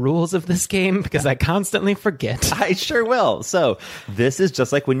me of the rules of this game? Because I constantly forget. I sure will. So this is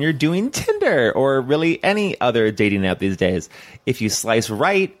just like when you're doing Tinder or really any other dating app these days. If you slice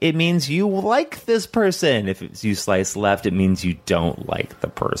right, it means you like this person. If you slice left, it means you don't like the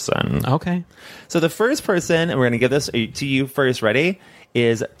person. Okay. So the first person, and we're going to give this to you first, ready,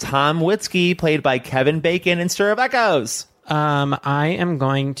 is Tom Witzke, played by Kevin Bacon in Stir of Echoes. I am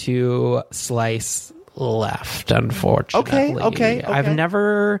going to slice left, unfortunately. Okay. I've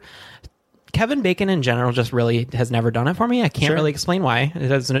never... Kevin Bacon in general just really has never done it for me. I can't really explain why.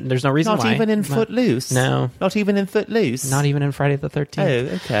 There's no reason why. Not even in Footloose? No. Not even in Footloose? Not even in Friday the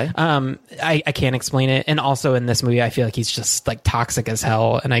 13th. Oh, okay. I can't explain it. And also in this movie, I feel like he's just like toxic as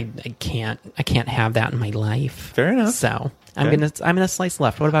hell, and I can't have that in my life. Fair enough. So I'm gonna slice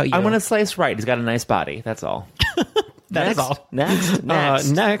left. What about you? I'm gonna slice right. He's got a nice body. That's all. That is all. Next.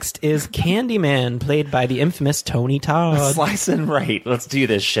 Next is Candyman, played by the infamous Tony Todd. Slicing right. Let's do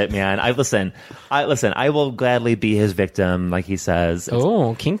this shit, man. I will gladly be his victim, like he says.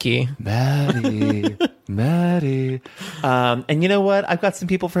 Oh, kinky. Matty. And you know what? I've got some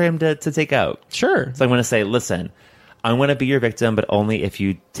people for him to take out. Sure. So I'm going to say, listen, I'm going to be your victim, but only if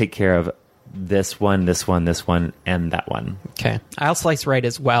you take care of this one, and that one. Okay. I'll slice right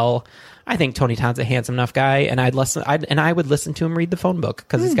as well. I think Tony Todd's a handsome enough guy, and I would listen to him read the phone book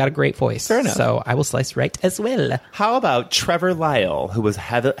because he's got a great voice. Fair enough. So I will slice right as well. How about Trevor Lyle, who was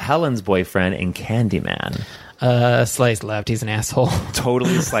Helen's boyfriend in Candyman? Slice left. He's an asshole.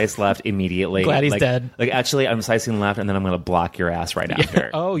 Totally slice left immediately. Glad he's dead. Like, actually, I'm slicing left, and then I'm going to block your ass right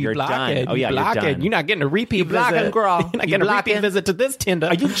after. Oh, you're done. blocking. Oh, yeah, you're done. You're not getting a repeat visit. Blocking, girl. You're not getting a repeat visit to this Tinder.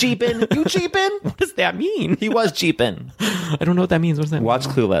 Are you jeeping? What does that mean? He was jeeping. I don't know what that means. What does that mean? Watch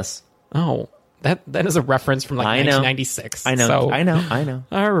Clueless. Oh. That is a reference from like 1996. I know. So. I know.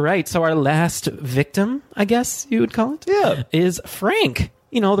 All right. So our last victim, I guess you would call it, is Frank.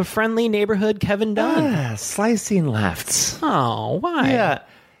 You know, the friendly neighborhood Kevin Dunn. Slicing left. Oh, why? Yeah.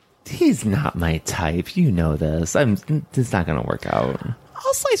 He's not my type. You know this. It's not going to work out.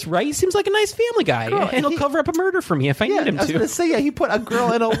 I'll slice right. He seems like a nice family guy. Girl, and he'll cover up a murder for me if I need him to. I was going to say, he put a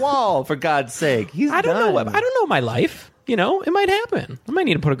girl in a wall, for God's sake. I don't know my life. You know, it might happen. I might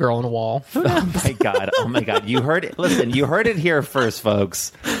need to put a girl on a wall. Oh my God. You heard it. Listen, you heard it here first,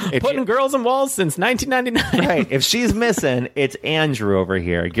 folks. Putting girls on walls since 1999. Right. If she's missing, it's Andrew over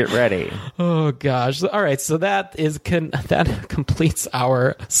here. Get ready. Oh, gosh. All right. So that completes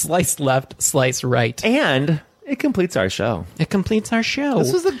our slice left, slice right. And it completes our show.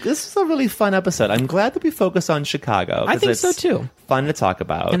 This was a really fun episode. I'm glad that we focus on Chicago. I think so, too. Fun to talk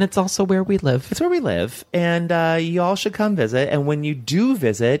about. And it's also where we live. It's where we live. And you all should come visit. And when you do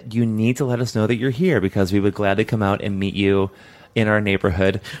visit, you need to let us know that you're here, because we would gladly come out and meet you in our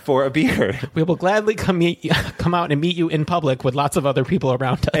neighborhood for a beer. We will gladly come out and meet you in public with lots of other people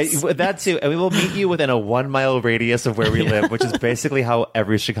around us. That too. And we will meet you within a 1 mile radius of where we live, which is basically how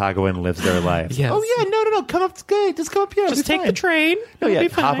every Chicagoan lives their life. Yes. Oh, yeah. No. Come up. It's good. Just come up here. Just take the train. No, It'll yeah. be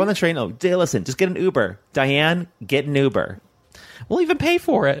fine. Hop on the train. Oh, listen. Just get an Uber. Diane, get an Uber. We'll even pay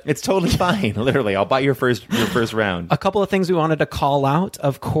for it. It's totally fine. Literally, I'll buy your first round. A couple of things we wanted to call out.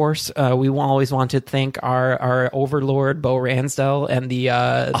 Of course, we always want to thank our overlord Bo Ransdell and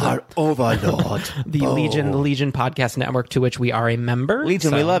our overlord, the Legion Podcast Network, to which we are a member.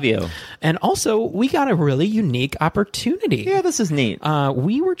 Legion, we love you. And also, we got a really unique opportunity. Yeah, this is neat.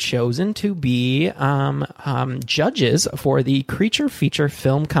 We were chosen to be judges for the Creature Feature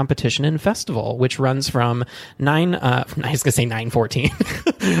Film Competition and Festival, which runs from 9/14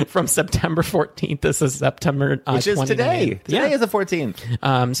 from September 14th. This is September which is 29th. today. Today is the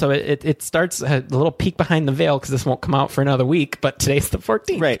 14th. So it starts a little peek behind the veil because this won't come out for another week, but today's the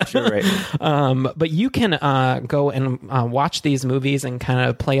 14th. Right, sure, right. But you can go and watch these movies and kind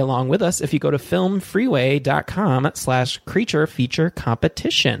of play along with us if you go to filmfreeway.com/creature feature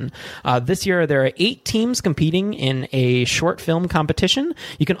competition. This year there are 8 teams competing in a short film competition.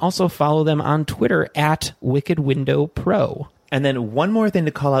 You can also follow them on Twitter at Wicked Window Pro. And then one more thing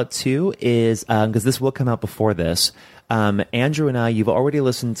to call out too is, because this will come out before this, Andrew and I, you've already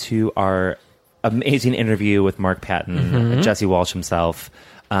listened to our amazing interview with Mark Patton, Jesse Walsh himself.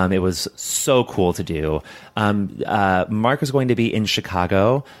 It was so cool to do. Mark is going to be in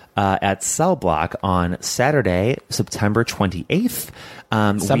Chicago at Cell Block on Saturday, September 28th.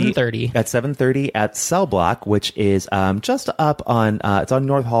 7:30. At 7:30 at Cell Block, which is just up on, it's on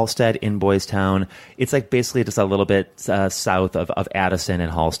North Halstead in Boys Town. It's like basically just a little bit south of Addison and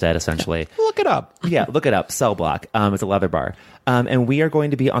Halstead, essentially. Look it up. Yeah, look it up. Cell Block. It's a leather bar. And we are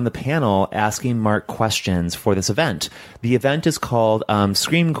going to be on the panel asking Mark questions for this event. The event is called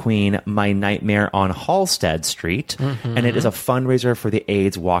Scream Queen, My Nightmare on Halstead Street, and it is a fundraiser for the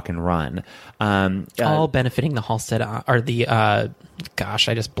AIDS Walk and Run. All benefiting the Halstead, or the, gosh,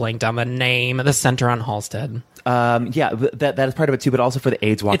 I just blanked on the name, the Center on Halstead. Yeah, that is part of it too, but also for the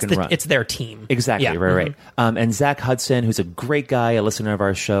AIDS Walk and Run. It's their team. Exactly, yeah. right. And Zach Hudson, who's a great guy, a listener of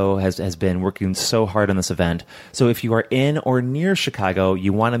our show, has been working so hard on this event. So if you are in or near Chicago,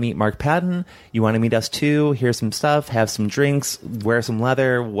 you want to meet Mark Patton, you want to meet us too, hear some stuff, have some drinks, wear some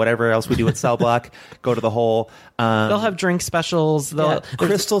leather, whatever else we do at Cell Block, go to the hole. They'll have drink specials.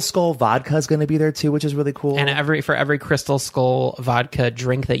 Crystal Skull vodka is going to be there too, which is really cool. And for every Crystal Skull vodka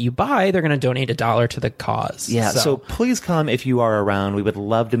drink that you buy, they're going to donate $1 to the cause. Yeah, so please come if you are around. We would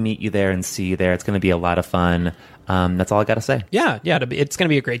love to meet you there and see you there. It's going to be a lot of fun. That's all I got to say. Yeah, it's going to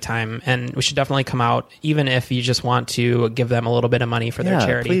be a great time, and we should definitely come out, even if you just want to give them a little bit of money for their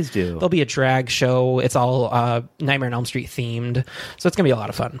charity. Please do. There'll be a drag show. It's all Nightmare on Elm Street themed, so it's going to be a lot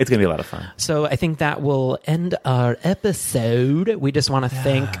of fun. It's going to be a lot of fun. So I think that will end our episode. We just want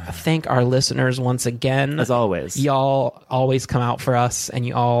to thank our listeners once again. As always. Y'all always come out for us, and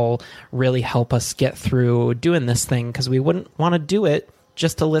you all really help us get through doing this thing, because we wouldn't want to do it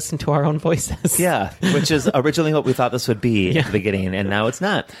just to listen to our own voices. Yeah, which is originally what we thought this would be at the beginning, and now it's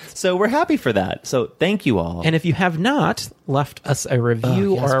not. So we're happy for that. So thank you all. And if you have not left us a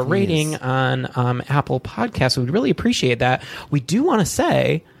review or a rating on Apple Podcasts, we would really appreciate that. We do want to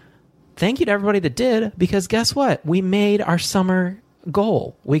say thank you to everybody that did, because guess what? We made our summer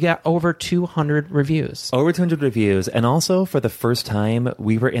goal. We got over 200 reviews. Over 200 reviews. And also, for the first time,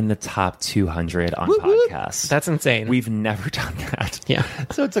 we were in the top 200 on podcasts. That's insane. We've never done that. Yeah.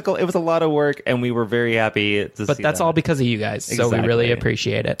 So it was a lot of work, and we were very happy to see But that's that. all because of you guys. So we really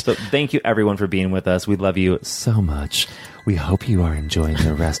appreciate it. So thank you, everyone, for being with us. We love you so much. We hope you are enjoying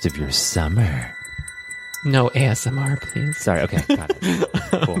the rest of your summer. No ASMR, please. Sorry, okay, got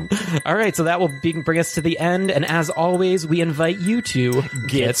it. Cool. All right, so that will bring us to the end. And as always, we invite you to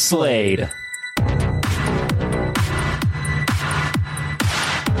get slayed.